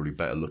considerably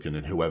better looking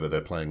than whoever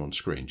they're playing on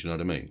screen. Do you know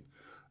what I mean?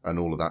 And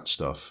all of that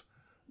stuff.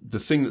 The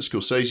thing that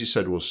Scorsese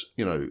said was,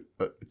 you know,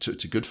 to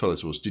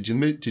Goodfellas was, did you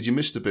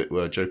miss the bit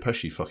where Joe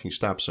Pesci fucking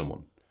stabbed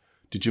someone?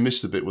 Did you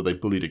miss the bit where they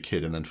bullied a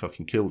kid and then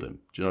fucking killed him?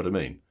 Do you know what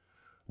I mean?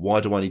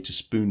 Why do I need to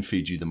spoon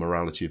feed you the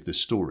morality of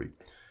this story?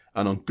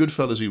 And on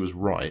Goodfellas he was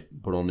right,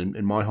 but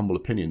in my humble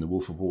opinion, The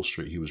Wolf of Wall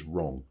Street, he was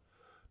wrong.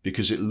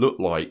 Because it looked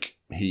like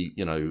he,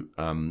 you know,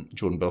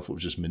 Jordan Belfort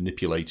was just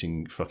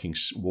manipulating fucking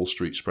Wall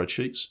Street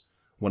spreadsheets,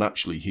 when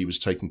actually he was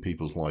taking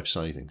people's life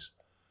savings.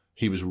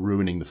 He was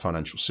ruining the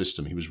financial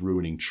system. He was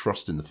ruining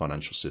trust in the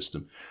financial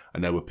system.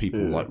 And there were people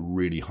like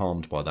really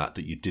harmed by that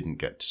you didn't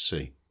get to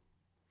see.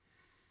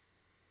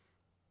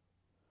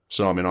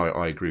 So, I mean,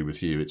 I agree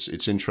with you.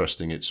 It's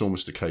interesting. It's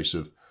almost a case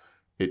of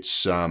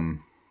it's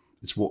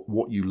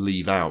what you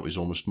leave out is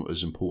almost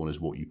as important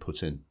as what you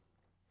put in.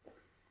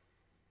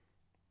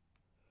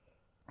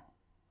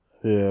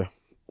 Yeah.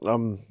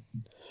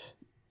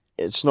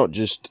 It's not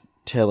just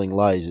telling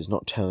lies. It's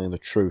not telling the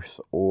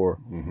truth or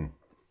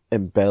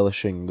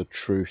embellishing the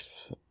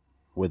truth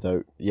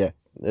without. Yeah.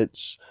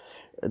 It's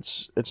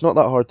not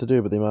that hard to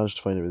do, but they managed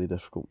to find it really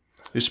difficult.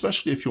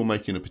 Especially if you're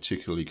making a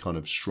particularly kind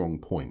of strong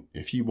point.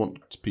 If you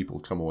want people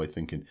to come away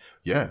thinking,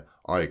 yeah,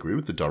 I agree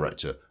with the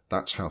director,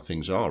 that's how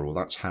things are, or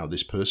that's how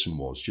this person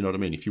was. Do you know what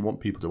I mean? If you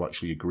want people to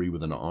actually agree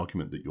with an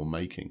argument that you're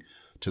making,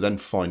 to then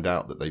find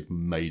out that they've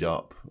made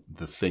up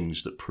the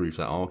things that prove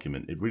that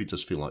argument, it really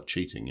does feel like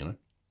cheating, you know?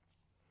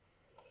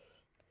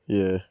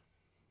 Yeah.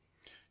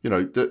 You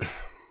know,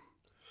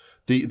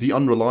 the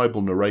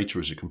unreliable narrator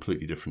is a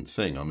completely different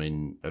thing. I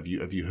mean, have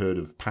you heard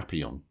of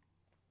Papillon?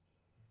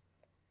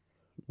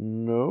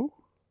 No.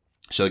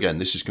 So again,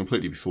 this is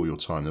completely before your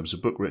time. There was a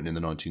book written in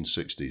the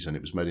 1960s and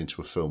it was made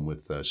into a film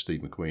with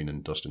Steve McQueen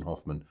and Dustin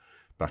Hoffman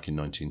back in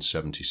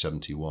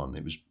 1970-71.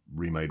 It was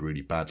remade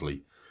really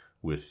badly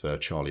with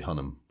Charlie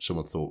Hunnam.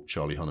 Someone thought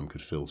Charlie Hunnam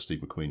could fill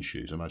Steve McQueen's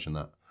shoes. Imagine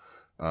that.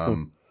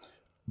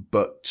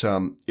 But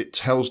it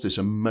tells this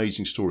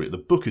amazing story. The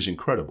book is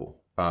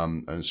incredible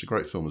and it's a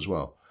great film as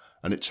well.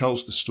 And it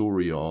tells the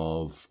story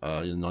of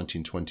in the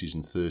 1920s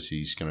and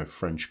 30s kind of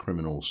French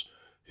criminals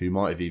who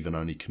might have even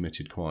only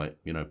committed quite,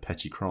 you know,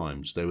 petty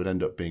crimes. They would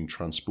end up being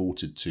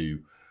transported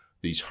to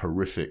these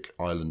horrific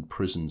island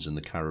prisons in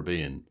the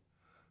Caribbean.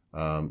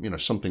 You know,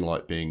 something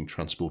like being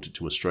transported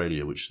to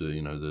Australia, which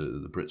the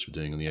Brits were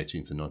doing in the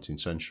 18th and 19th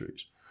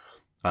centuries.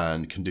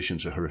 And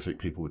conditions were horrific.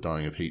 People were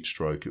dying of heat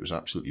stroke. It was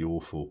absolutely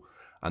awful.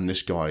 And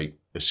this guy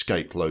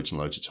escaped loads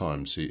and loads of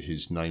times.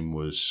 His name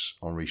was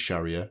Henri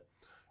Charrier.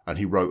 And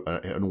he wrote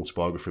an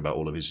autobiography about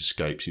all of his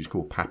escapes. He was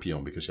called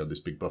Papillon because he had this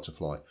big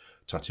butterfly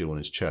tattoo on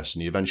his chest.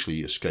 And he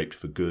eventually escaped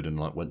for good and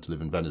went to live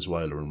in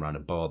Venezuela and ran a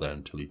bar there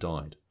until he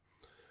died.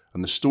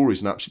 And the story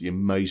is an absolutely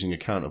amazing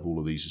account of all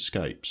of these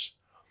escapes.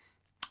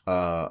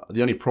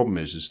 The only problem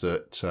is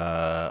that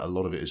a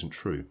lot of it isn't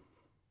true.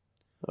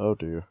 Oh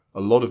dear. A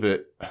lot of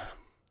it,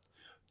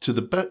 to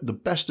the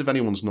best of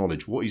anyone's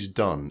knowledge, what he's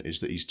done is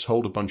that he's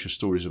told a bunch of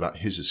stories about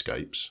his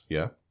escapes,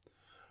 yeah?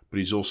 But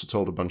he's also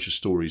told a bunch of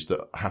stories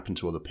that happened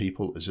to other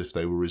people as if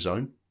they were his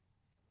own.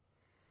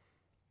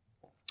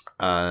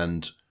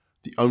 And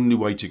the only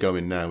way to go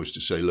in now is to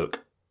say,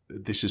 look,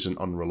 this is an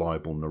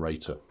unreliable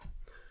narrator.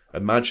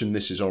 Imagine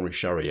this is Henri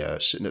Charrier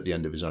sitting at the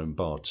end of his own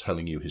bar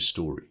telling you his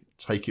story.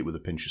 Take it with a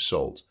pinch of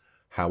salt.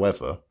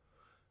 However,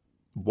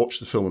 watch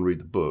the film and read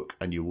the book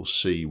and you will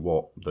see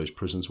what those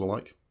prisons were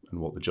like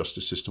and what the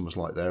justice system was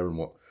like there and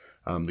what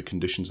the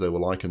conditions they were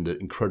like and the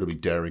incredibly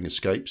daring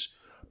escapes.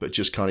 But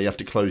just kind of, you have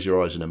to close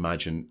your eyes and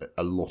imagine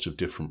a lot of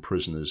different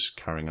prisoners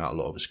carrying out a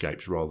lot of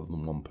escapes rather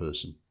than one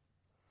person.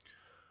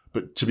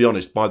 But to be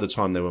honest, by the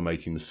time they were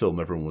making the film,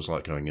 everyone was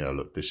like going, yeah,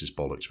 look, this is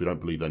bollocks. We don't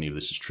believe any of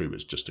this is true. But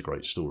it's just a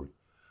great story.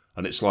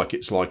 And it's like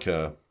one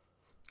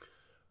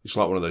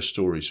of those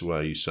stories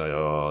where you say,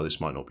 oh, this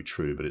might not be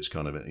true, but it's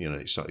kind of, you know,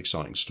 it's an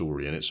exciting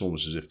story. And it's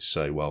almost as if to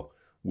say, well,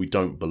 we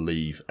don't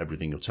believe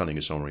everything you're telling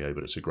us, Henri,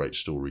 but it's a great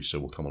story, so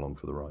we'll come along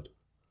for the ride.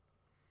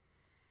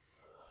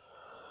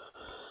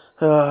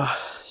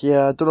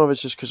 Yeah, I don't know if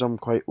it's just because I'm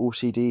quite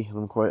OCD and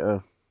I'm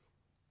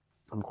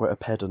quite a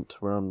pedant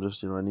where I'm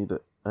just, I need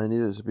it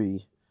to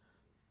be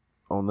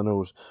on the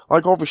nose.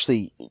 Like,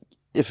 obviously,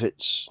 if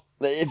it's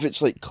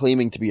like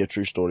claiming to be a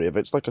true story, if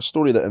it's like a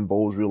story that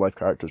involves real life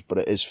characters but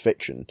it is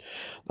fiction,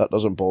 that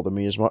doesn't bother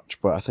me as much.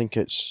 But I think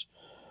it's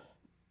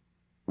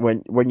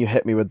when you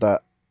hit me with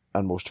that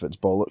and most of it's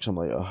bollocks, I'm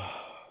like, oh,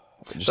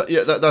 that's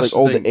like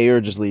all the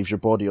air just leaves your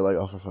body. You're like,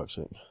 oh, for fuck's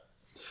sake.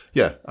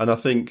 Yeah, and I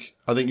think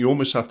you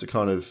almost have to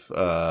kind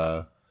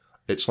of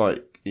it's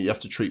like you have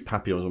to treat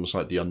Papillon almost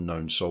like the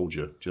unknown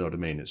soldier. Do you know what I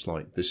mean? It's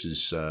like this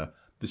is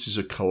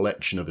a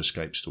collection of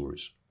escape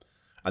stories.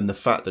 And the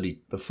fact that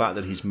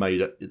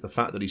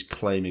he's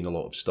claiming a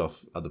lot of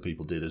stuff other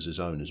people did as his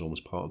own is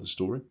almost part of the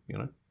story, you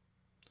know.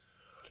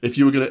 If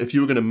you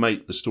were gonna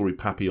make the story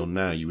Papillon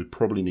now, you would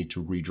probably need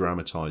to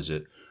re-dramatize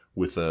it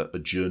with a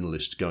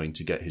journalist going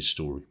to get his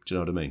story. Do you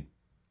know what I mean?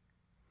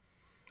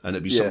 And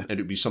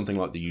it'd be something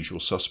like The Usual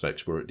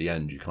Suspects, where at the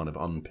end you kind of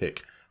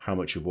unpick how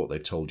much of what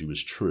they've told you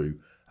is true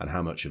and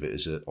how much of it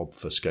is an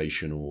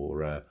obfuscation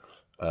or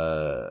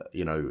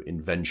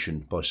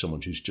invention by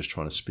someone who's just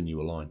trying to spin you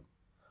a line.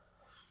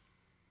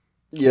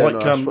 Yeah,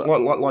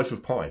 like Life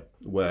of Pi,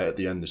 where at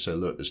the end they say,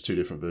 "Look, there's two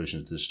different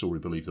versions of this story.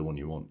 Believe the one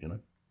you want." You know.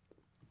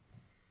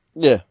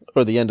 Yeah,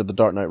 or the end of The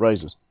Dark Knight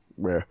Rises,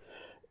 where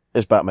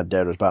is Batman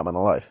dead or is Batman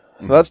alive?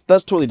 Mm-hmm.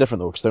 That's totally different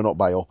though, because they're not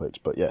biopics.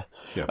 But yeah,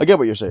 I get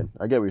what you're saying.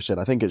 I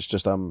think it's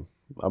just I'm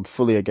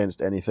fully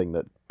against anything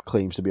that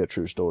claims to be a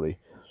true story,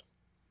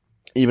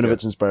 even if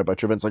it's inspired by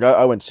true events. Like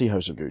I went to see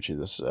House of Gucci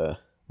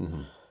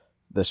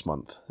this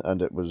month,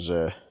 and it was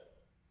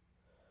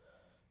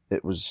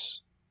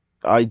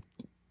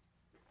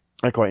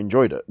I quite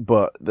enjoyed it,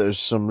 but there's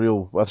some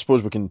real. Well, I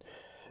suppose we can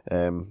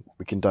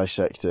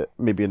dissect it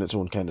maybe in its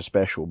own kind of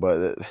special,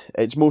 but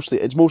it's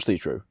mostly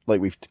true,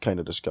 like we've kind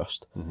of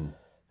discussed.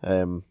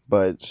 Mm-hmm.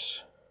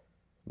 But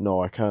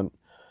no, I can't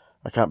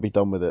be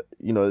done with it.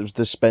 You know, it was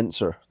the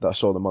Spencer that I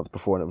saw the month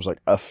before, and it was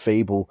like a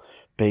fable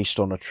based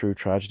on a true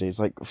tragedy. It's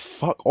like,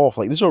 fuck off!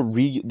 Like these are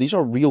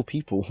real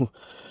people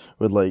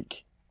with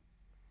like,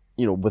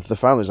 you know, with the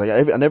families. Like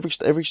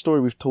every story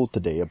we've told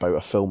today about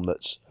a film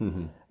that's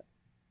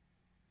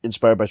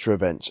inspired by true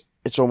events,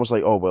 it's almost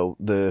like, oh well,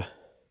 the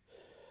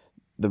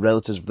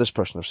relatives of this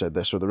person have said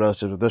this, or the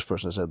relatives of this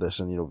person have said this,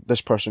 and you know,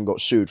 this person got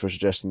sued for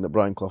suggesting that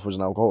Brian Clough was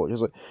an alcoholic.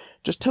 It's like,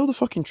 just tell the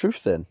fucking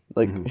truth then.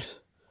 Like,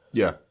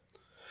 yeah,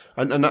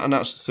 and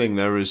that's the thing.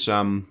 There is,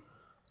 I'll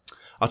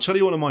tell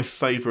you one of my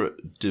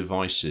favourite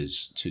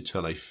devices to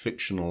tell a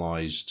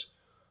fictionalized,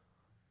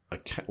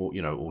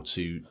 or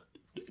to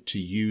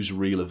use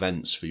real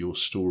events for your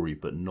story,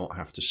 but not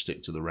have to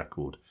stick to the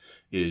record.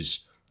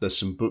 Is there's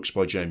some books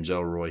by James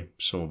Ellroy,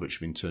 some of which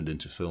have been turned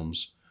into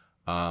films.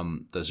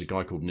 There's a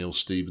guy called Neil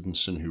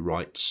Stevenson who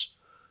writes.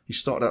 He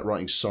started out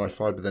writing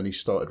sci-fi, but then he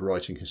started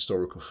writing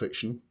historical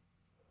fiction.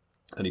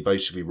 And he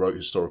basically wrote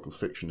historical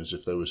fiction as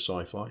if there was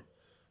sci-fi,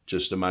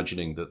 just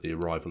imagining that the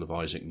arrival of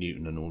Isaac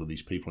Newton and all of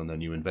these people and their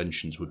new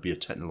inventions would be a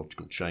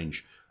technological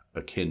change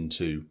akin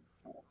to,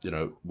 you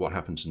know, what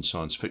happens in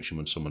science fiction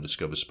when someone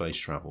discovers space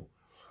travel.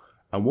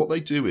 And what they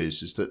do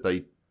is that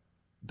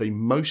they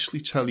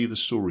mostly tell you the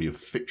story of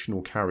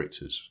fictional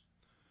characters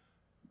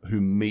who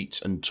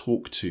meet and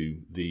talk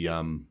to the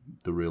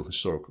real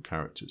historical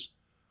characters,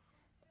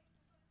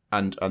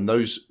 and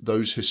those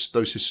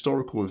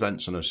historical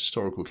events and those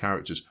historical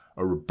characters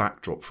are a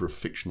backdrop for a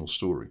fictional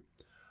story.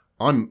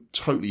 I'm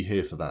totally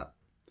here for that,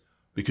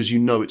 because you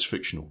know it's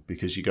fictional,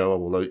 because you go, oh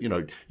well, you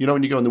know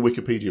when you go in the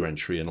Wikipedia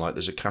entry and like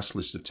there's a cast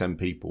list of 10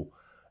 people,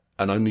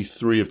 and only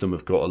 3 of them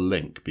have got a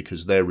link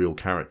because they're real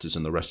characters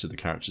and the rest of the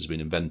characters have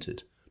been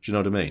invented. Do you know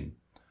what I mean?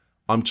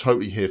 I'm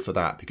totally here for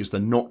that, because they're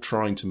not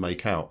trying to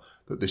make out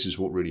that this is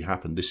what really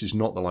happened. This is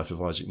not the life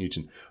of Isaac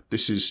Newton.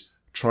 This is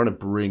trying to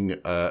bring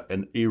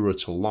an era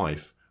to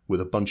life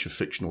with a bunch of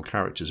fictional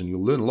characters, and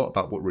you'll learn a lot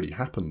about what really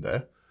happened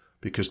there,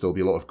 because there'll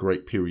be a lot of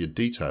great period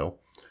detail,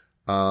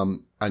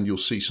 and you'll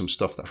see some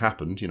stuff that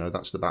happened. You know,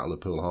 that's the Battle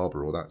of Pearl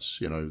Harbor, or that's,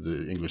 you know,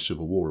 the English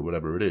Civil War, or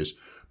whatever it is,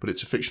 but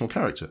it's a fictional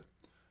character.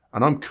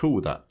 And I'm cool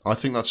with that. I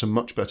think that's a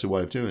much better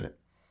way of doing it.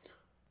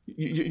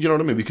 You know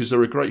what I mean? Because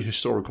there are great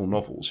historical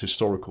novels,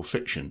 historical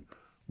fiction,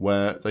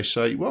 where they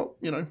say, well,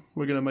 you know,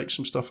 we're going to make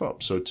some stuff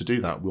up. So to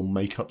do that, we'll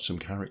make up some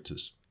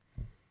characters.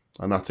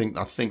 And I think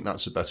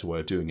that's a better way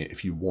of doing it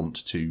if you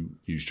want to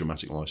use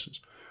dramatic license.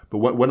 But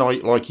when I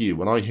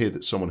hear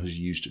that someone has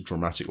used a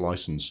dramatic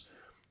license,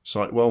 it's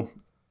like, well,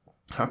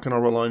 how can I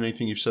rely on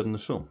anything you've said in the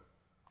film?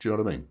 Do you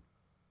know what I mean?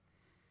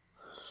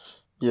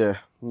 Yeah,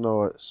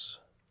 no, it's...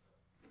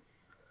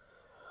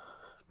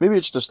 Maybe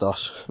it's just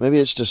us.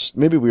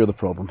 Maybe we're the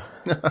problem.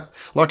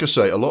 Like I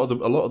say, a lot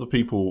of the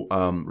people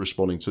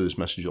responding to this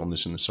message on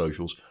this in the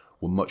socials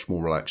were much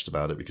more relaxed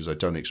about it, because they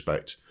don't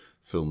expect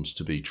films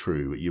to be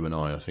true. You and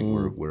I think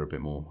we're a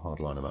bit more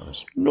hardline about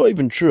this. Not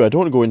even true. I don't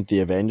want to go into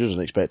the Avengers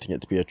and expecting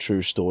it to be a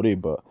true story,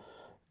 but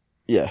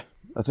yeah,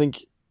 I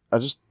think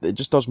it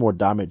just does more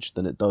damage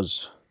than it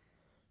does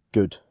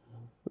good,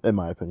 in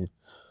my opinion.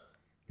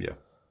 Yeah.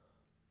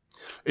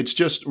 It's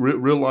just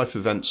real life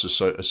events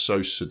are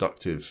so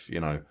seductive.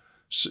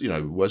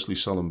 Wesley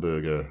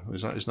Sullenberger,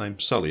 is that his name?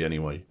 Sully,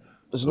 anyway.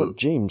 It's not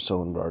James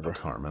Sullenberger. I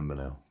can't remember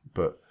now,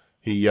 but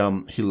he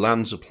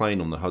lands a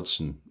plane on the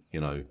Hudson,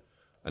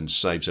 and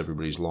saves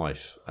everybody's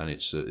life, and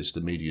it's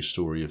the media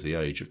story of the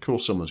age. Of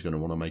course, someone's going to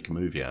want to make a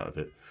movie out of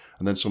it,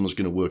 and then someone's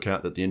going to work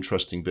out that the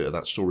interesting bit of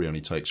that story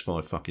only takes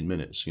 5 fucking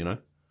minutes.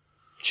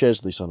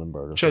 Chesley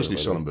Sullenberger. Chesley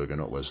Sullenberger,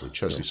 not Wesley.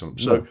 Chesley Sullenberger.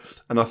 So,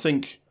 and I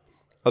think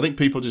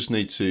people just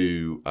need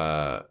to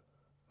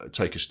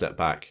take a step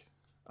back.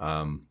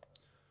 And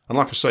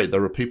like I say,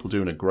 there are people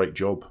doing a great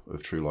job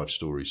of true life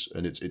stories,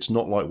 and it's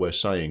not like we're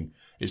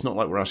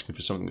asking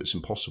for something that's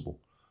impossible.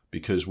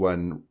 Because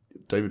when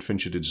David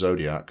Fincher did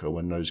Zodiac, or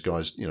when those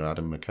guys,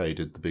 Adam McKay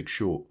did The Big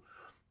Short,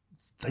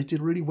 they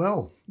did really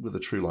well with a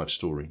true life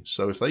story.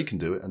 So if they can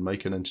do it and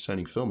make an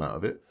entertaining film out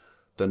of it,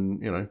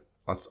 then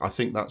I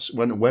think that's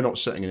when we're not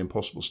setting an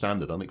impossible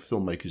standard. I think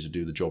filmmakers who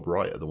do the job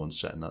right are the ones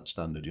setting that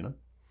standard.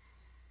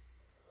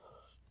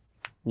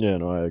 Yeah,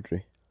 no, I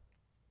agree.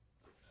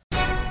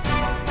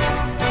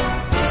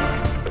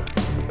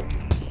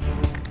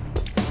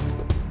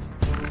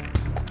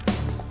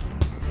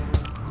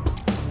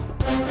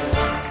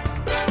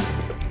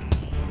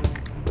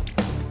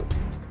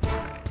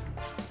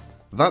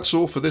 That's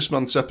all for this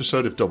month's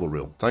episode of Double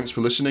Reel. Thanks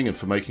for listening and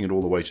for making it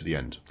all the way to the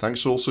end.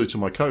 Thanks also to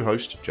my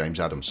co-host, James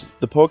Adamson.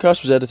 The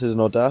podcast was edited in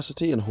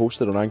Audacity and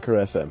hosted on Anchor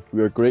FM.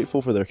 We are grateful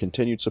for their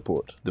continued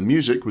support. The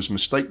music was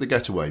Mistake the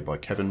Getaway by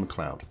Kevin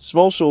MacLeod.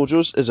 Small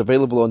Soldiers is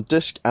available on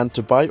disc and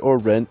to buy or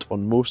rent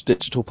on most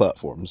digital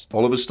platforms.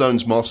 Oliver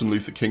Stone's Martin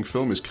Luther King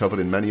film is covered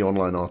in many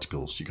online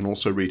articles. You can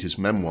also read his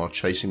memoir,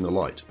 Chasing the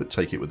Light, but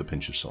take it with a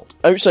pinch of salt.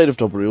 Outside of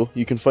Double Reel,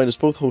 you can find us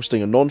both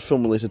hosting a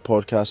non-film related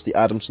podcast, The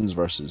Adamsons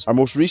Versus. Our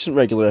most recent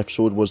regular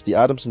episode was The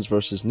Adamsons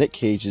vs. Nick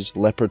Cage's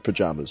Leopard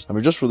Pyjamas, and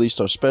we just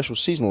released our special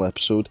seasonal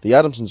episode, The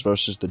Adamsons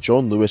vs. the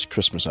John Lewis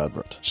Christmas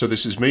Advert. So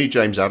this is me,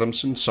 James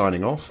Adamson,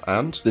 signing off,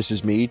 and... This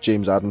is me,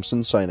 James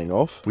Adamson, signing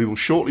off. We will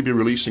shortly be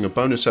releasing a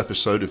bonus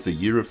episode of the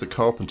Year of the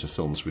Carpenter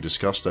films we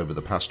discussed over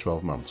the past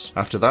 12 months.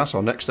 After that,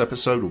 our next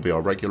episode will be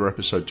our regular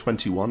episode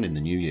 21 in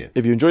the new year.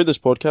 If you enjoyed this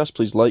podcast,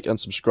 please like and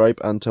subscribe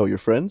and tell your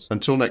friends.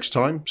 Until next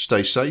time,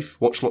 stay safe,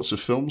 watch lots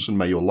of films, and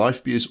may your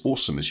life be as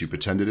awesome as you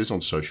pretend it is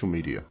on social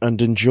media. And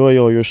enjoy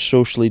all your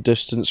socially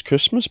distanced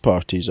Christmas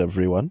parties,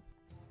 everyone.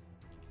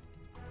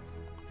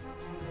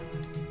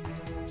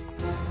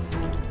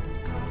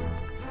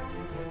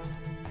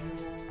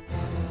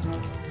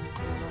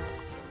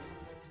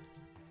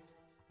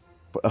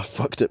 But I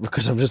fucked it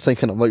because I'm just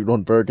thinking I'm like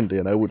Ron Burgundy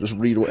and I will just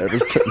read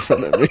whatever's put in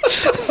front of me.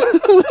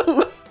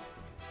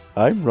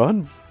 I'm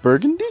Ron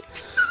Burgundy?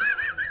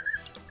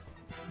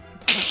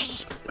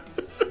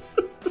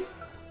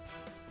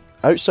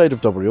 Outside of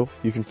Double Reel,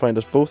 you can find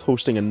us both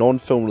hosting a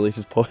non-film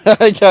related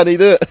podcast. I can't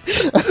do it.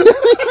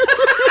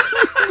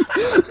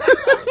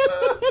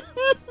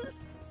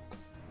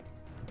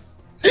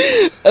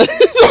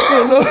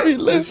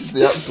 This is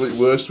the absolute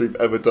worst we've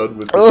ever done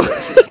with this.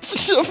 Oh,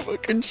 it's a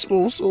fucking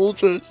Small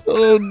Soldiers.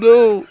 Oh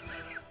no.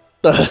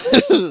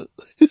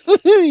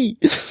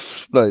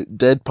 Right,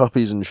 dead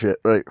puppies and shit.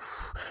 Right.